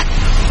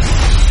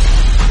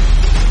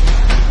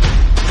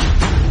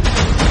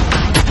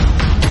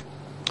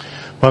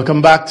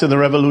 Welcome back to the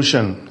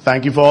Revolution.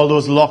 Thank you for all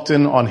those locked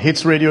in on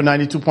Hits Radio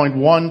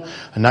 92.1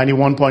 and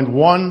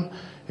 91.1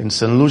 in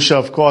St. Lucia.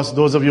 Of course,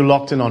 those of you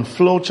locked in on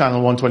Flow,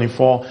 channel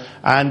 124,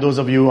 and those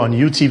of you on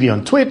UTV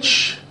on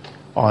Twitch,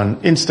 on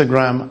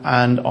Instagram,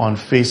 and on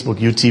Facebook,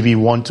 UTV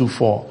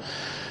 124.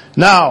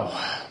 Now,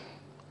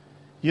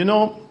 you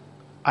know,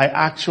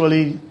 I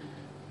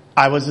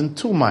was in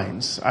two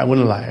minds. I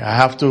wouldn't lie. I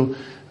have to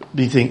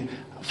be thinking.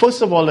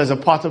 First of all, there's a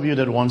part of you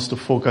that wants to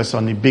focus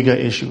on the bigger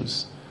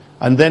issues.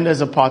 And then there's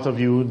a part of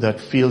you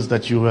that feels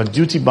that you are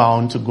duty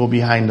bound to go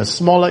behind the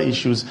smaller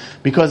issues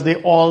because they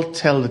all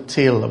tell the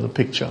tale of the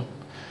picture.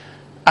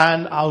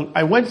 And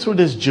I went through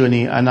this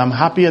journey, and I'm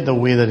happy at the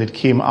way that it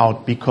came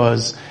out,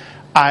 because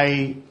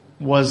I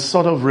was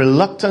sort of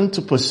reluctant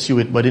to pursue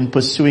it, but in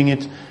pursuing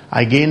it,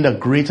 I gained a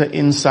greater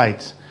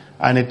insight.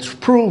 And it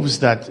proves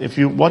that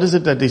what is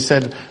it that they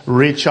said,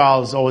 Ray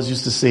Charles always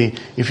used to say,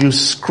 if you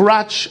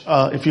scratch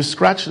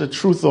the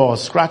truth or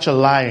scratch a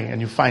lie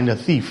and you find a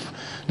thief,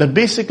 that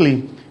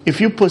basically, if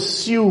you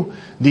pursue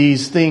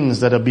these things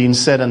that are being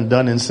said and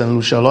done in St.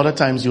 Lucia, a lot of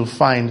times you'll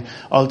find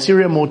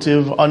ulterior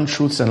motive,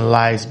 untruths, and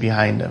lies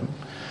behind them.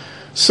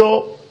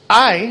 So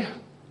I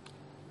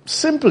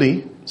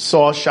simply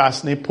saw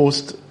Shasney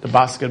post the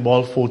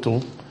basketball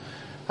photo.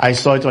 I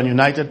saw it on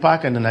United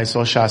Park, and then I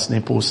saw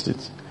Shasney post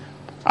it.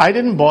 I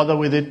didn't bother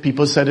with it.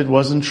 People said it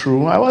wasn't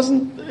true. I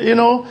wasn't,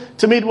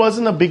 to me it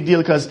wasn't a big deal,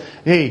 because,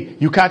 hey,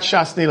 you catch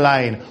Shasney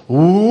lying.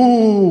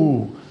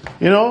 Ooh.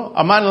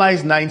 A man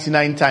lies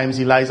 99 times,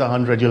 he lies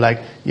 100. You're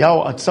like,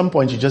 at some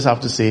point you just have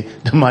to say,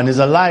 the man is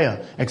a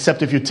liar.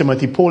 Except if you're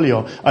Timothy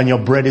Polio and your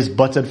bread is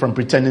buttered from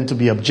pretending to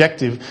be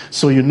objective.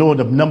 So you know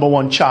the number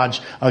one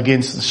charge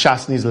against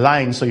Shasney's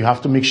lying. So you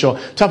have to make sure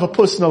to have a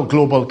personal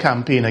global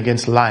campaign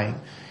against lying.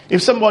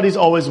 If somebody's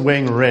always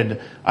wearing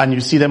red and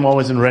you see them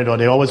always in red, or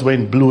they're always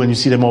wearing blue and you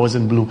see them always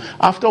in blue,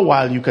 after a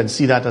while you can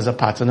see that as a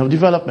pattern of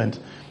development.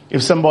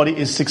 If somebody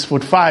is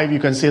 6'5", you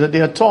can say that they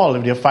are tall.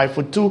 If they're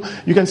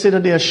 5'2", you can say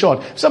that they are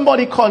short. If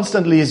somebody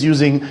constantly is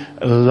using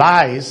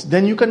lies,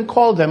 then you can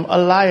call them a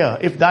liar,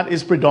 if that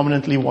is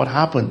predominantly what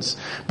happens.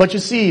 But you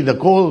see, the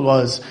goal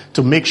was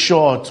to make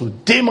sure to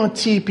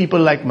demotivate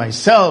people like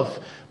myself,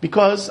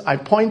 because I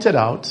pointed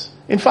out,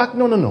 in fact,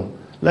 no.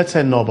 Let's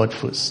head Norbert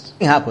first.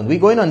 Something happened. We're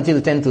going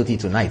until 10:30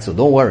 tonight, so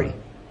don't worry.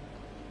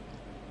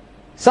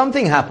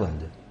 Something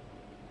happened.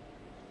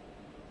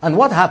 And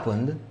what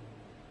happened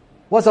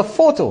was a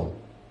photo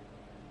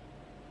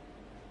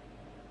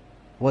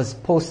was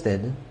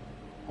posted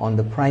on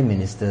the Prime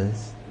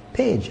Minister's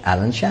page,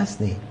 Alan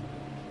Shasney.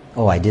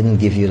 Oh, I didn't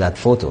give you that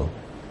photo.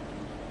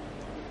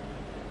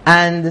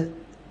 And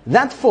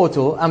that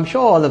photo, I'm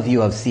sure all of you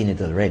have seen it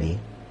already,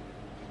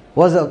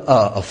 was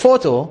a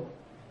photo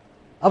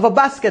of a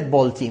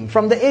basketball team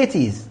from the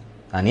 80s.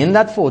 And in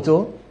that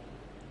photo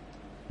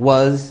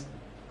was,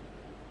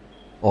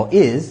 or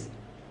is,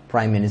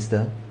 Prime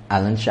Minister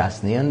Alan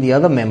Shasney and the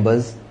other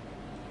members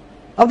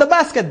of the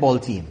basketball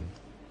team.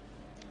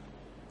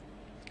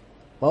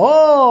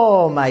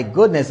 Oh my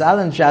goodness,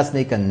 Alan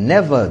Shasney can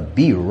never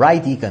be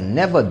right. He can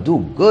never do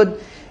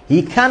good.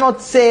 He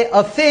cannot say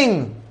a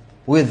thing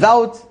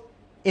without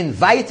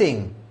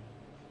inviting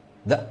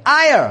the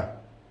ire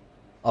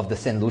of the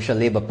St. Lucia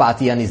Labour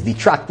Party and its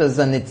detractors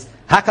and its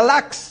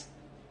hackalacks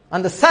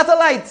and the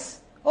satellites.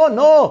 Oh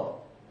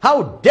no!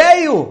 How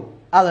dare you,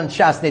 Alan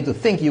Shasney, to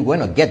think you're going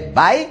to get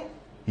by?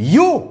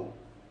 You,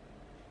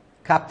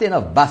 captain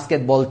of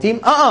basketball team?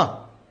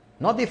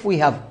 Not if we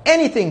have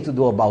anything to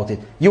do about it.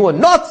 You are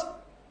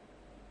not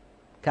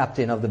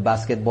captain of the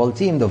basketball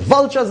team. The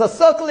vultures are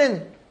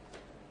circling,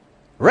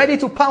 ready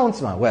to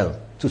pounce, man. Well,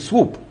 to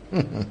swoop.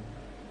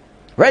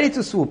 Ready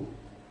to swoop.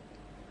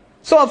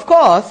 So, of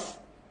course,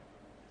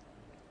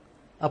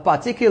 a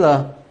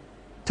particular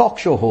talk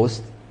show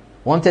host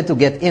wanted to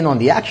get in on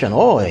the action.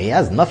 Oh, he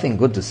has nothing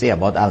good to say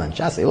about Alan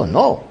Shasney. Oh,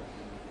 no.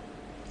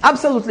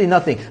 Absolutely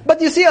nothing.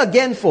 But you see,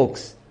 again,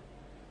 folks,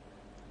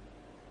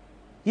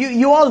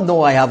 you all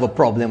know I have a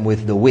problem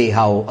with the way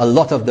how a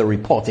lot of the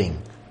reporting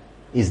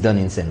is done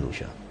in St.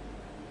 Lucia.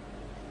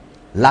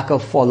 Lack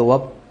of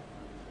follow-up,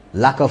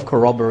 lack of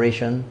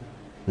corroboration,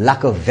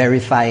 lack of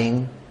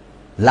verifying,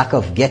 lack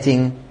of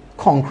getting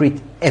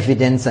concrete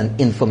evidence and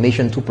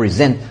information to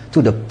present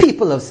to the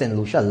people of St.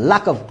 Lucia,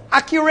 lack of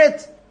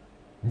accurate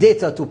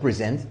data to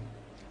present,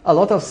 a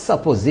lot of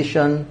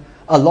supposition,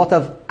 a lot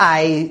of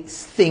I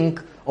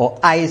think or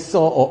I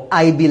saw or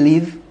I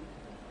believe.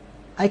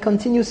 I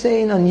continue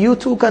saying, and you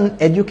too can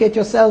educate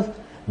yourself,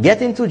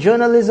 get into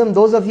journalism.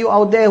 Those of you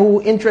out there who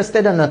are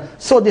interested and are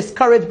so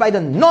discouraged by the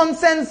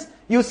nonsense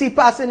you see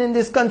passing in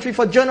this country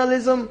for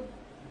journalism,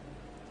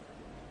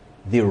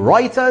 the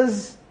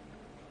Reuters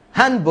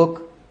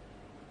handbook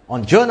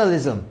on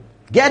journalism,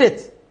 get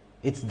it.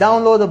 It's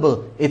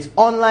downloadable, it's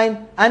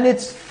online, and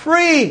it's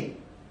free.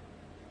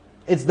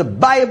 It's the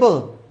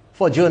Bible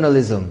for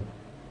journalism.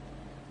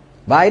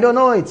 But I don't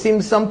know, it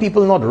seems some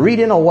people not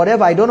reading or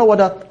whatever. I don't know what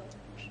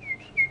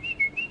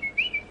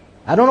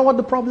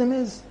the problem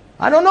is.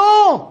 I don't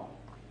know.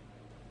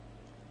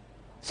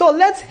 So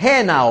let's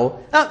hear now.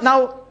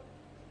 Now,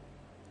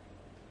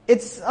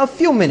 it's a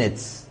few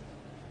minutes.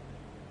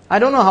 I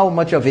don't know how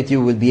much of it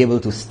you will be able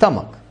to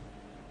stomach.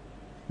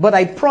 But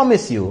I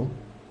promise you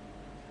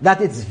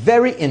that it's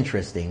very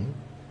interesting.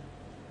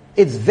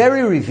 It's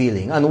very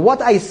revealing. And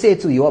what I say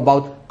to you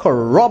about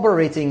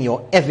corroborating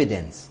your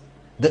evidence,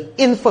 the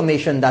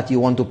information that you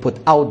want to put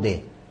out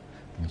there,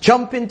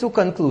 jump into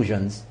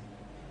conclusions,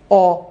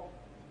 or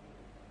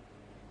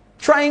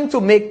trying to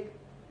make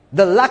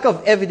the lack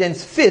of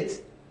evidence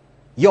fit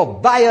your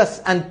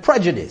bias and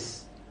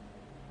prejudice.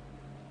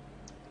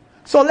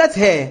 So let's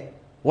hear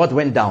what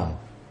went down.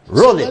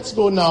 Roll it. Let's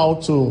go now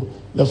to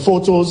the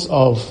photos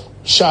of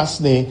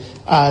Chasney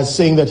as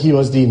saying that he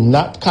was the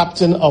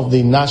captain of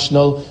the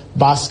national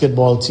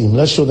basketball team.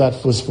 Let's show that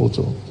first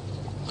photo.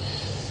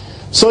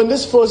 So in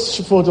this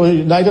first photo,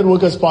 United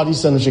Workers' Party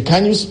Senator,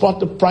 can you spot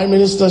the Prime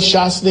Minister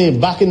Chasney?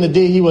 Back in the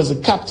day, he was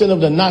the captain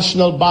of the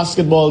national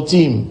basketball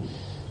team.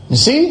 You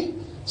see?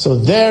 So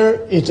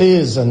there it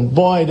is. And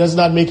boy, does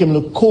that make him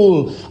look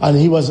cool. And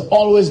he was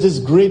always this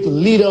great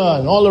leader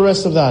and all the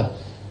rest of that.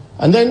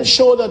 And then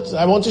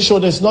I want to show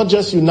that it's not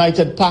just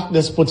United PAC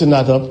that's putting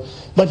that up,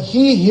 but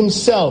he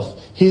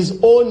himself, his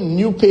own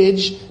new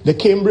page, the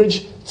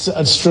Cambridge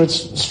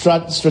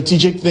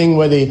strategic thing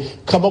where they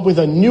come up with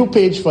a new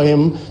page for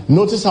him.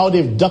 Notice how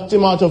they've ducked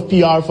him out of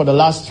PR for the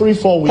last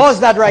 3-4 weeks. Pause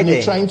that right there.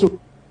 They're trying to...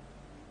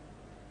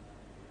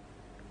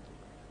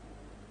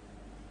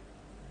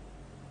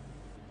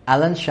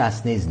 Alan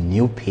Chasney's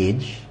new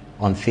page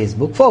on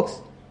Facebook.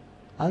 Folks,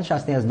 Alan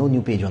Chasney has no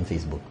new page on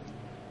Facebook.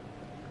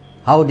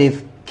 How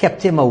they've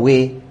kept him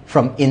away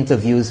from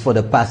interviews for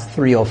the past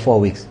 3 or 4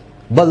 weeks.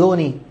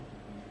 Baloney.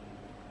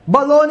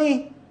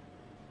 Baloney.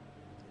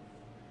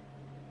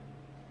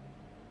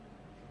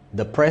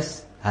 The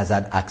press has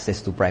had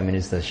access to Prime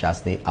Minister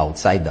Chasney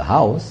outside the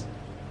house.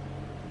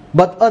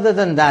 But other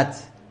than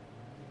that,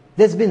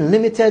 there's been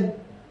limited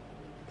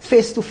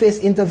face-to-face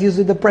interviews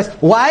with the press.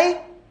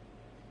 Why?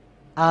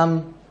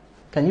 Can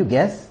you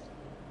guess?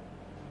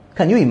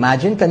 Can you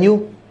imagine? Can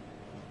you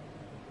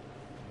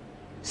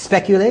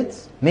speculate?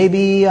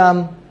 Maybe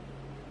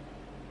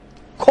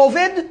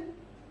COVID?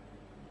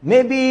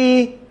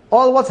 Maybe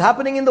all what's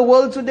happening in the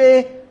world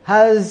today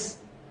has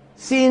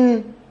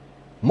seen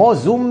more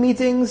Zoom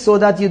meetings so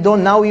that you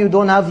don't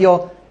have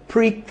your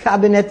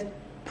pre-cabinet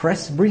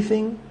press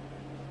briefing?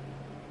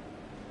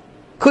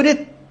 Could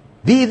it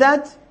be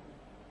that?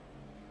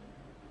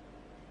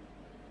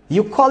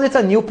 You call it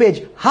a new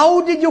page.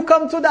 How did you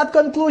come to that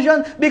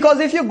conclusion? Because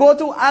if you go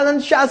to Alan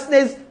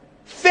Chasney's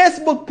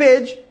Facebook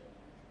page,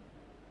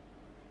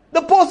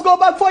 the posts go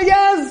back for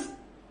years.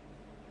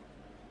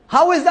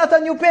 How is that a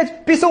new page?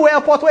 Piso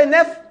airport way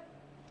nef.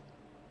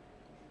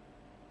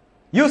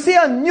 You see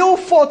a new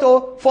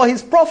photo for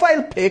his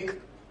profile pic,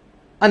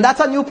 and that's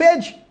a new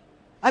page.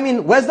 I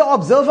mean, where's the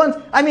observant?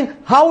 I mean,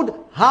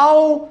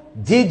 how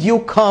did you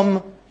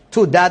come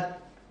to that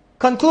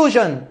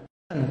conclusion?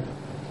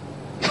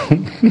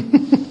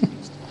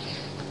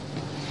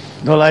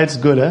 No, it's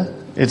good, eh?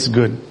 It's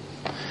good.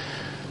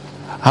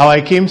 How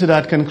I came to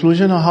that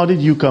conclusion, or how did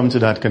you come to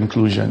that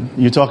conclusion?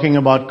 You're talking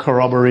about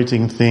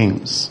corroborating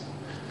things.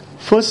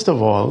 First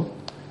of all,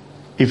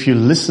 if you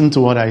listen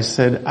to what I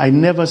said, I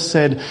never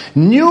said,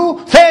 new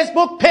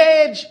Facebook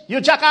page,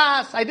 you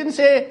jackass. I didn't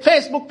say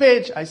Facebook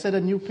page. I said a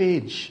new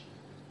page.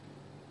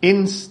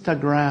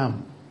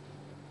 Instagram.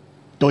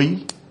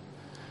 Doi.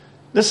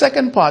 The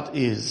second part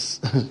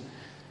is,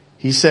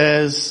 he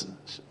says,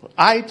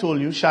 I told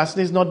you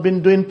Chasney's not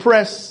been doing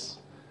press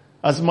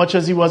as much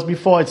as he was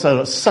before. It's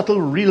a subtle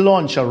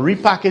relaunch, a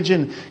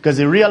repackaging, because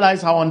they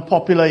realize how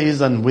unpopular he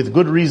is, and with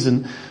good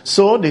reason.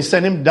 So they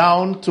sent him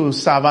down to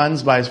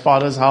Savans by his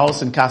father's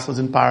house in Castles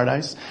in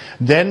Paradise.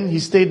 Then he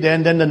stayed there,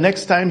 and then the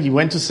next time he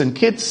went to St.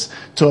 Kitts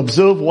to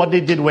observe what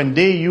they did when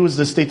they used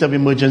the state of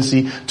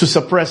emergency to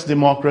suppress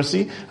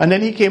democracy. And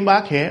then he came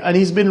back here, and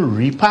he's been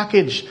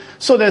repackaged.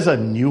 So there's a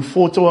new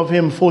photo of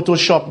him,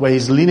 photoshopped, where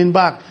he's leaning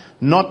back.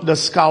 Not the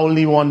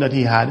scowly one that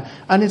he had.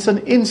 And it's an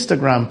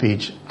Instagram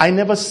page. I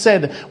never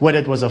said whether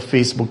it was a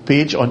Facebook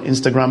page or an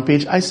Instagram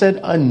page. I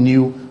said a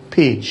new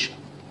page.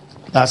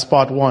 That's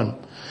part one.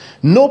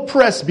 No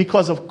press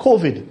because of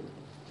COVID.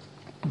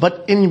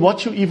 But in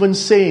what you're even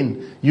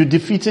saying, you're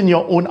defeating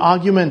your own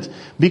argument,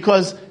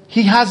 because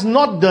he has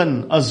not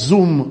done a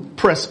Zoom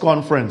press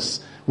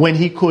conference when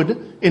he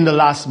could in the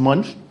last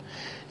month.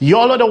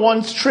 Y'all are the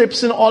ones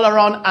traipsing all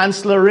around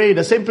Ancillary,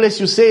 the same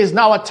place you say is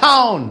now a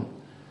town.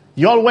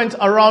 Y'all went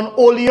around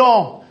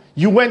Oleon,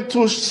 you went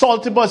to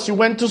Saltibus, you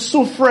went to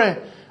Soufrière,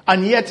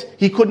 and yet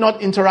he could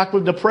not interact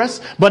with the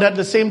press, but at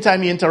the same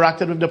time he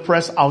interacted with the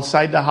press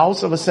outside the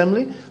House of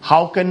Assembly.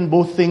 How can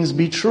both things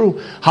be true?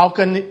 How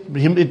can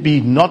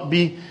it not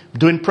be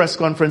doing press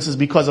conferences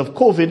because of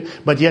COVID,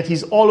 but yet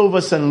he's all over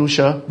St.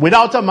 Lucia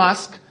without a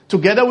mask,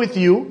 together with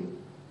you,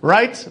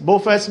 right,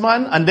 Bofes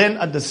man, and then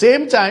at the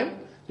same time,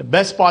 the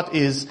best part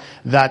is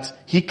that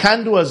he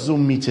can do a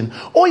Zoom meeting.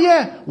 Oh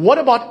yeah, what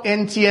about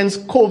NTN's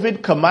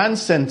COVID command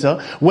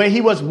center, where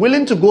he was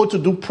willing to go to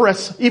do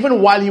press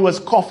even while he was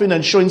coughing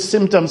and showing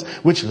symptoms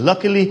which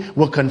luckily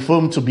were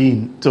confirmed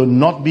to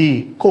not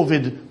be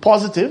COVID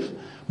positive.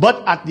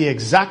 But at the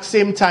exact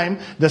same time,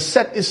 the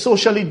set is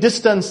socially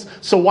distanced.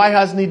 So why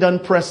hasn't he done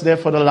press there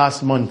for the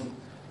last month?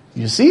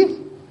 You see?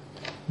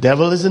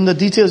 Devil is in the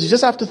details. You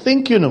just have to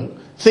think,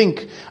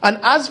 Think. And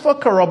as for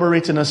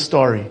corroborating a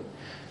story,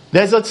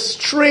 there's a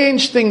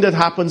strange thing that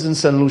happens in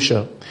St.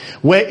 Lucia,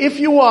 where if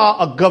you are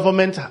a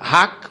government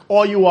hack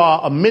or you are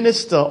a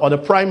minister or the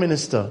prime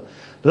minister,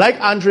 like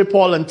Andre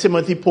Paul and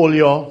Timothy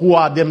Polio, who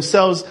are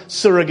themselves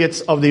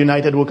surrogates of the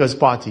United Workers'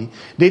 Party,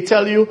 they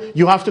tell you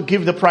have to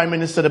give the prime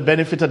minister the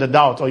benefit of the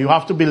doubt, or you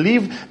have to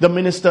believe the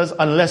ministers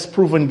unless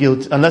proven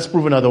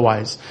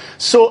otherwise.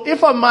 So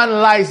if a man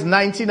lies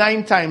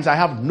 99 times, I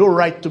have no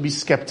right to be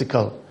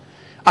skeptical.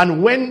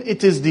 And when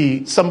it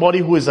is somebody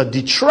who is a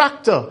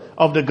detractor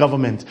of the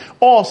government,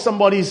 or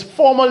somebody is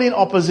formally in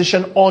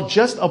opposition or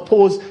just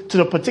opposed to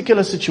the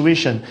particular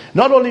situation,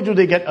 not only do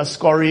they get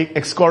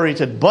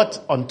excoriated,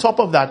 but on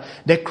top of that,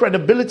 their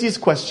credibility is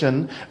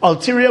questioned,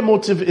 ulterior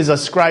motive is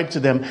ascribed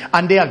to them,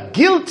 and they are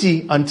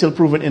guilty until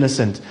proven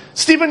innocent.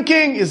 Stephen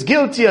King is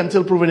guilty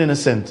until proven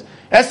innocent.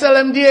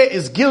 SLMDA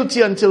is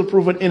guilty until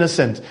proven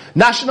innocent.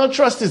 National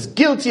Trust is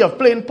guilty of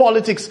playing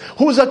politics.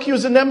 Who's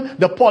accusing them?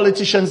 The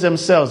politicians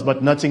themselves,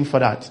 but nothing for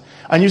that.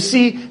 And you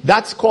see,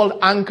 that's called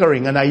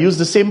anchoring. And I use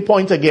the same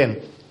point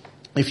again.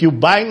 If you're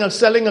buying or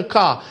selling a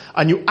car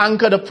and you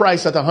anchor the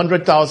price at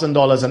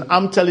 $100,000, and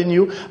I'm telling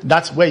you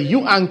that's where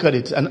you anchored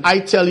it, and I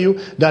tell you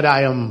that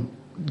I am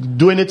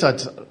doing it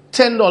at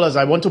 $10,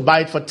 I want to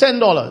buy it for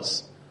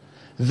 $10,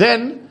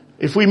 then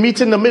if we meet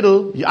in the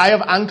middle, I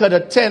have anchored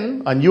at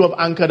 10 and you have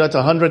anchored at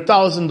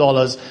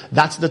 $100,000.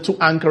 That's the two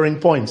anchoring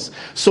points.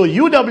 So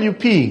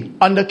UWP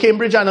under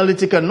Cambridge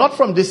Analytica, not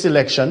from this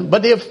election,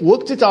 but they have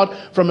worked it out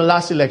from the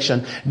last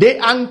election. They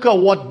anchor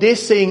what they're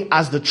saying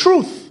as the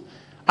truth.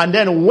 And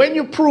then when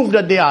you prove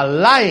that they are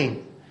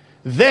lying,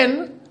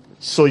 then,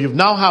 so you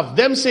now have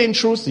them saying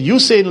truth, you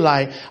saying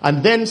lie,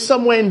 and then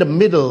somewhere in the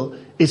middle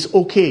is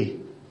okay.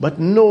 But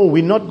no,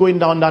 we're not going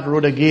down that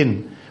road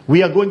again.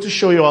 We are going to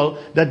show you all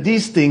that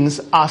these things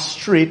are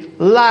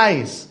straight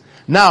lies.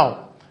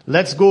 Now,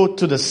 let's go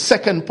to the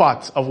second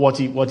part of what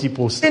he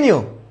posted.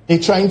 They're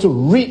trying to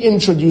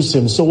reintroduce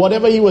him. So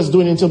whatever he was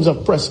doing in terms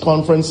of press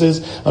conferences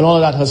and all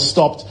of that has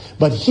stopped.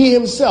 But he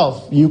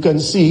himself, you can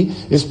see,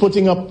 is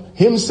putting up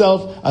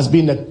himself as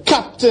being the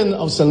captain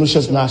of St.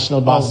 Lucia's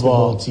national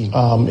basketball team.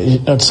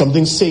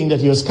 Something saying that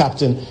he was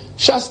captain.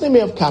 Shastney may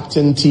have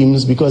captained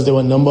teams because there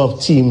were a number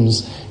of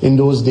teams in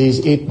those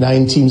days, 8,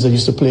 9 teams that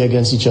used to play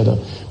against each other.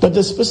 But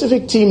the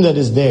specific team that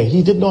is there,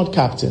 he did not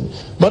captain.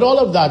 But all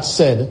of that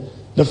said,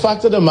 the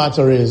fact of the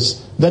matter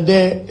is that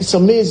it's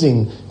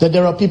amazing that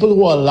there are people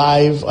who are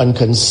alive and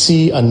can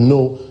see and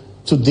know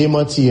to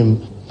demarty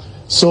him.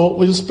 So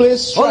we'll play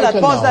striker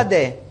now. Pause that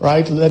there.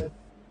 Right?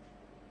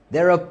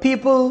 There are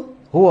people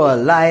who are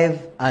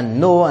alive and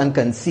know and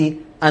can see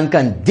and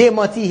can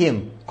demarty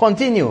him.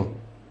 Continue.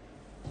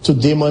 To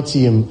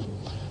demarty him.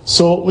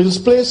 So we'll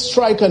play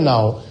striker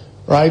now.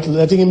 Right?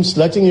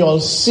 Letting you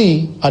all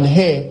see and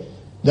hear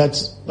that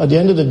at the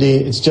end of the day,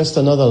 it's just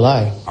another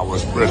lie. I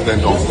was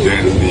president of the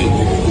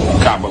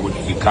CABA, which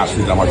is the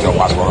Castle Amateur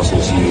Basketball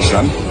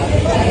Association.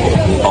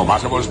 Our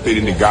basketball is played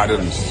in the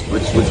gardens,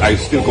 which I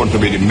still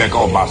consider the mecca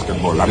of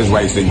basketball. That is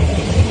why I think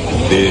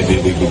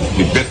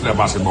the best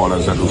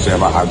basketballers that Lucia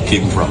ever had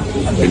came from.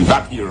 In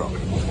that era,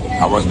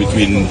 I was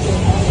between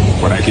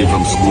when I came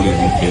from school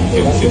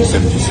in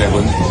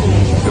 77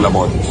 till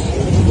about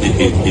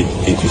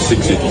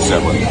 86,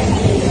 87.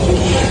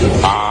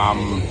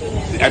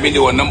 I mean,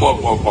 there were a number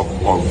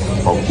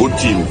of good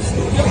teams.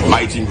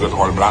 My team was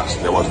All Blacks.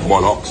 There was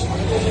Bollocks.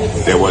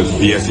 There was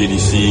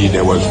BSADC.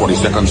 There was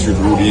 42nd Street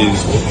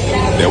Rudies.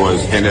 There was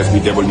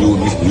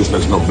NSBW, New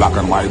Selection of Black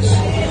and Whites.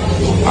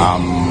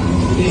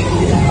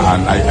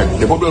 And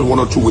there probably was one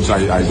or two which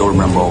I don't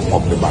remember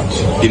off the bat.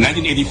 In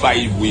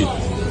 1985,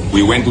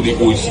 we went to the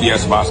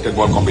OECS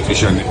basketball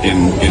competition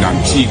in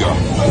Antigua.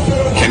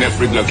 Kenneth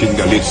Rigler King,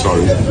 the late,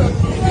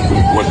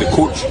 was the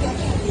coach.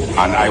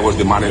 And I was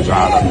the manager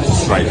and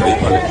striker.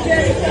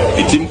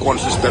 The team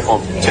consisted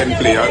of 10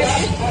 players.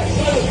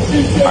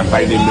 And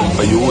I named them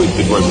for you.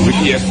 It was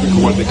Ricky Eswick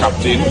who was the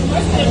captain.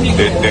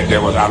 There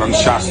was Alan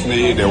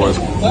Shastney. There was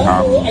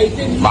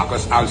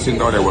Marcus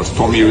Alcindor. There was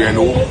Tommy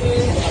Reno.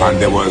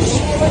 And there was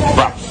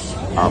perhaps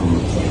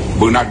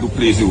Bernard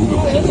Duplessis,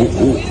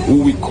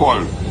 who we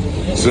called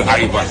Sir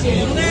Ivan.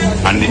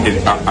 And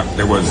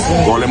there was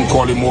Golem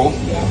Collimo.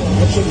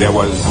 There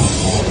was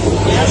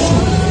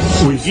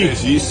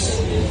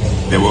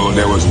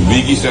There was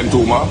Wiggy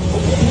Santoma,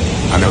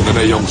 and there was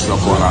another youngster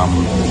called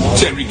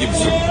Terry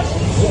Gibson.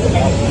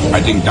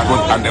 I think that was,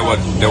 and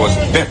there was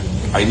Beck.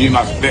 I knew him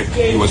as Beck.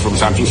 He was from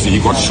Sanssouci.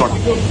 He got shot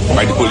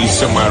by the police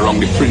somewhere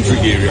around the Prince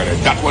area.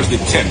 That was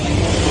the 10.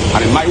 And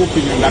in my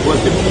opinion, that was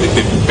the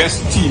best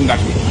team that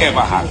we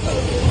ever had.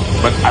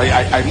 But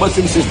I must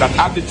insist that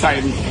at the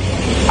time,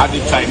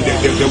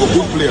 they were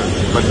good players.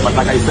 But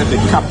like I said,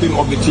 the captain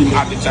of the team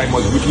at the time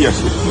was Ricky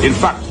Eswick. In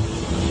fact,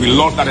 We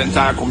lost that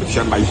entire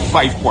competition by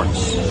 5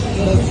 points.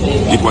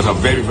 It was a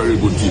very, very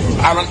good team.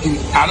 Alan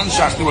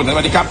Shastney was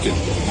never the captain.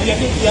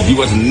 He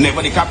was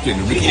never the captain.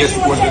 Ricky S.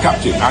 was the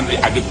captain. And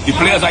the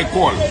players I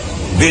called,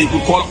 they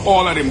could call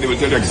all of them, they will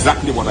tell you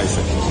exactly what I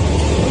said.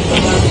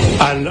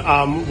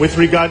 And with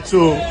regard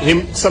to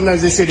him,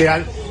 sometimes they say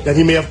that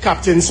he may have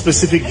captained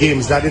specific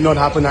games. That did not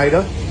happen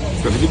either?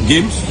 Specific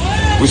games?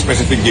 With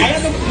specific games.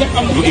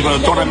 Even a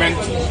tournament,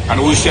 an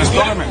OCS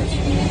tournament.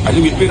 I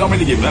think we played how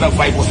many games? Another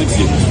 5 or 6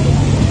 games.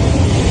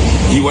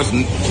 He was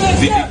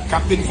the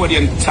captain for the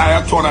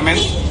entire tournament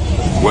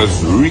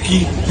was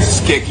Ricky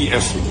Skeki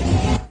Esri.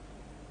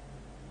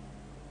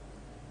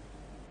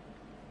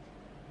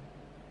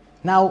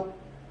 Now,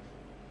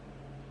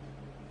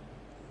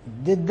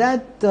 did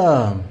that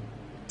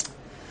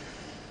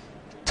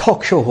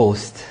talk show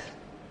host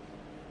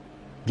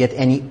get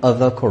any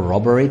other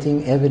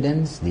corroborating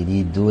evidence? Did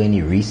he do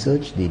any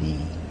research? Did he...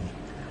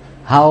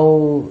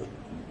 How...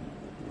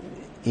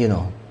 You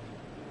know...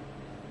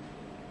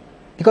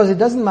 Because it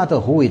doesn't matter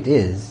who it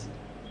is,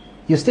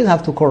 you still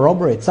have to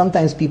corroborate.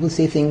 Sometimes people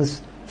say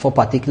things for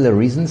particular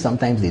reasons,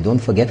 sometimes they don't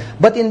forget.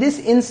 But in this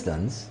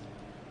instance,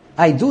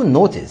 I do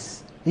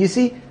notice, you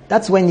see,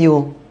 that's when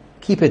you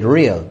keep it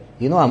real.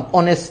 You know, I'm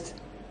honest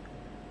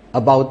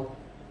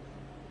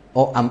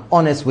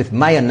with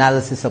my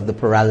analysis of the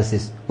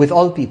paralysis with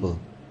all people,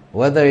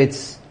 whether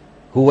it's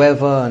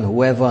whoever and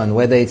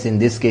whether it's in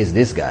this case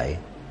this guy.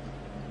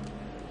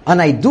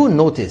 And I do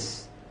notice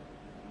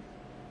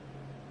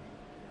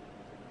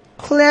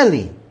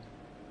clearly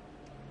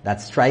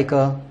that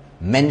Stryker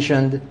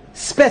mentioned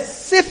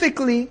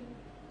specifically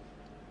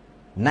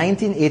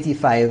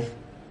 1985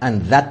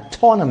 and that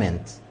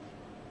tournament.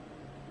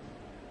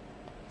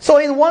 So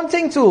in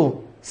wanting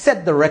to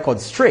set the record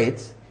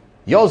straight,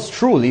 yours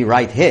truly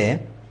right here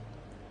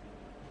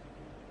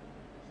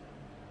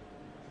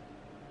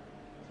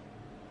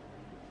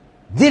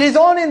did his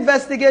own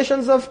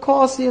investigations. Of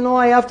course, you know,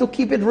 I have to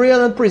keep it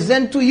real and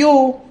present to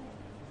you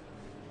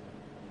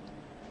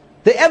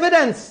the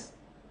evidence.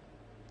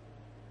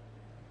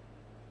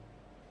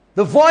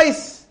 The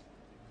Voice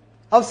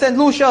of St.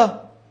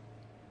 Lucia,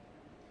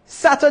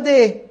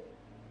 Saturday,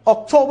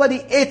 October the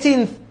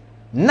 18th,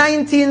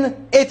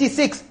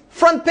 1986,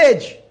 front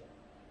page.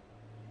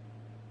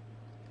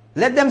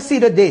 Let them see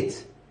the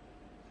date.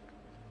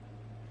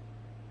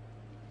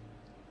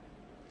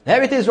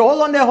 There it is.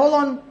 Hold on there, hold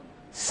on.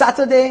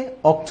 Saturday,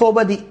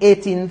 October the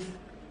 18th,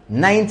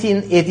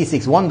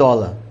 1986,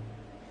 $1.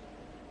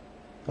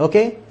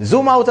 Okay?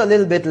 Zoom out a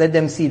little bit, let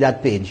them see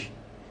that page.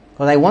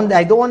 Because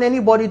I don't want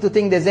anybody to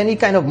think there's any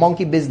kind of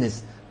monkey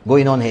business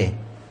going on here.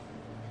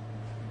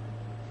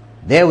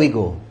 There we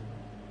go.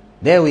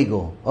 There we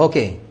go.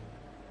 Okay.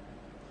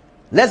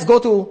 Let's go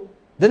to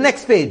the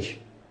next page.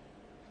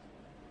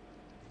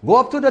 Go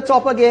up to the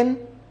top again.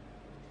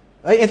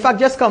 In fact,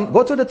 just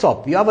go to the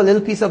top. You have a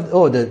little piece of,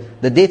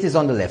 the date is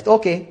on the left.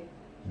 Okay.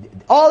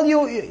 All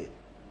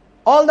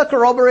the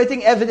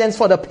corroborating evidence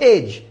for the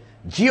page.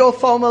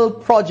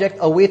 Geothermal project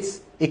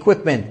awaits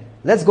equipment.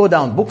 Let's go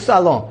down. Book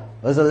Salon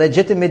was a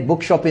legitimate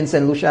bookshop in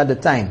St. Lucia at the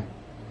time.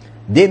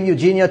 Dame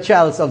Eugenia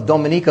Charles of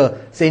Dominica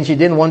saying she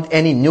didn't want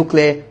any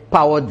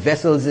nuclear-powered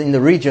vessels in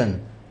the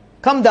region.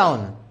 Come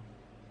down.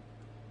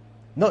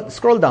 No,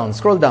 scroll down.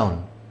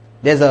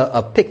 There's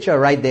a picture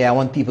right there I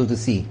want people to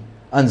see.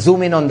 And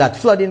zoom in on that.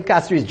 Flood in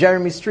Castries,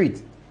 Jeremy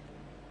Street.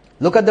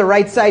 Look at the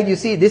right side, you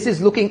see, this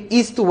is looking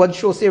east towards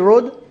Chaussee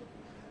Road.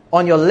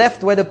 On your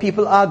left, where the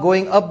people are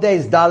going up there,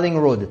 is Darling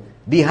Road.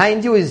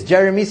 Behind you is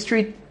Jeremy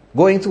Street,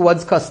 going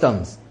towards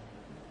Customs.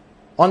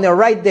 On the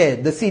right there,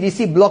 the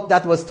CDC block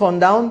that was torn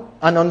down.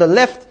 And on the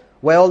left,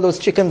 where all those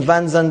chicken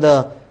vans and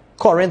the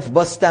Corinth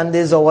bus stand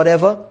is or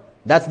whatever,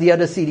 that's the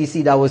other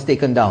CDC that was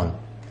taken down.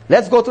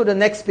 Let's go to the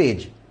next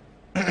page.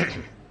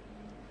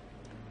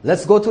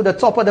 Let's go to the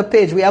top of the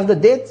page. We have the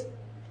date.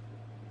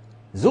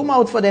 Zoom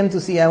out for them to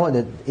see.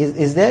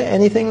 Is there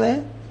anything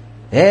there?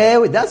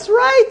 That's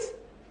right.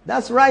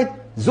 That's right.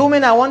 Zoom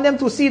in. I want them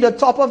to see the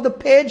top of the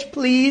page,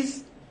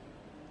 please.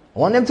 I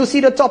want them to see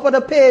the top of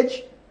the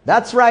page.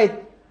 That's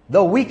right.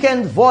 The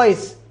Weekend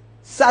Voice,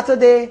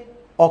 Saturday,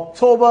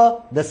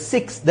 October the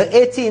 6th, the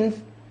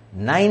 18th,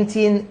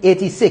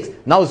 1986.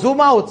 Now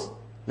zoom out.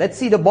 Let's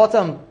see the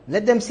bottom.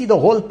 Let them see the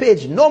whole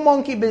page. No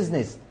monkey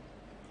business.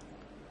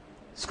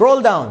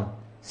 Scroll down.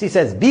 She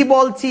says,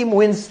 B-ball team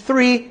wins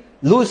 3,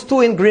 lose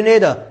 2 in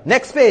Grenada.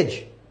 Next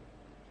page.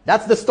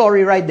 That's the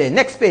story right there.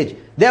 Next page.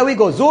 There we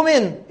go. Zoom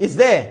in. It's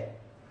there.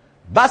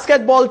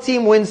 Basketball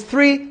team wins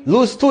 3,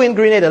 lose 2 in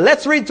Grenada.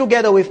 Let's read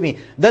together with me.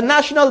 The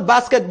national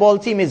basketball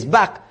team is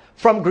back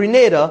from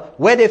Grenada,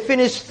 where they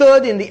finished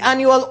 3rd in the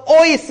annual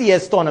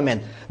OACS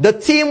tournament. The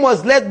team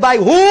was led by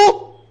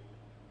who?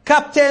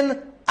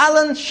 Captain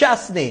Alan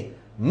Shastney,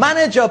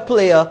 manager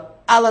player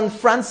Alan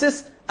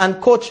Francis,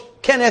 and coach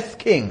Kenneth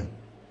King.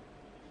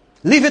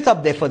 Leave it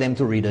up there for them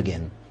to read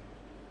again.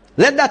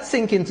 Let that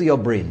sink into your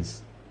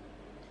brains.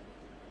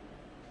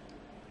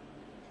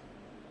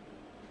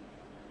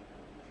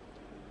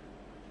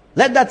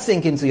 Let that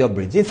sink into your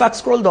brains. In fact,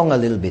 scroll down a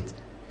little bit.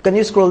 Can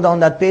you scroll down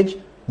that page?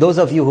 Those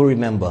of you who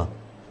remember.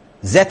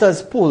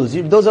 Zetta's pools.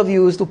 Those of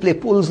you who used to play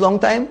pools long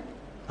time.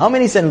 How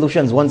many St.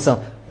 Lucians won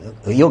some?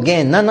 You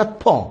gain nanat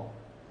pong.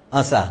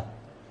 Answer.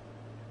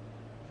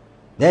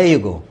 There you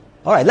go.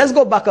 All right, let's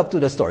go back up to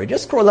the story.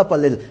 Just scroll up a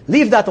little.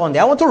 Leave that on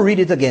there. I want to read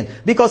it again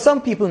because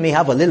some people may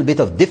have a little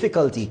bit of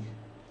difficulty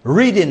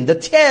reading. The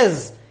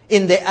tears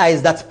in their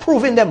eyes that's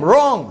proving them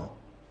wrong.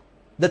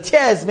 The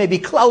tears may be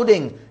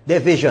clouding their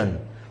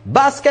vision.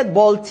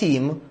 Basketball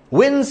team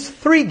wins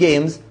 3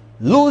 games,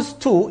 lose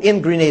 2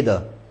 in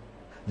Grenada.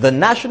 The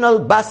national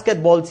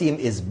basketball team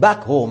is back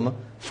home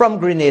from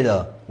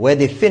Grenada, where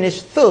they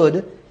finished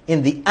 3rd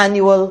in the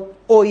annual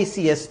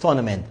OECS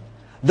tournament.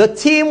 The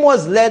team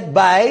was led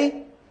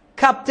by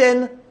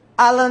Captain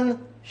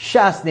Alan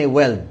Shastney.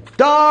 Well,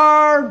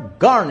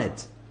 darn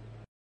it.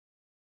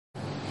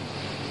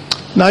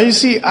 Now you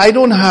see, I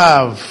don't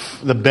have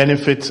the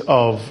benefit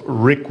of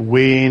Rick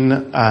Wayne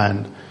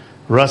and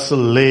Russell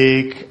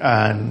Lake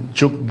and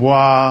Juk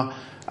Bois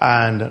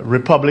and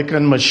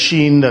Republican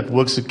machine that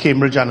works with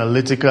Cambridge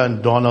Analytica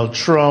and Donald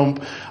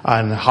Trump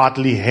and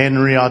Hartley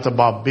Henry out of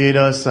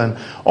Barbados and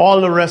all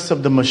the rest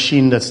of the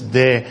machine that's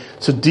there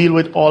to deal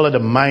with all of the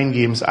mind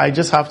games. I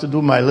just have to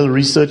do my little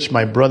research.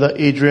 My brother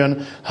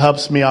Adrian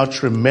helps me out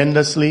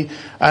tremendously,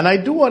 and I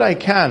do what I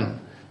can.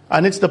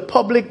 And it's the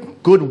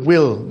public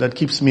goodwill that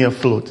keeps me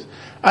afloat.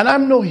 And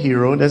I'm no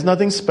hero. There's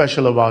nothing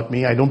special about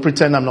me. I don't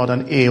pretend I'm not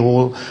an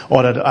a-hole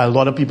or that a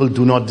lot of people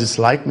do not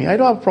dislike me. I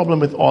don't have a problem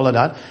with all of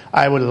that.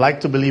 I would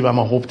like to believe I'm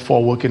a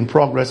hoped-for work in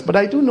progress. But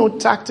I do know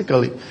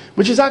tactically,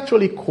 which is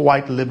actually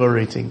quite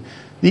liberating.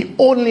 The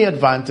only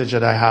advantage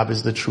that I have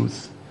is the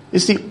truth.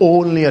 It's the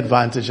only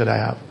advantage that I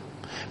have.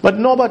 But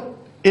Norbert,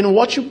 in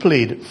what you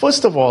played,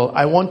 first of all,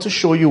 I want to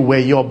show you where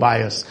your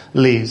bias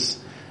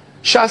lays.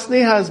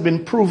 Shastney has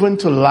been proven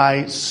to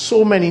lie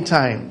so many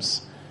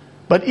times.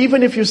 But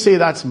even if you say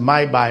that's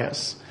my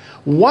bias,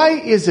 why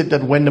is it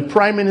that when the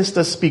Prime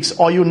Minister speaks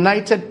or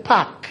United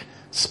PAC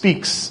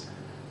speaks,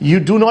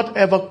 you do not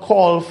ever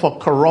call for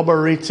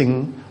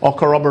corroboration,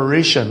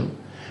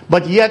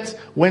 but yet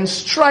when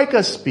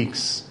Stryker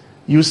speaks,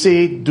 you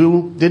say,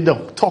 did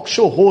the talk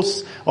show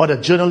host or the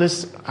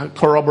journalist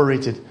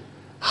corroborate it?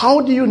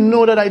 How do you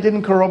know that I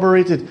didn't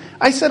corroborate it?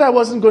 I said I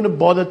wasn't going to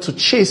bother to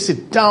chase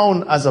it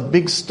down as a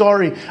big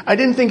story. I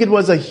didn't think it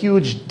was a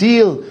huge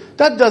deal.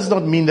 That does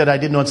not mean that I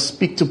did not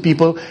speak to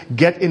people,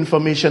 get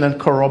information and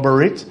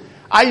corroborate.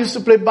 I used to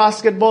play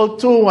basketball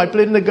too. I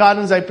played in the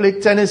Gardens. I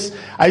played tennis.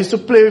 I used to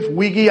play with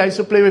Wiggy. I used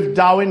to play with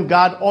Darwin,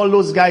 Gard, all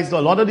those guys. A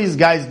lot of these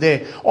guys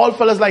there. All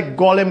fellas like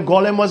Golem.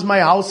 Golem was my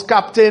house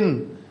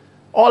captain.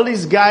 All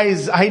these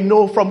guys I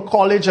know from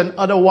college and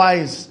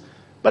otherwise.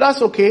 But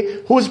that's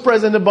okay. Who's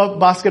president of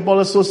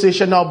Basketball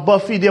Association now?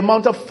 Buffy. The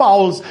amount of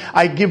fouls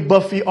I give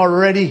Buffy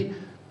already.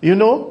 You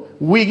know?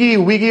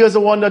 Wiggy is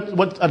the one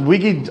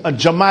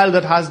Jamal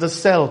that has the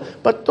cell.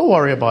 But don't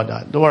worry about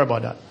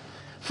that.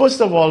 First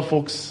of all,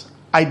 folks,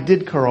 I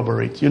did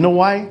corroborate. You know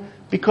why?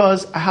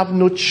 Because I have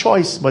no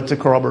choice but to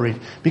corroborate.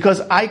 Because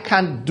I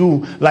can't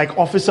do like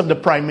Office of the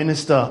Prime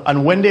Minister,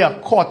 and when they are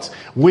caught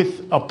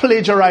with a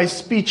plagiarized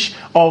speech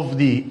of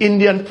the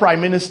Indian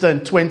Prime Minister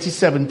in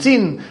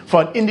 2017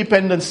 for an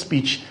independent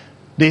speech,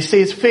 they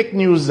say it's fake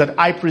news that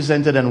I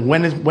presented, and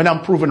when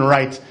I'm proven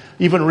right,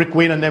 even Rick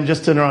Wayne and them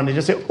just turn around, they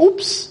just say,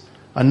 oops,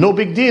 and no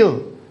big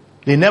deal.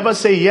 They never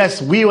say, yes,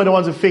 we were the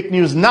ones with fake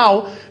news.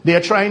 Now, they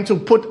are trying to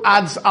put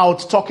ads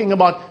out talking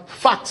about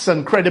facts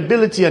and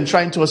credibility and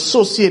trying to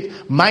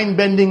associate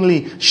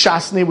mind-bendingly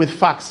Shastney with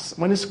facts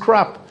when it's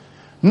crap.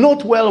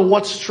 Note well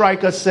what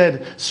Stryker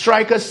said.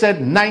 Stryker said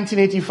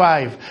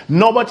 1985.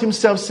 Norbert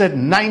himself said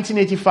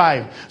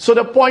 1985. So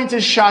the point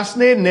is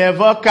Shastney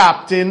never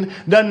captained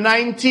the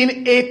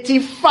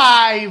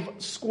 1985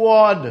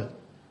 squad.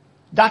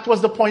 That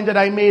was the point that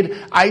I made.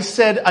 I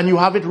said, and you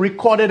have it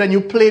recorded and you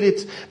played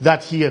it,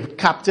 that he had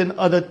captained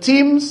other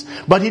teams,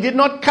 but he did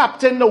not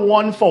captain the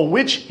one for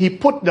which he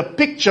put the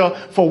picture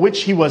for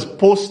which he was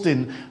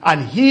posting.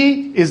 And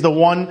he is the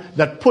one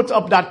that put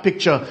up that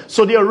picture.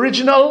 So the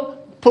original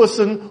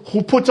person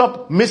who put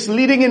up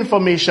misleading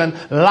information,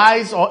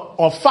 lies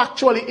or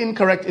factually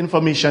incorrect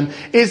information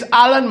is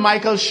Alan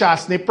Michael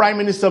Shastney, Prime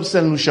Minister of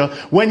St. Lucia,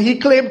 when he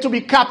claimed to be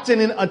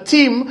captain in a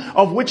team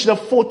of which the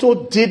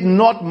photo did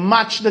not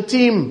match the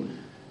team.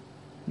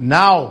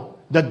 Now,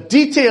 the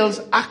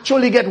details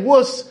actually get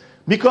worse,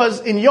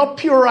 because in your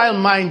puerile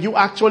mind, you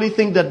actually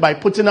think that by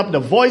putting up the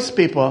voice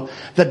paper,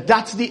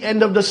 that's the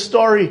end of the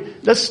story.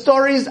 The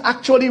story is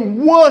actually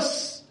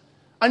worse.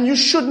 And you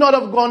should not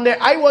have gone there.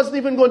 I wasn't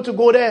even going to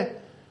go there.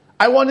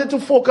 I wanted to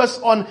focus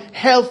on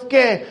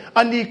healthcare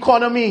and the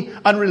economy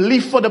and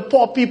relief for the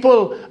poor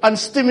people and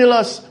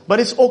stimulus. But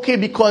it's okay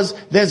because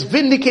there's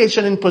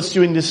vindication in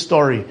pursuing this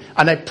story.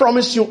 And I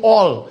promise you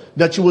all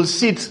that you will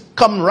see it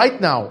come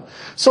right now.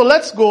 So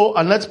let's go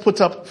and let's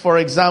put up, for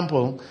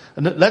example,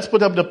 let's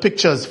put up the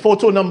pictures.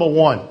 Photo number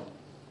 1.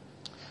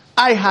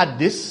 I had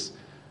this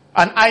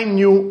and I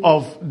knew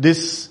of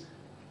this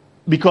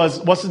because,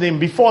 what's his name,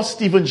 before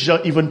Stephen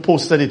even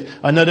posted it,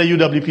 another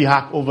UWP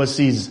hack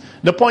overseas.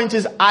 The point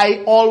is,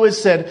 I always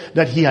said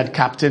that he had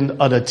captained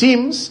other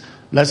teams.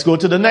 Let's go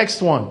to the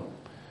next one.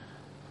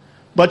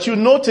 But you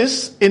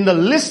notice in the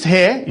list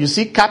here, you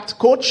see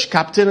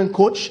captain and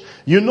coach.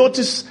 You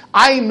notice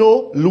I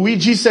know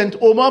Luigi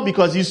St. Omer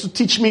because he used to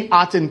teach me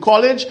art in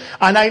college.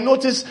 And I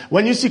notice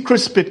when you see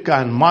Chris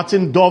Pitcairn,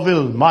 Martin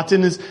Dorville.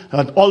 Martin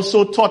had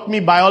also taught me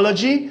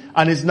biology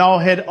and is now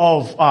head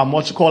of,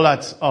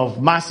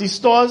 of Massey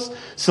Stores.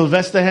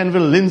 Sylvester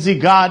Henville, Lindsay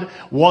Gard,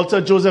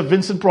 Walter Joseph,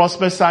 Vincent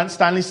Prosper,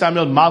 Stanley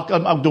Samuel,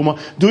 Malcolm Abdoma.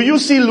 Do you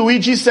see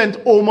Luigi St.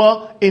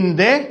 Omer in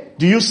there?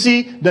 Do you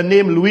see the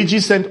name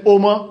Luigi St.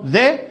 Omer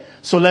there?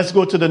 So let's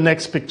go to the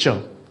next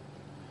picture.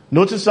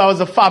 Notice that was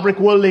the Fabric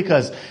World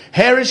Lakers.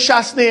 Here is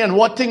Chasney and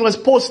what thing was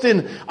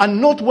posting.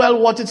 And note well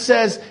what it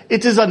says.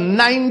 It is a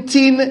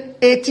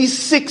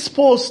 1986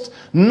 post,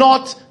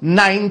 not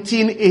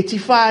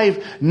 1985.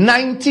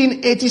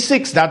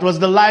 1986, that was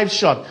the live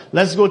shot.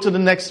 Let's go to the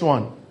next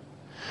one.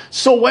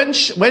 So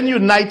when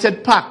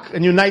United PAC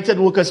and United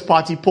Workers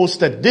Party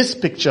posted this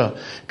picture,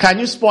 can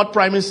you spot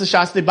Prime Minister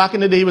Chasney? Back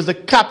in the day, he was the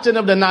captain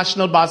of the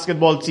national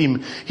basketball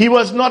team. He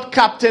was not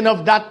captain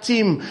of that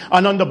team.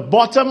 And on the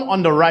bottom,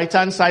 on the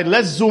right-hand side,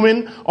 let's zoom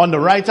in on the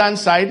right-hand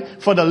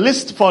side for the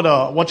list for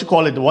the,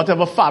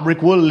 whatever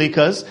Fabric World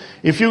Lakers.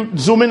 If you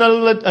zoom in a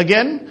little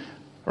again,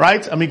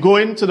 right? I mean, go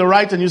in to the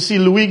right and you see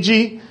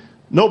Luigi.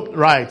 Nope,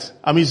 right.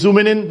 I mean,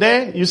 zooming in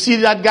there. You see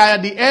that guy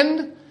at the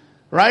end,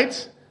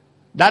 right?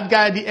 That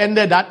guy at the end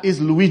there, that is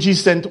Luigi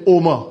St.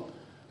 Omer.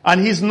 And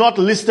he's not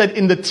listed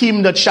in the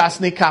team that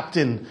Chasney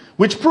captained,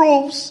 which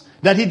proves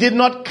that he did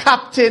not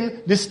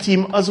captain this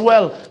team as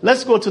well.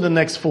 Let's go to the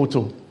next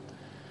photo.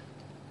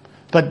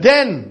 But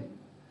then,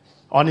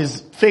 on his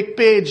fake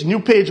page,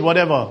 new page,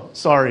 whatever,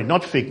 sorry,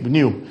 not fake,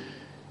 new,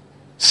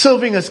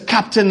 serving as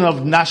captain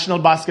of national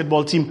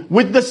basketball team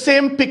with the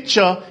same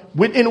picture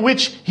in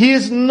which he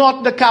is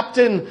not the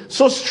captain.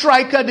 So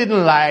Striker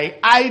didn't lie.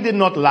 I did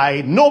not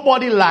lie.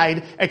 Nobody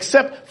lied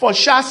except for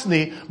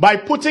Chasney by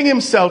putting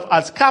himself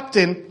as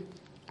captain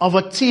of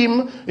a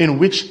team in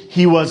which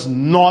he was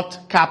not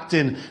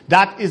captain.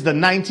 That is the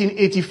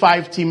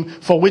 1985 team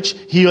for which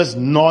he was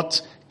not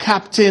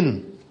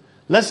captain.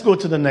 Let's go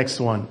to the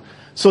next one.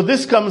 So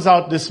this comes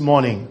out this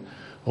morning.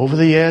 Over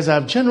the years,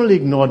 I've generally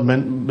ignored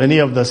many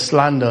of the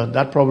slander.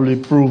 That probably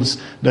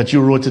proves that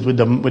you wrote it with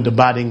the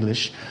bad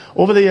English.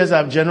 Over the years,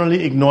 I've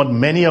generally ignored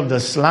many of the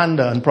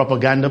slander and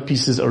propaganda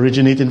pieces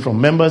originating from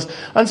members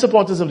and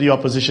supporters of the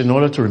opposition in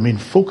order to remain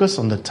focused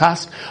on the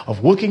task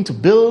of working to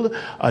build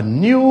a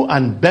new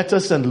and better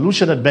St.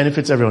 Lucia that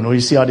benefits everyone. Oh,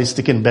 you see how they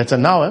stick in better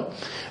now, eh?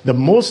 The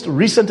most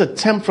recent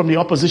attempt from the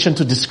opposition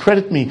to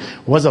discredit me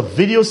was a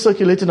video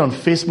circulated on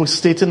Facebook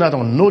stating that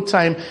on no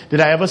time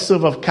did I ever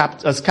serve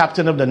as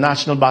captain of the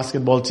national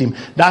basketball team.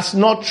 That's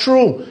not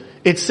true.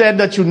 It said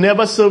that you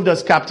never served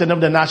as captain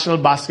of the national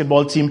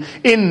basketball team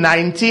in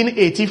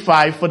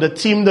 1985 for the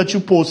team that you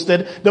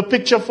posted the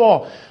picture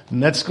for.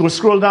 Let's go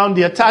scroll down.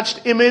 The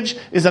attached image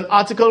is an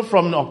article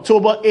from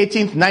October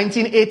 18th,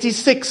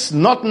 1986,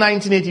 not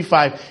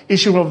 1985,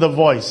 issue of The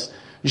Voice.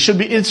 It should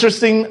be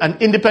interesting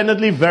and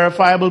independently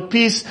verifiable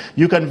piece.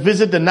 You can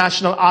visit the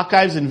National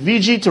Archives in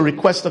VG to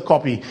request a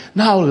copy.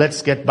 Now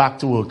let's get back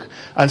to work.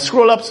 And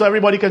scroll up so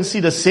everybody can see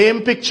the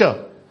same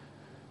picture.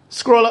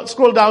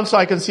 Scroll down so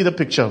I can see the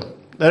picture.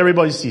 Let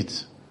everybody see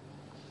it.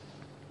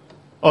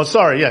 Oh,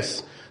 sorry,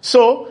 yes.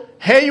 So,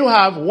 here you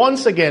have,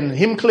 once again,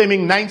 him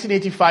claiming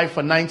 1985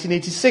 for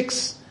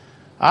 1986.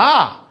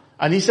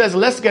 And he says,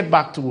 let's get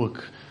back to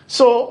work.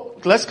 So,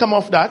 let's come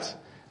off that.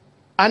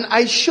 And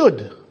I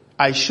should,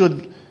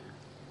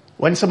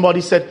 when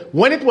somebody said,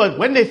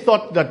 when they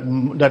thought that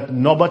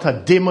Norbert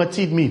had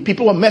demoted me,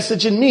 people were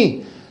messaging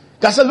me.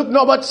 I said, look,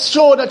 Norbert,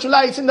 show that you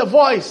lie, it's in The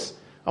Voice.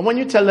 And when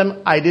you tell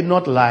them, I did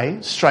not lie,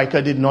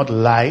 Striker did not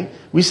lie,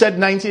 we said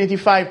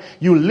 1985,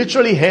 you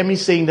literally hear me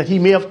saying that he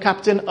may have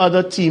captained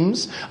other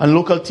teams and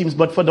local teams,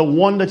 but for the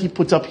one that he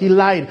put up, he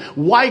lied.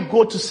 Why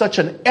go to such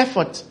an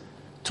effort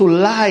to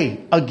lie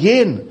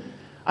again?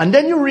 And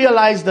then you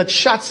realize that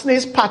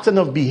Chasney's pattern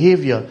of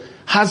behavior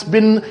has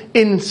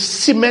been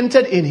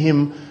cemented in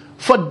him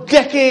for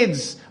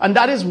decades. And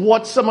that is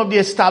what some of the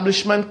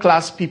establishment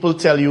class people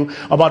tell you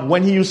about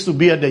when he used to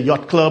be at the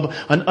yacht club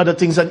and other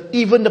things. And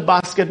even the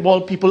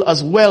basketball people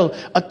as well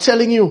are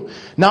telling you.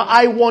 Now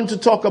I want to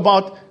talk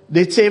about,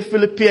 they say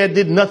Philip Pierre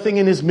did nothing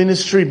in his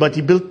ministry, but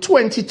he built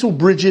 22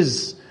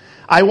 bridges.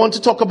 I want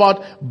to talk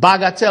about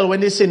Bagatelle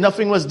when they say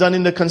nothing was done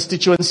in the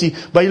constituency.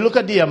 But you look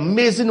at the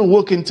amazing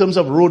work in terms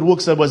of road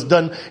works that was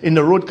done in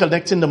the road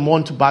connecting the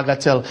Mon to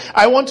Bagatelle.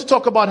 I want to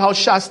talk about how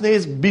Chasney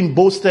has been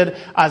boasted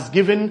as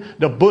giving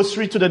the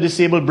bursary to the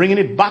disabled, bringing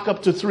it back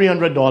up to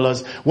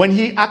 $300 when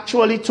he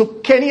actually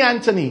took Kenny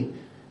Anthony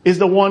is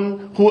the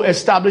one who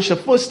established the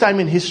first time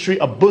in history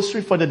a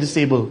bursary for the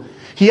disabled.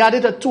 He had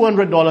it at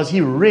 $200.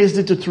 He raised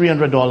it to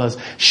 $300.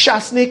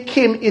 Chasney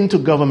came into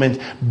government,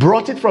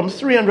 brought it from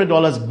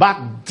 $300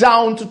 back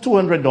down to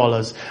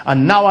 $200.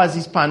 And now as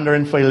he's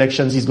pandering for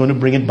elections, he's going to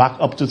bring it back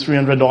up to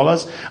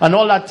 $300. And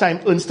all that time,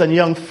 Ernst &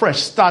 Young,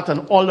 fresh start,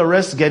 and all the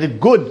rest get it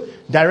good.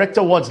 Direct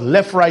awards,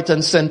 left, right,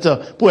 and center.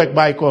 Puek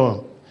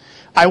Baiko.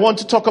 I want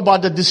to talk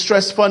about the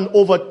distress fund.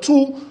 Over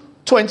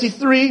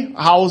 23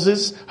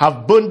 houses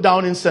have burned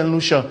down in St.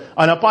 Lucia.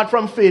 And apart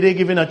from Fede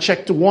giving a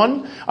check to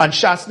one, and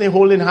Chasney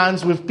holding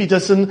hands with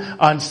Peterson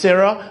and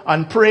Sarah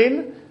and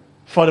praying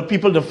for the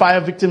people, the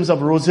fire victims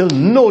of Rose Hill,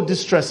 no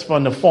distress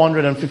fund of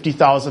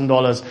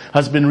 $450,000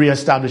 has been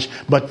reestablished.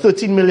 But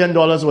 $13 million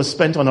was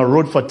spent on a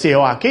road for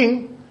Teo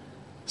Aking.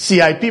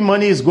 CIP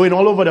money is going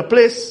all over the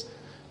place.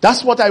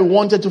 That's what I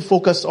wanted to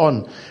focus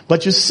on.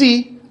 But you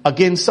see,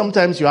 again,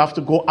 sometimes you have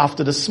to go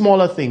after the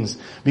smaller things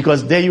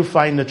because there you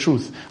find the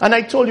truth. And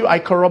I told you I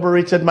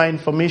corroborated my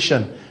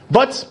information.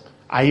 But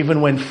I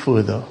even went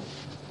further.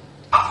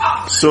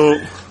 So,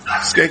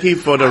 Skeki,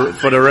 for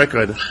the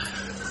record,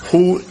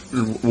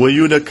 were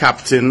you the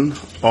captain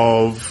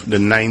of the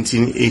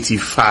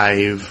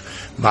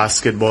 1985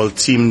 basketball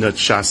team that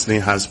Chasney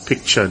has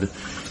pictured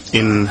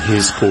in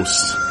his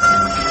post?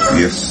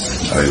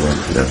 Yes, I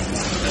was. Yeah.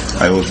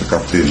 I was the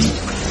captain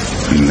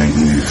in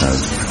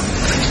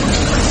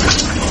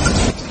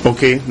 1985.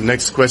 Okay,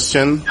 next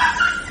question.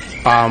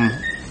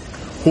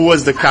 Who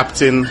was the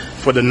captain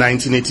for the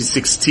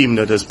 1986 team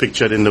that is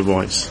pictured in The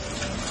Voice?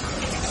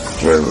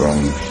 Well,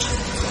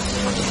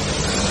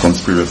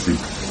 conspiracy.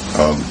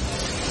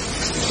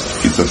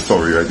 It's a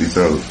story, right? It's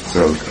a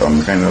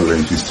kind of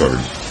lengthy story.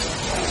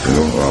 You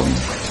know,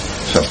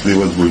 Chasney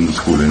was going to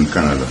school in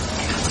Canada.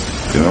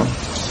 You know,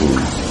 so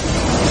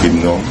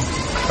came down.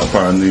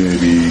 Apparently,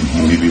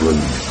 maybe was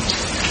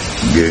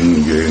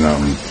getting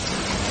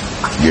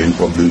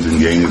problems and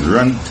getting his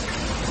run.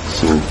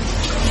 So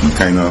he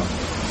kind of,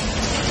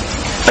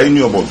 I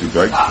knew about it,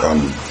 right?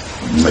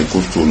 My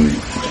coach told me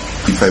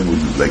if I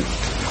would like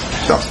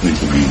Chasney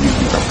to be the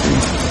captain,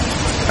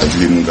 I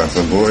told him,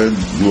 "Gasa, go ahead,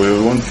 do what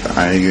you want. I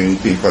ain't getting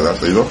paid for that,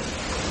 you know.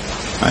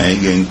 I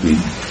ain't getting paid."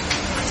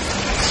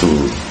 So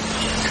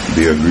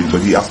they agreed,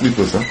 but he asked me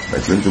first, I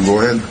told him to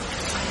go ahead.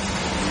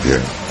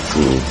 Yeah,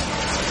 so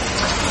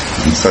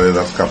he started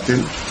as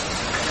captain,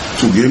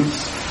 2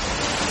 games.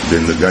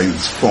 Then the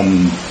guys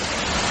formed,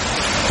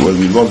 well,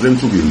 we lost them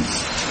 2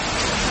 games.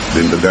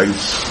 Then the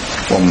guys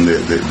formed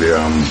their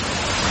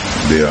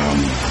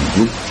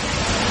group,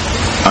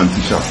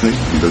 anti-Chasney,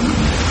 because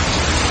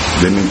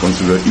they may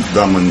consider if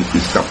Daman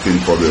is captain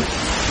for the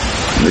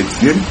next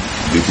game,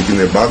 they take in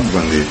their bags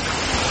and they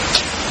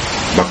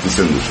back to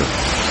St. Lucia.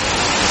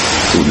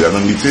 So they had a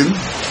meeting,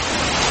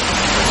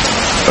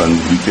 and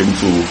we came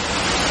to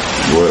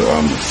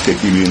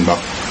Skeki being back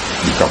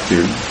the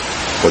captain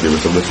for the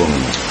rest of the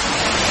tournament.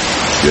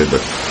 Yeah,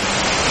 but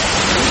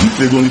he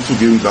played only 2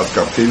 games as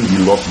captain. He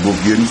lost both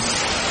games.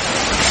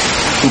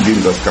 2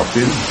 games as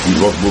captain. He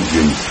lost both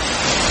games.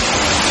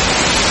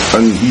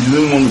 And he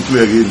didn't want to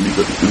play again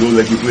because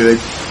he played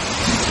like,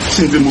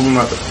 since they moved him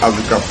as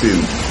the captain,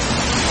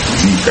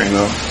 he kind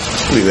of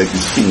played like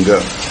his finger,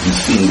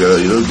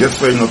 you know,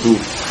 just trying not to,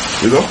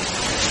 you know,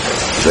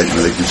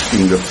 like his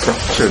finger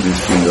fractured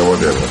his finger,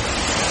 whatever.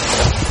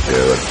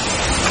 Yeah, but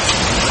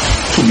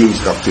 2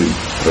 games captain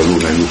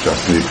alone, I know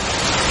Chasney,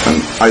 and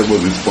I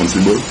was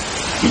responsible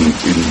in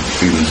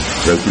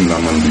helping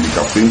Daman be the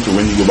captain. So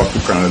when you go back to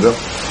Canada,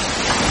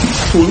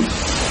 it's full,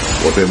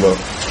 whatever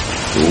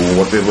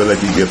like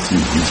he gets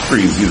his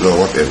praises or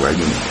whatever, I don't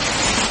know.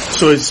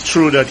 So it's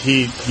true that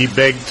he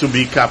begged to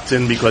be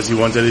captain because he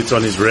wanted it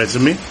on his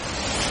resume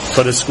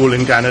for the school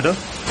in Canada?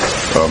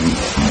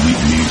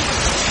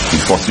 He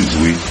forced his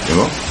way, you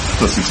know,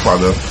 plus his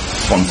father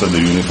sponsored the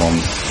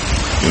uniforms,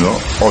 you know,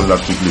 all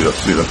that played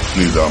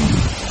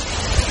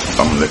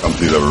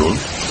a role,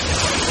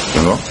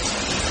 you know.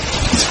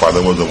 His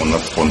father was the one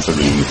that sponsored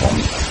the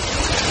uniforms,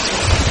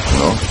 you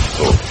know,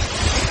 so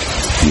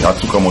he had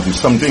to come out with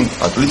something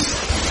at least.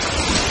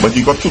 But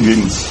he got 2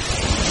 games.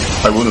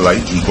 I wouldn't lie,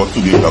 he got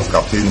 2 games as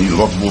captain. He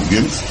lost both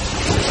games.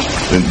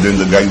 Then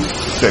the guys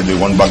said they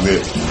want back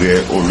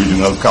their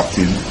original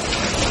captain.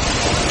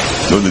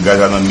 So the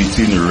guys had a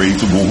meeting ready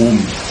to go home,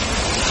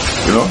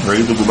 you know,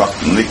 ready to go back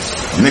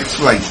next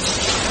flight.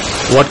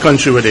 What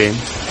country were they in?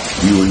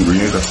 We were in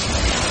Grenada.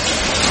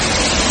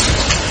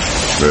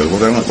 Well,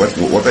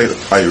 what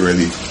I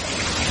really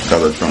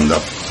gathered from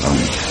that,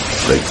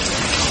 like,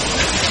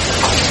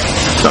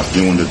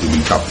 Chasney wanted to be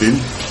captain,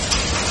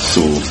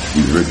 so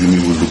his resume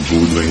will look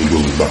good when he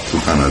goes back to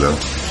Canada,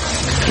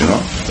 you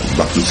know,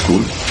 back to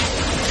school.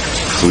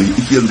 So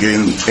if he's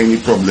getting any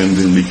problems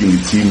in making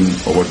the team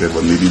or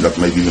whatever, maybe that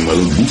might give him a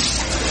little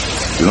boost,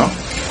 you know.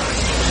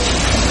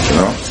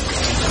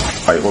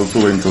 I also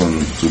went on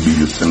to be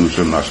the St.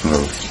 Lucia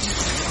national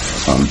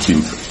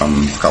team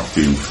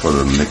captain for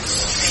the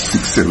next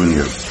 6-7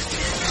 years.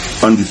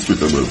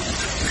 Undisputable.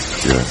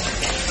 Yeah.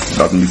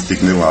 That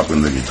mistake never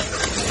happened again.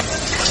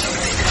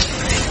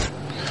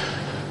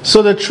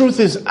 So the truth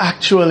is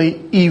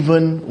actually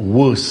even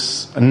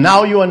worse. And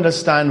now you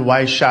understand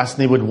why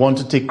Shastney would want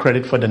to take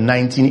credit for the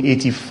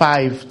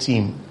 1985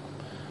 team.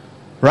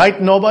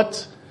 Right,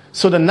 Norbert?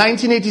 So the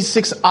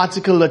 1986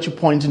 article that you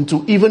pointed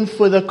to even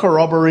further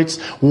corroborates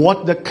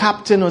what the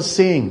captain was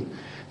saying.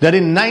 That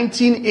in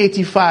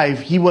 1985,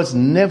 he was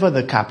never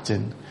the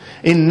captain.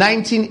 In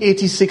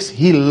 1986,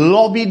 he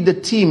lobbied the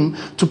team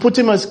to put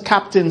him as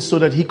captain so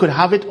that he could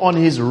have it on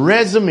his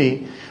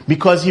resume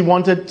because he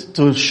wanted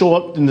to show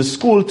up in the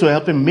school to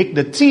help him make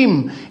the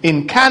team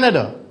in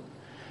Canada.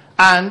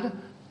 And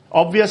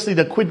obviously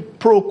the quid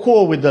pro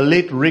quo with the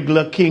late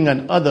Wriggler King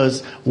and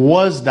others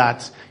was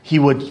that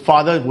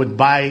father would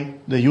buy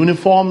the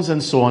uniforms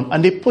and so on.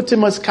 And they put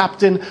him as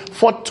captain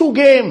for 2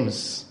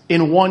 games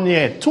in 1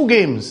 year. 2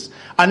 games.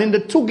 And in the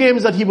 2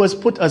 games that he was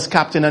put as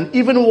captain, and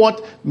even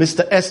what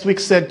Mr. Estwick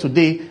said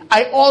today,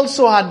 I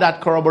also had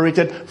that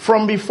corroborated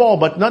from before,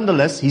 but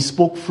nonetheless, he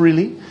spoke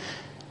freely.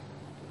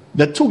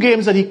 The 2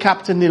 games that he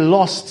captained, they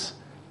lost,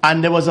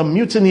 and there was a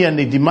mutiny, and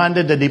they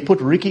demanded that they put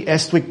Ricky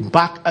Estwick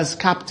back as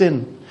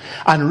captain.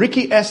 And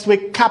Ricky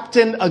Estwick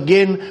captained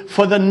again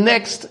for the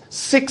next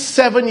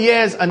 6-7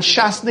 years, and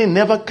Shastney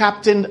never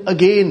captained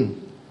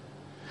again.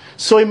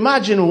 So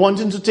imagine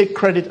wanting to take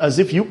credit as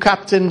if you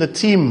captained the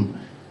team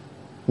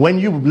when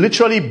you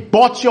literally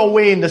bought your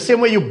way in, the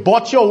same way you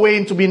bought your way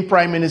into being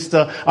Prime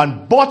Minister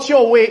and bought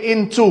your way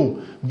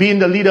into being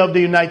the leader of the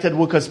United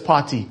Workers'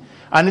 Party.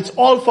 And it's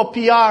all for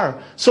PR.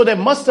 So there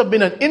must have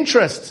been an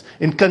interest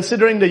in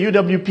considering the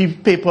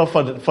UWP paper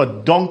for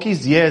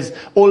donkey's years,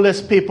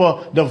 oldest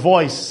paper, The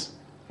Voice.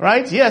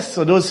 Right? Yes,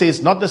 so those say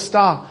it's not the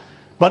Star.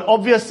 But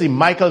obviously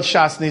Michael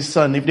Shastney's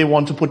son, if they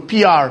want to put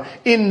PR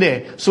in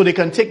there so they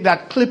can take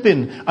that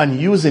clipping and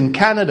use in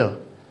Canada.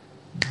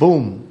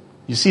 Boom.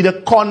 You see the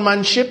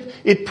conmanship?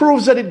 It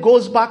proves that it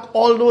goes back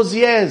all those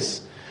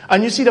years.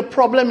 And you see the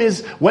problem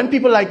is when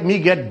people like me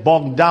get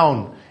bogged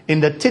down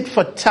in the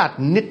tit-for-tat,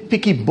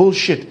 nitpicky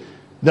bullshit,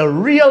 the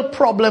real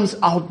problems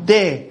out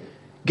there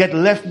get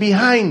left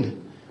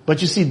behind.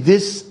 But you see,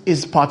 this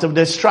is part of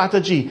their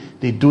strategy.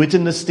 They do it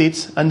in the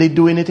States and they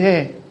do it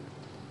here.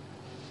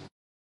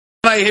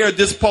 When I hear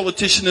this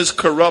politician is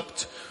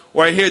corrupt,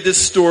 or I hear this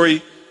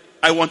story,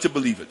 I want to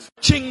believe it.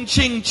 Ching,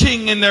 ching,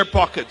 ching in their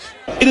pocket.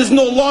 It is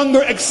no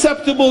longer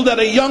acceptable that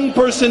a young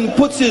person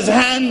puts his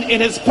hand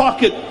in his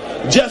pocket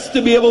just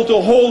to be able to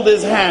hold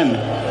his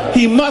hand.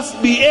 He must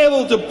be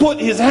able to put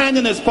his hand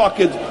in his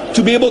pocket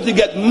to be able to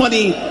get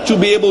money to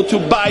be able to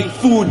buy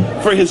food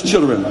for his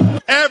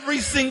children. Every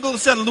single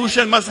St.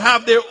 Lucian must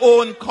have their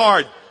own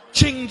card.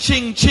 Ching,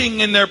 ching, ching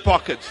in their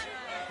pocket.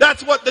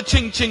 That's what the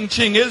ching, ching,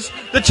 ching is.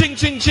 The ching,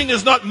 ching, ching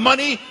is not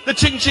money. The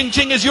ching, ching,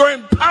 ching is your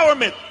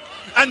empowerment.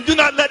 And do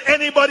not let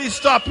anybody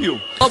stop you.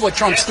 I love what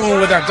Trump's doing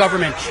with our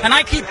government. And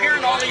I keep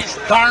hearing all these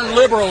darn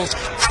liberals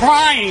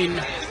crying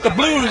the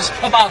blues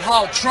about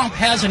how Trump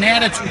has an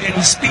attitude and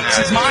he speaks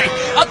his mind.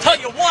 I'll tell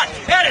you what,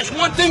 that is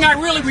one thing I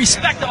really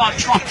respect about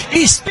Trump.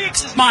 He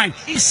speaks his mind.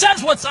 He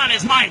says what's on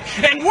his mind.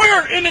 And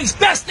we're in his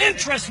best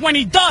interest when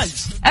he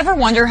does. Ever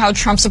wonder how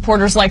Trump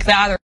supporters like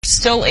that are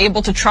still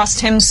able to trust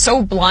him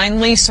so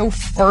blindly, so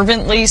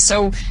fervently,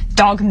 so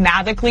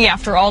dogmatically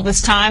after all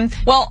this time?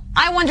 Well,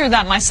 I wondered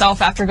that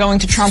myself after going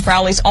to Trump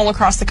rallies all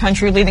across the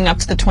country leading up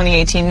to the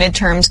 2018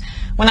 midterms.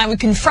 When I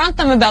would confront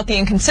them about the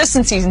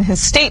inconsistencies in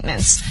his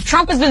statements,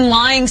 Trump has been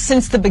lying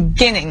since the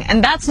beginning,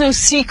 and that's no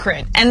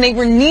secret. And they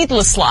were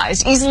needless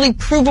lies, easily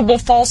provable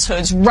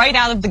falsehoods right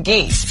out of the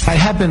gate. I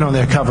have been on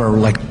their cover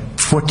like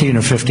 14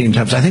 or 15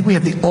 times. I think we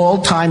have the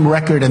all-time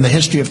record in the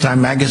history of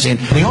Time magazine.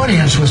 The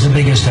audience was the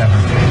biggest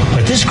ever,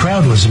 but this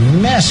crowd was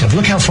massive.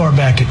 Look how far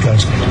back it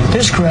goes.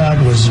 This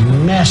crowd was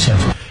massive.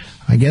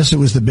 I guess it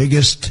was the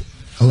biggest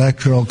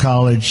electoral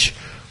college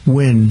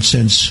win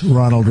since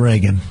Ronald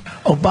Reagan.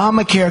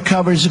 Obamacare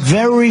covers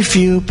very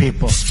few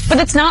people. But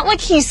it's not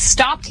like he's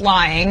stopped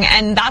lying,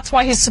 and that's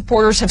why his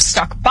supporters have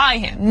stuck by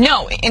him.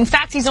 No, in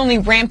fact, he's only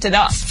ramped it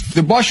up.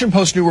 The Washington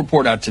Post new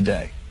report out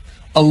today.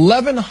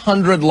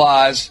 1,100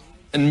 lies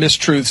and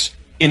mistruths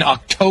in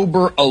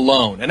October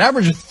alone, an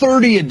average of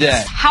 30 a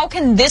day. How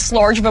can this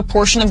large of a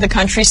portion of the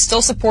country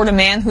still support a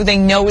man who they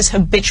know is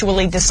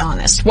habitually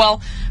dishonest?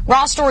 Well,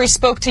 Raw Story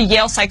spoke to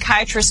Yale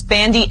psychiatrist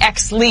Bandy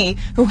X. Lee,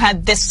 who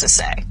had this to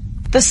say.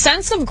 The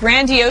sense of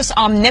grandiose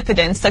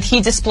omnipotence that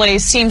he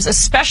displays seems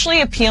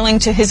especially appealing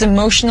to his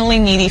emotionally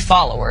needy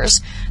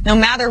followers. No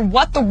matter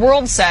what the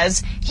world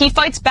says, he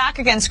fights back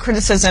against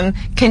criticism,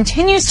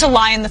 continues to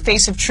lie in the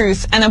face of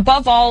truth, and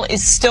above all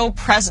is still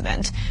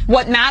president.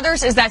 What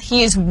matters is that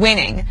he is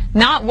winning,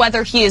 not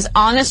whether he is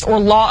honest or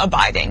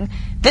law-abiding.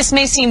 This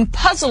may seem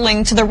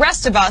puzzling to the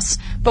rest of us,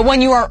 but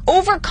when you are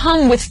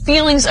overcome with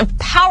feelings of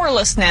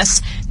powerlessness,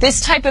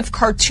 this type of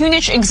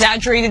cartoonish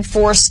exaggerated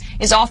force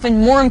is often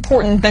more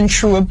important than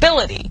true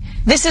ability.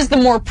 This is the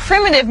more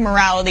primitive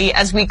morality,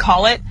 as we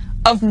call it,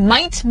 of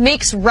might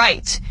makes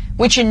right,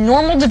 which in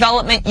normal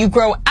development you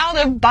grow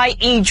out of by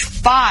age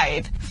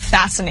 5.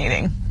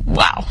 Fascinating.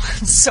 Wow.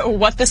 So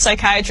what the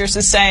psychiatrist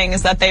is saying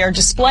is that they are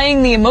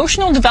displaying the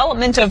emotional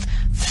development of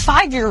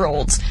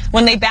 5-year-olds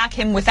when they back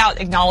him without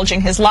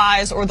acknowledging his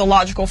lies or the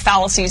logical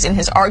fallacies in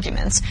his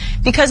arguments.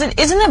 Because it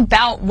isn't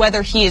about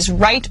whether he is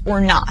right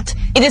or not.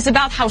 It is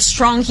about how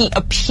strong he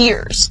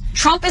appears.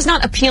 Trump is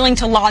not appealing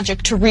to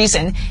logic, to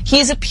reason. He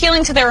is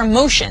appealing to their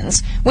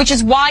emotions, which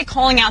is why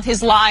calling out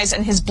his lies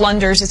and his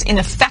blunders is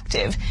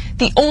ineffective.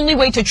 The only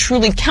way to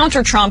truly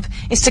counter Trump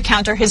is to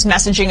counter his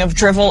messaging of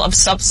drivel, of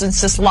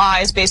substanceless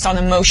lies based on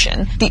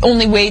emotion. The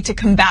only way to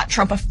combat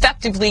Trump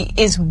effectively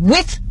is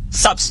with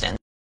substance.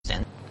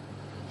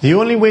 The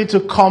only way to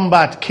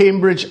combat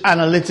Cambridge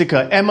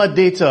Analytica, Emma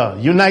Data,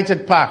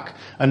 United PAC,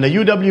 and the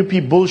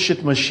UWP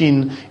bullshit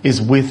machine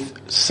is with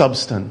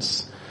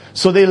substance.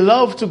 So they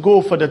love to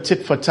go for the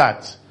tit for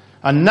tat.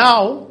 And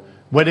now,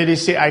 whether they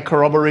say I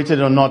corroborated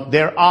or not,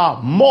 there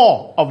are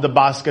more of the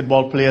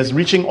basketball players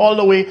reaching all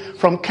the way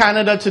from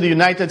Canada to the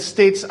United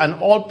States and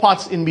all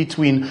parts in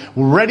between,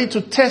 ready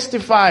to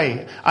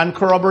testify and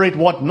corroborate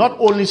what not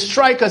only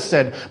Stryker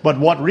said, but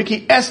what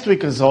Ricky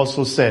Estwick has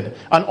also said.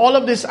 And all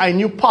of this I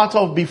knew part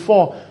of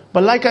before.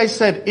 But like I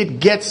said, it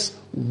gets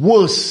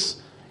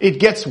worse. It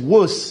gets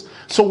worse.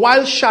 So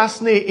while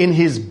Chasney in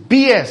his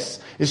BS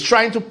is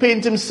trying to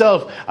paint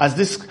himself as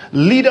this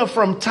leader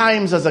from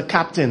Times as a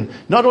captain,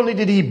 not only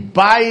did he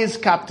buy his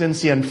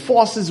captaincy and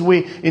force his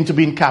way into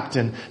being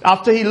captain,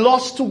 after he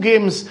lost 2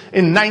 games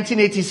in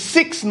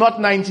 1986, not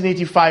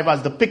 1985,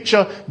 as the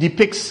picture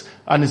depicts,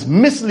 and is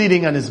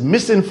misleading and is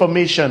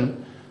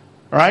misinformation,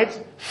 right?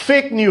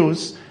 Fake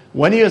news.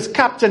 When he was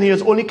captain, he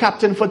was only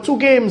captain for 2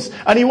 games.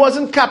 And he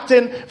wasn't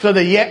captain for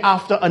the year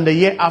after and the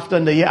year after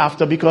and the year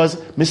after, because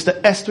Mr.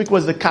 Estwick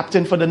was the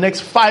captain for the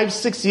next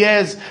 5-6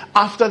 years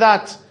after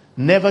that.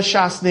 Never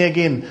Chasney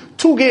again.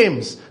 2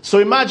 games. So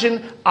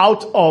imagine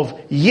out of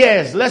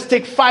years. Let's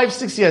take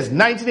 5-6 years.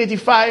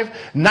 1985,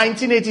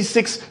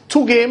 1986,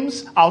 2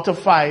 games out of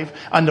 5.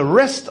 And the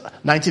rest,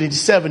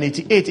 1987,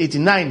 88,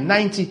 89,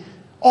 90,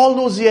 all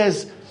those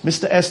years,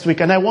 Mr. Estwick.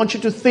 And I want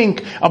you to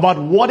think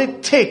about what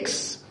it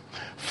takes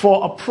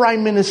for a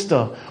prime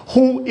minister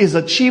who is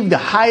achieved the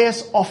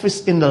highest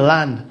office in the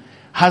land,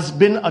 has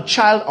been a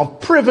child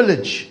of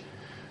privilege,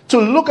 to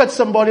look at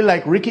somebody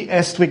like Ricky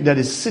Estwick that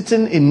is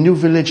sitting in New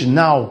Village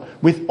now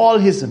with all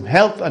his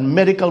health and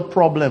medical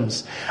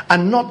problems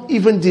and not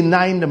even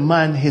denying the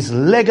man his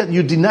legacy.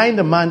 You denying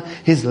the man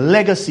his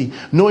legacy,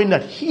 knowing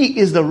that he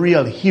is the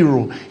real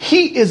hero.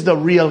 He is the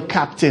real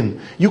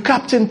captain. You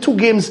captained 2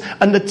 games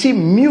and the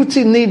team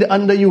mutinied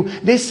under you.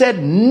 They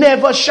said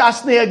never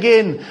Chasney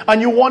again.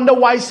 And you wonder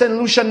why St.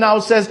 Lucia now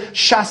says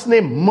Chasney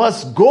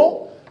must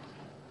go?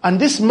 And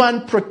this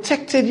man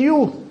protected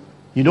you.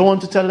 You don't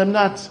want to tell them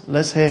that?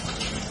 Let's hear.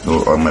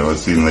 No, I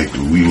was saying like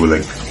we were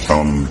like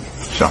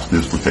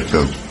Chasney's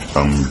protector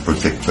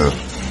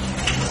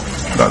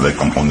that like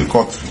on the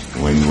court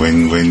when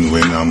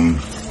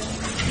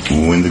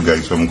the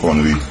guys from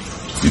Conway,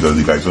 because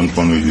the guys from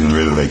Conway didn't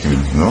really like him,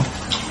 you know,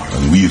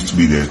 and we used to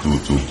be there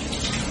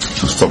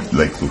to stop,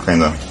 like to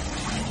kind of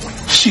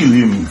shield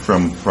him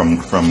from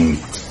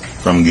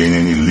getting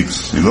any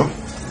licks, you know,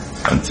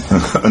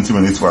 until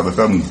when his father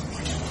comes,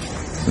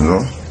 you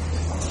know.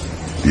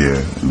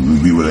 Yeah,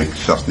 we were like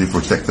Chasney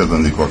protectors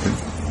on the court.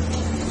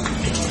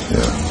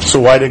 Yeah. So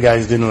why the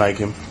guys didn't like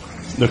him,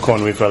 the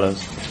Conway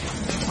fellas?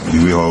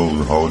 The way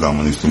how that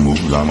man used to move,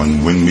 that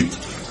man, when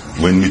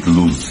meet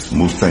lose,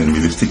 most time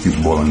they stick his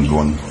ball and go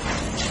on.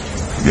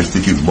 They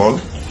stick his ball,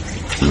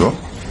 you know.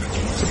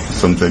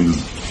 Sometimes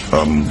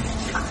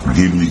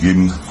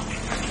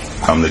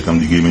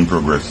the game in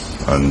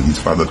progress, and his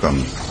father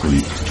comes, so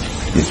they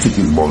stick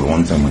his ball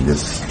one time and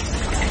just,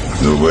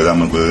 you know, where that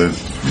man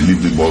goes,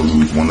 leave the ball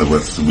with one of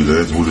us, with the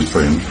rest hold it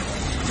for him,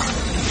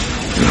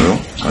 you know,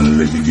 and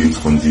let the games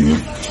continue.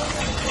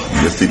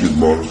 Just take his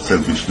ball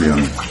selfishly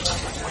and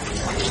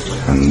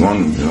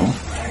run, you know.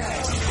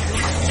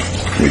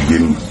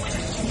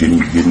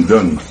 Game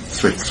done,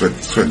 sweat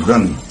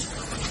done.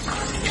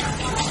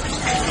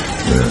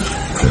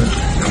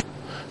 Yeah.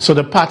 So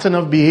the pattern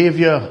of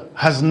behavior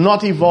has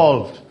not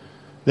evolved.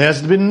 There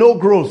has been no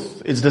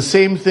growth. It's the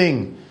same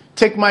thing.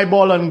 Take my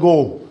ball and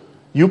go.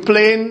 You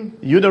playing,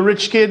 you the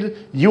rich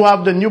kid, you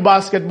have the new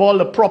basketball,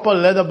 the proper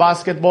leather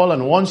basketball,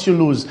 and once you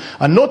lose.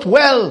 And note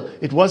well,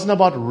 it wasn't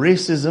about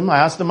racism. I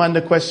asked the man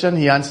the question,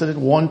 he answered it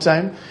one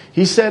time.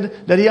 He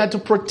said that he had to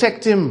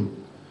protect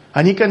him.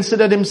 And he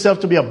considered himself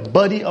to be a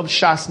buddy of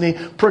Chasney,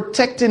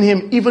 protecting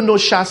him, even though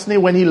Chasney,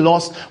 when he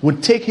lost,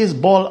 would take his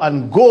ball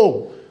and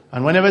go.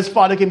 And whenever his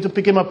father came to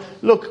pick him up,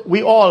 look,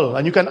 we all,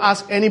 and you can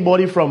ask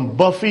anybody from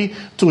Buffy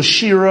to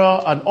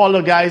Shearer and all the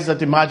guys that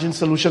Imagine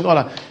Solutions, all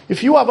that.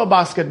 If you have a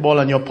basketball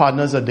and your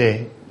partners are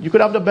there, you could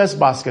have the best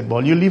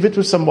basketball. You leave it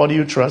with somebody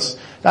you trust.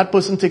 That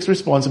person takes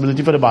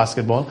responsibility for the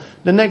basketball.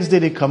 The next day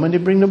they come and they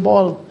bring the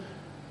ball.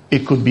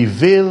 It could be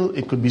Vail,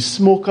 it could be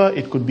Smoker,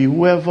 it could be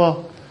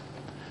whoever.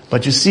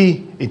 But you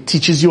see, it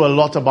teaches you a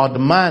lot about the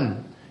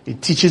man.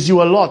 It teaches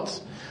you a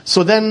lot.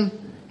 So then,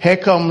 here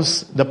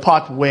comes the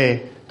part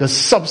where the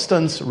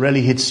substance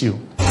really hits you.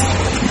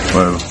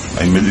 Well,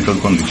 my medical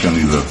condition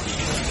is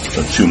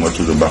a tumor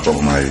to the back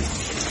of my,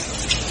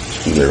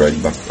 to the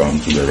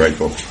right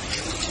of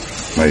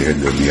my head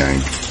there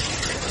behind.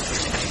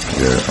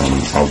 Yeah,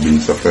 I've been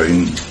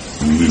suffering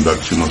with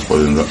that tumor for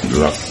the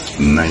last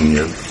 9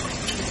 years.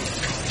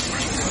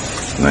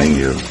 9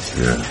 years,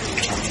 yeah.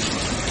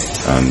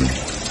 And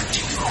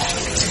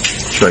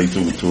try to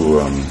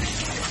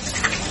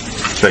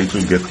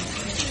get,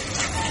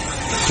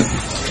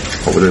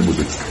 how would I put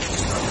it?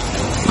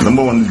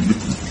 Number one,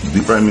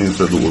 the Prime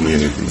Minister don't owe me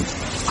anything.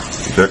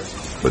 Okay?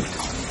 But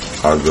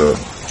as a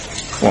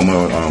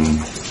former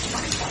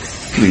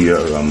player,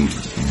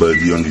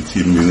 buddy on the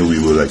team, you know, we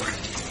were like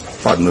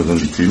partners on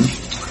the team,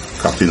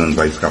 captain and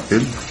vice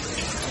captain.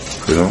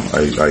 You know,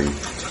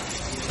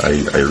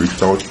 I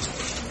reached out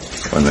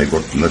and I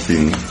got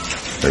nothing,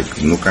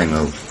 like no kind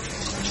of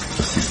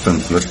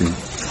assistance, nothing.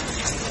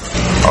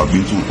 I've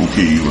been to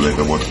OKU like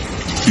about,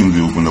 since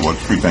they opened about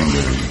 3 times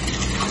already.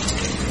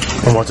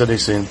 And what are they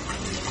saying?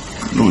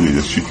 No, they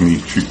just trick me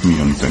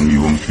and send me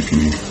home, trick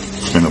me.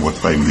 Spend about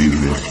 5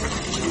 days there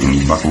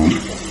in back home.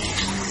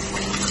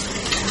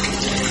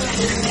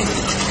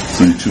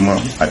 So the tumor,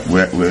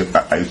 where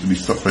I used to be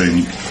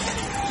suffering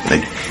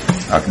like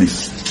at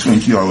least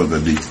 20 hours a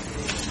day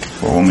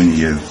for how many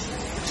years?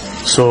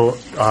 So,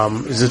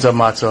 is it a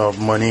matter of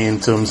money in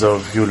terms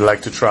of you'd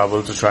like to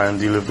travel to try and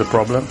deal with the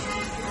problem?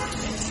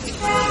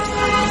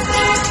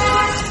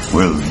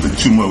 Well, the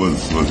tumor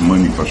was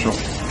money for sure.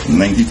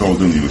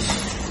 90,000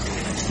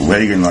 euros. Where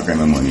you get that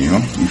kind of money, you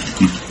know?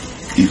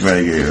 If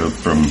I get help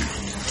from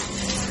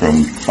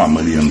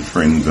family and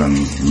friends and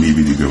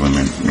maybe the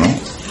government, you know?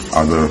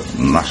 As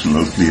a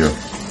national player,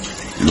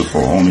 you know,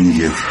 for how many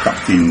years,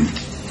 captain,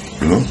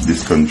 you know,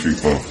 this country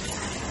for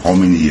how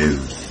many years,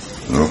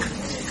 you know?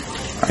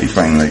 I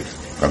find like,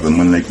 as a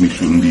man like me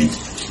shouldn't be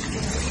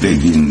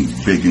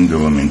begging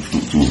government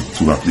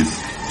to at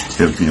least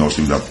help me out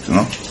with that, you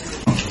know?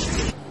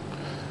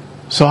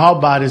 So how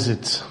bad is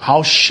it?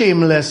 How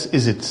shameless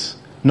is it?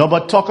 No,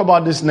 but talk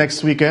about this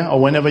next week, or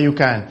whenever you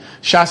can.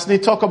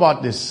 Shasney, talk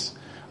about this.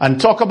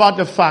 And talk about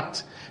the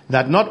fact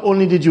that not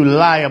only did you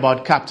lie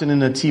about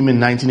captaining a team in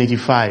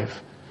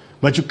 1985,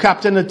 but you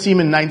captained a team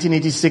in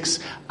 1986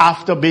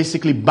 after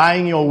basically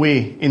buying your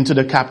way into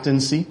the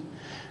captaincy,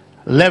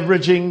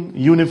 leveraging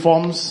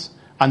uniforms,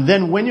 and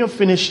then when you're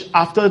finished,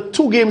 after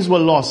 2 games were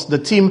lost, the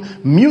team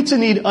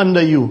mutinied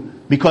under you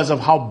because of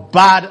how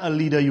bad a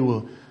leader you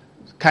were.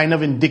 Kind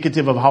of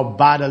indicative of how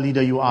bad a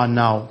leader you are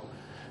now.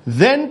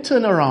 Then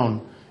turn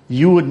around.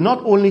 You would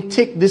not only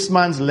take this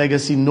man's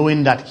legacy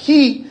knowing that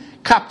he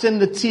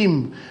captained the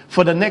team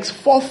for the next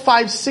 4,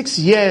 5, 6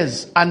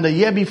 years, and the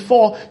year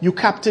before you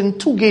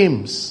captained 2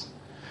 games.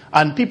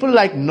 And people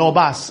like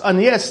Nobas,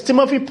 and yes,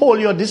 Timothy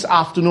Polio this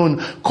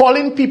afternoon,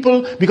 calling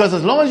people, because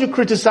as long as you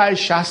criticize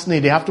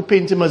Shasney, they have to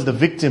paint him as the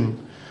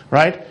victim,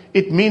 right?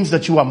 It means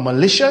that you are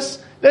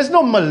malicious. There's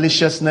no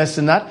maliciousness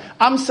in that.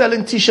 I'm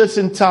selling t-shirts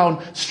in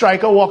town.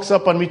 Striker walks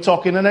up and we're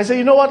talking, and I say,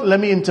 you know what? Let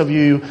me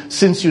interview you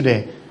since you're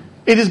there.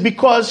 It is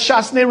because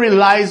Shasney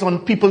relies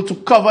on people to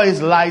cover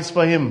his lies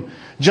for him.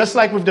 Just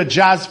like with the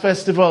Jazz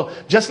Festival,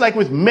 just like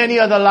with many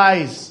other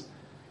lies.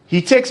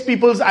 He takes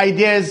people's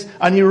ideas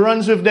and he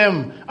runs with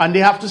them, and they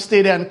have to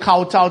stay there and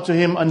kowtow to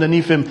him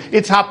underneath him.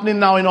 It's happening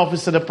now in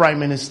office to the Prime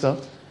Minister.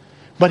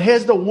 But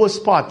here's the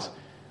worst part.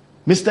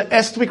 Mr.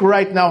 Estwick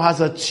right now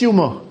has a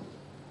tumor.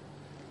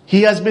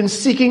 He has been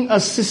seeking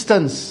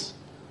assistance.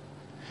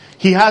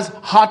 He has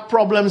heart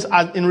problems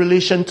in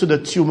relation to the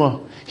tumor.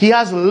 He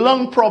has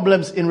lung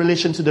problems in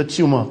relation to the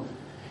tumor.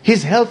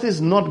 His health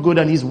is not good,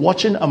 and he's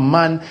watching a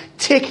man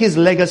take his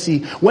legacy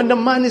when the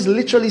man is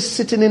literally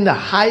sitting in the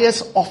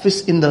highest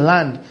office in the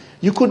land.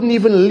 You couldn't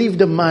even leave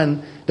the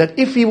man that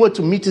if he were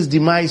to meet his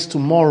demise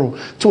tomorrow,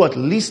 to at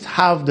least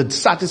have the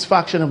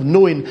satisfaction of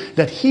knowing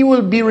that he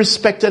will be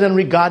respected and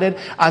regarded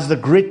as the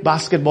great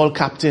basketball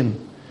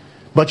captain.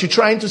 But you're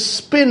trying to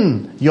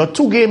spin your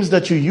 2 games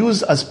that you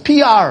use as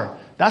PR.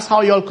 That's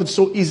how y'all could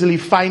so easily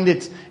find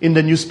it in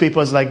the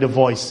newspapers like The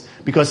Voice.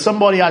 Because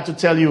somebody had to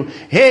tell you,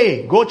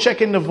 hey, go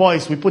check in The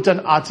Voice. We put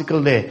an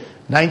article there.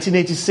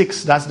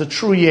 1986, that's the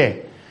true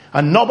year.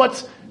 And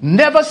Norbert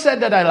never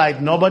said that I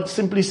lied. Norbert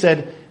simply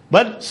said,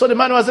 but so the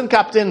man wasn't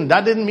captain.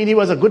 That didn't mean he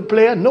was a good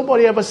player.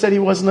 Nobody ever said he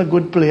wasn't a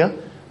good player.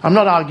 I'm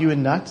not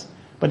arguing that.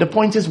 But the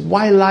point is,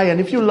 why lie?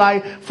 And if you lie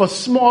for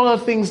smaller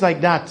things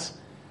like that,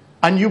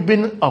 and you've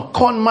been a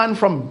con man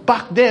from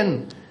back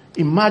then,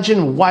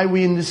 imagine why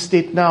we're in this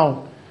state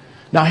now.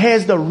 Now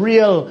here's the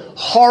real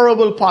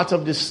horrible part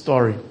of this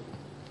story.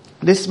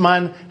 This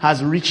man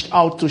has reached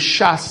out to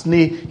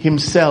Shasney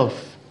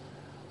himself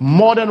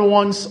more than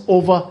once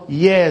over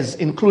years,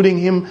 including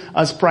him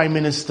as Prime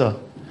Minister.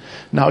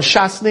 Now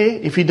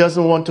Shasney, if he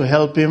doesn't want to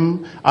help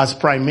him as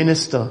Prime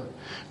Minister,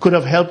 could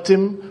have helped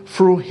him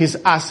through his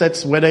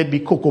assets, whether it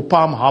be Coco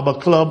Palm, Harbour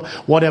Club,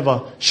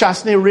 whatever.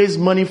 Shasney raised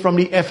money from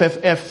the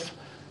FFF,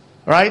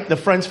 right? The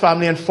Friends,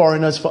 Family and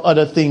Foreigners for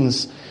other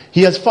things.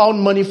 He has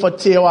found money for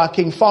Teowa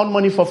King, found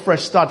money for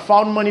Fresh Start,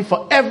 found money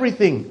for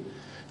everything.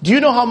 Do you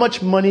know how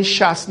much money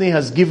Shasney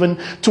has given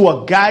to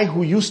a guy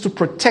who used to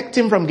protect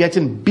him from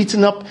getting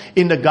beaten up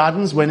in the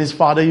gardens when his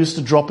father used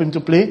to drop him to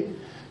play?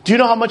 Do you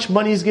know how much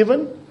money he's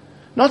given?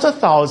 Not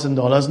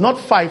 $1,000, not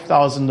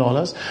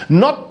 $5,000,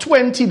 not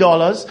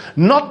 $20,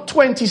 not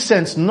 20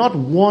 cents, not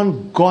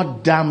one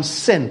goddamn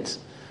cent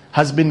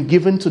has been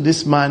given to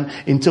this man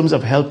in terms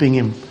of helping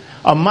him.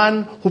 A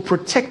man who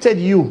protected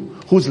you,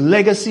 whose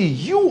legacy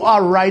you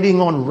are riding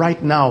on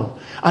right now.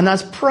 And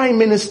as Prime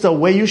Minister,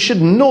 where you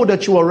should know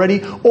that you already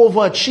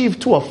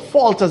overachieved to a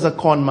fault as a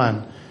con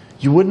man,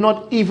 you would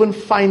not even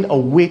find a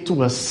way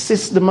to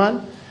assist the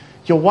man.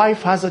 Your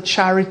wife has a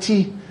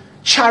charity.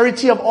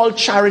 Charity of all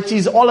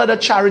charities, all other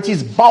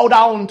charities bow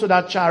down to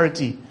that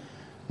charity.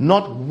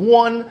 Not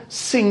one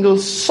single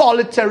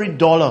solitary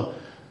dollar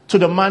to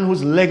the man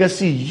whose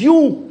legacy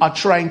you are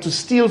trying to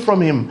steal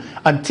from him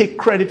and take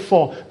credit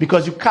for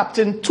because you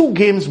captained 2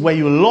 games where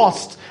you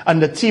lost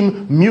and the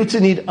team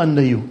mutinied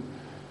under you.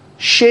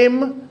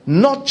 Shame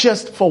not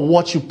just for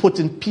what you put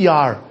in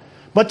PR,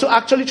 but to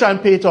actually try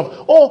and pay it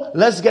off. Oh,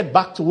 let's get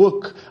back to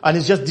work. And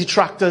it's just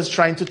detractors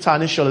trying to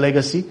tarnish your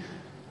legacy.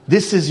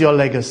 This is your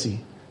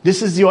legacy.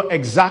 This is your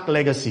exact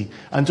legacy.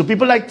 And to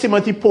people like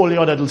Timothy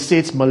Polio that will say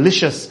it's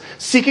malicious,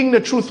 seeking the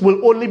truth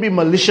will only be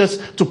malicious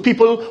to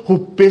people who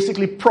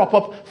basically prop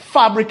up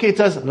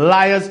fabricators,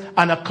 liars,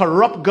 and a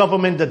corrupt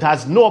government that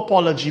has no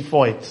apology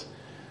for it.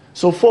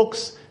 So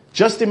folks,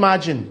 just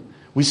imagine,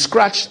 we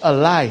scratched a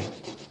lie.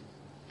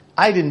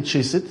 I didn't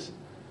chase it.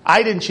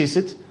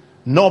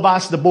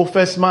 Nobas, the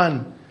Bofest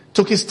man,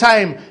 took his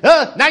time.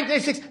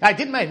 1986, I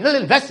did my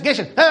little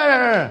investigation.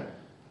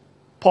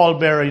 Paul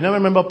Bearer. You never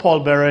remember Paul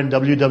Bearer in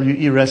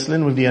WWE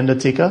wrestling with The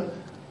Undertaker?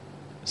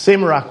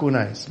 Same raccoon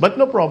eyes. But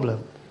no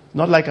problem.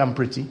 Not like I'm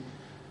pretty.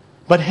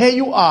 But here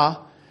you are.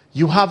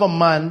 You have a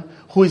man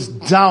who is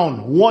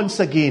down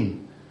once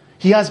again.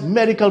 He has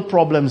medical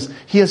problems.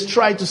 He has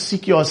tried to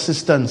seek your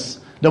assistance.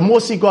 The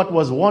most he got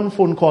was one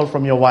phone call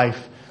from your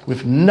wife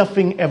with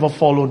nothing ever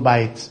followed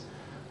by it.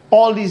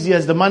 All these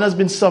years, the man has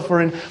been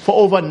suffering for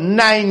over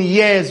 9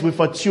 years with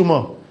a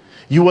tumor.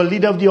 You were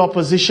leader of the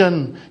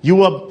opposition. You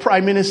were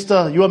prime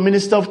minister. You were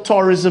minister of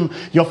tourism.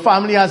 Your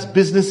family has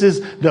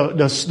businesses,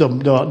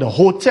 the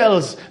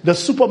hotels, the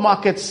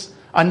supermarkets.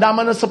 And that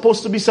man is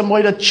supposed to be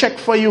somebody that check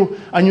for you.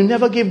 And you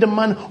never gave the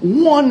man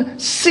one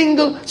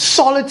single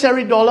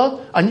solitary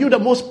dollar. And you're the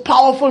most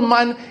powerful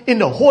man in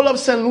the whole of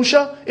St.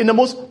 Lucia, in the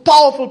most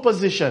powerful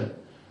position.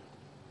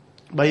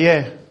 But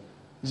yeah,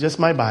 it's just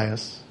my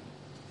bias.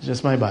 It's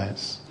just my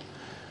bias.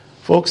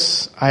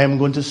 Folks, I am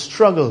going to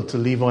struggle to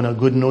leave on a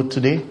good note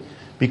today.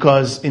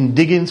 Because in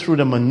digging through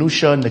the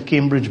minutiae and the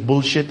Cambridge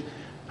bullshit,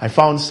 I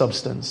found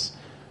substance.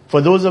 For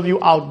those of you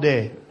out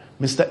there,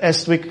 Mr.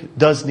 Estwick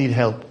does need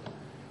help.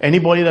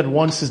 Anybody that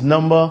wants his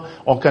number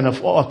or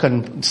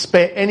can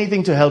spare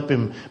anything to help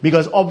him.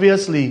 Because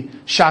obviously,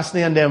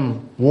 Shasney and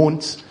them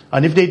won't.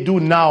 And if they do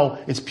now,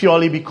 it's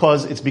purely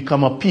because it's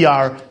become a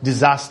PR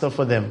disaster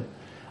for them.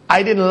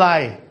 I didn't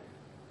lie.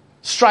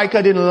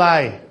 Stryker didn't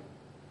lie.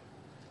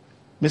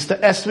 Mr.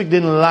 Estwick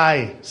didn't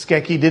lie.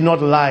 Skekey did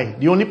not lie.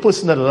 The only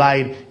person that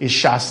lied is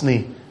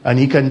Shasney. And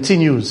he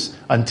continues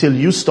until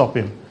you stop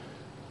him.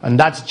 And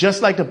that's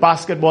just like the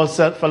basketball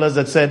fellas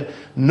that said,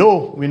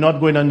 no, we're not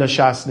going under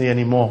Shasney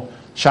anymore.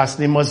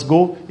 Shasney must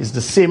go. It's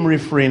the same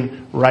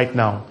refrain right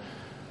now.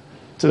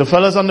 To the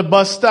fellas on the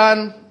bus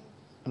stand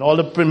and all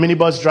the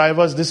minibus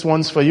drivers, this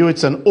one's for you.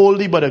 It's an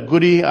oldie but a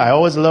goodie. I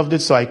always loved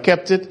it, so I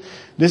kept it.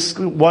 This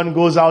one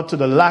goes out to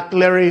the Lac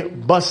Larry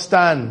bus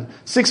stand.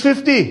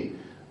 650.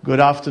 Good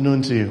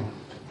afternoon to you.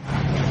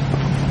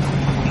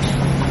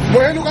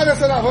 Morrendo gade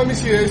se na van,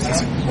 monsieur.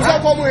 Vous savez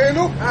quoi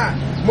morrendo?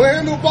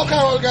 Morrendo pas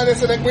Carol gade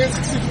se nek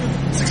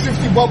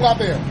 650 bob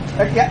rapper.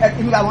 E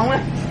mga wan?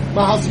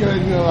 Ma house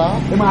gade ni la.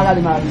 E mga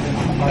la.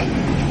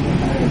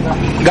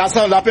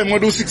 Garçon, la paie moi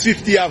do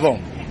 650 avant.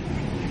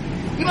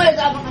 Ki mo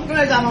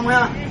le zaman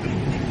moi?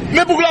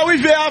 Mais pour la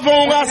river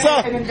avant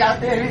garçon.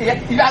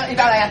 Il va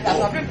la yata.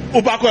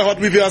 Ou pas quoi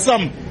river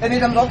ensemble? E ni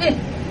dam sorti.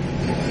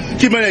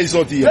 Qui m'a dit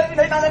sorti? I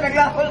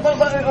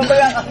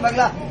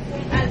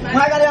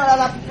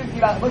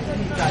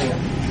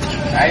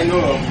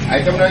know.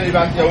 I come down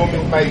back here home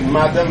with my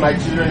mother, my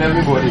children,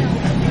 everybody.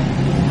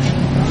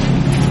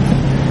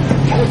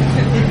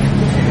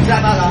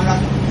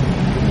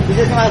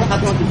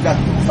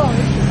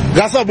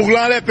 Garçon,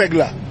 Bouglan les peg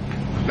là.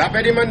 La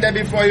paix demande there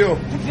before you.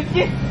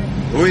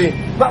 Oui.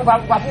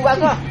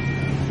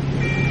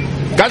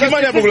 Garçon,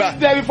 demande Bouglan.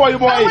 There before you,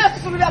 boy.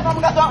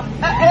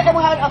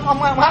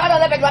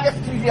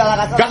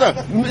 Garçon,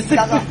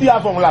 650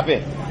 avant la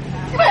paix.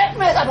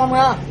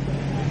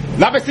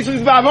 La paix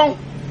 650 avant?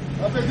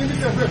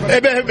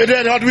 Eh bien,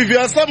 on doit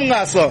vivre ensemble,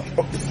 garçon.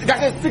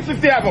 Garçon,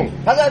 650 avant.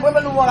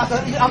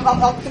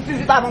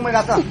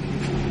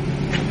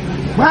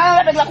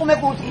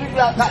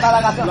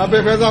 La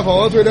paix fait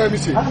encore, entre deux,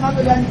 monsieur.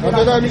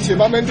 Entre deux, monsieur,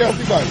 va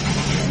m'interroger.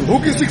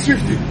 Who is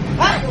 650?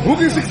 Who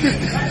is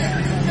 650?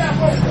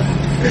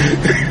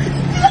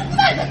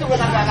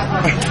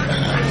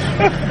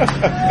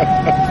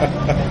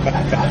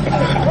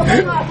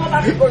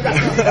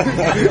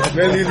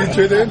 Well, easy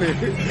trade,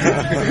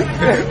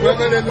 well,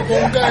 then the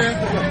phone guy,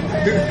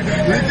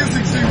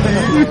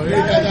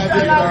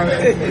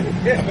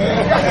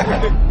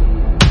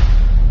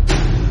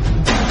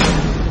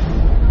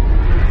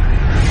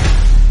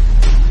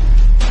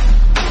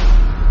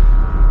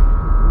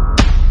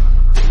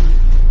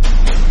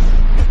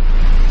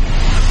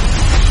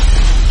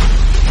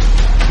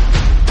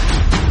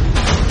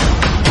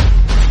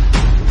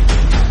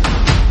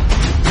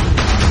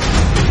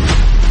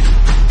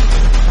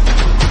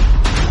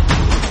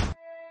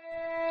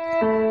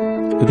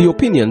 The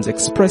opinions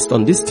expressed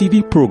on this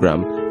TV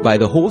program by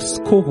the hosts,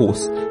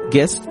 co-hosts,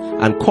 guests,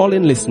 and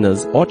call-in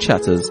listeners or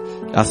chatters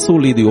are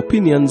solely the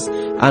opinions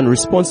and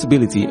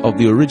responsibility of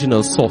the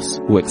original source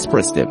who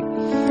expressed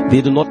them.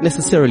 They do not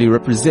necessarily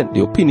represent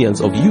the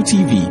opinions of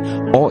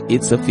UTV or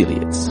its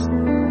affiliates.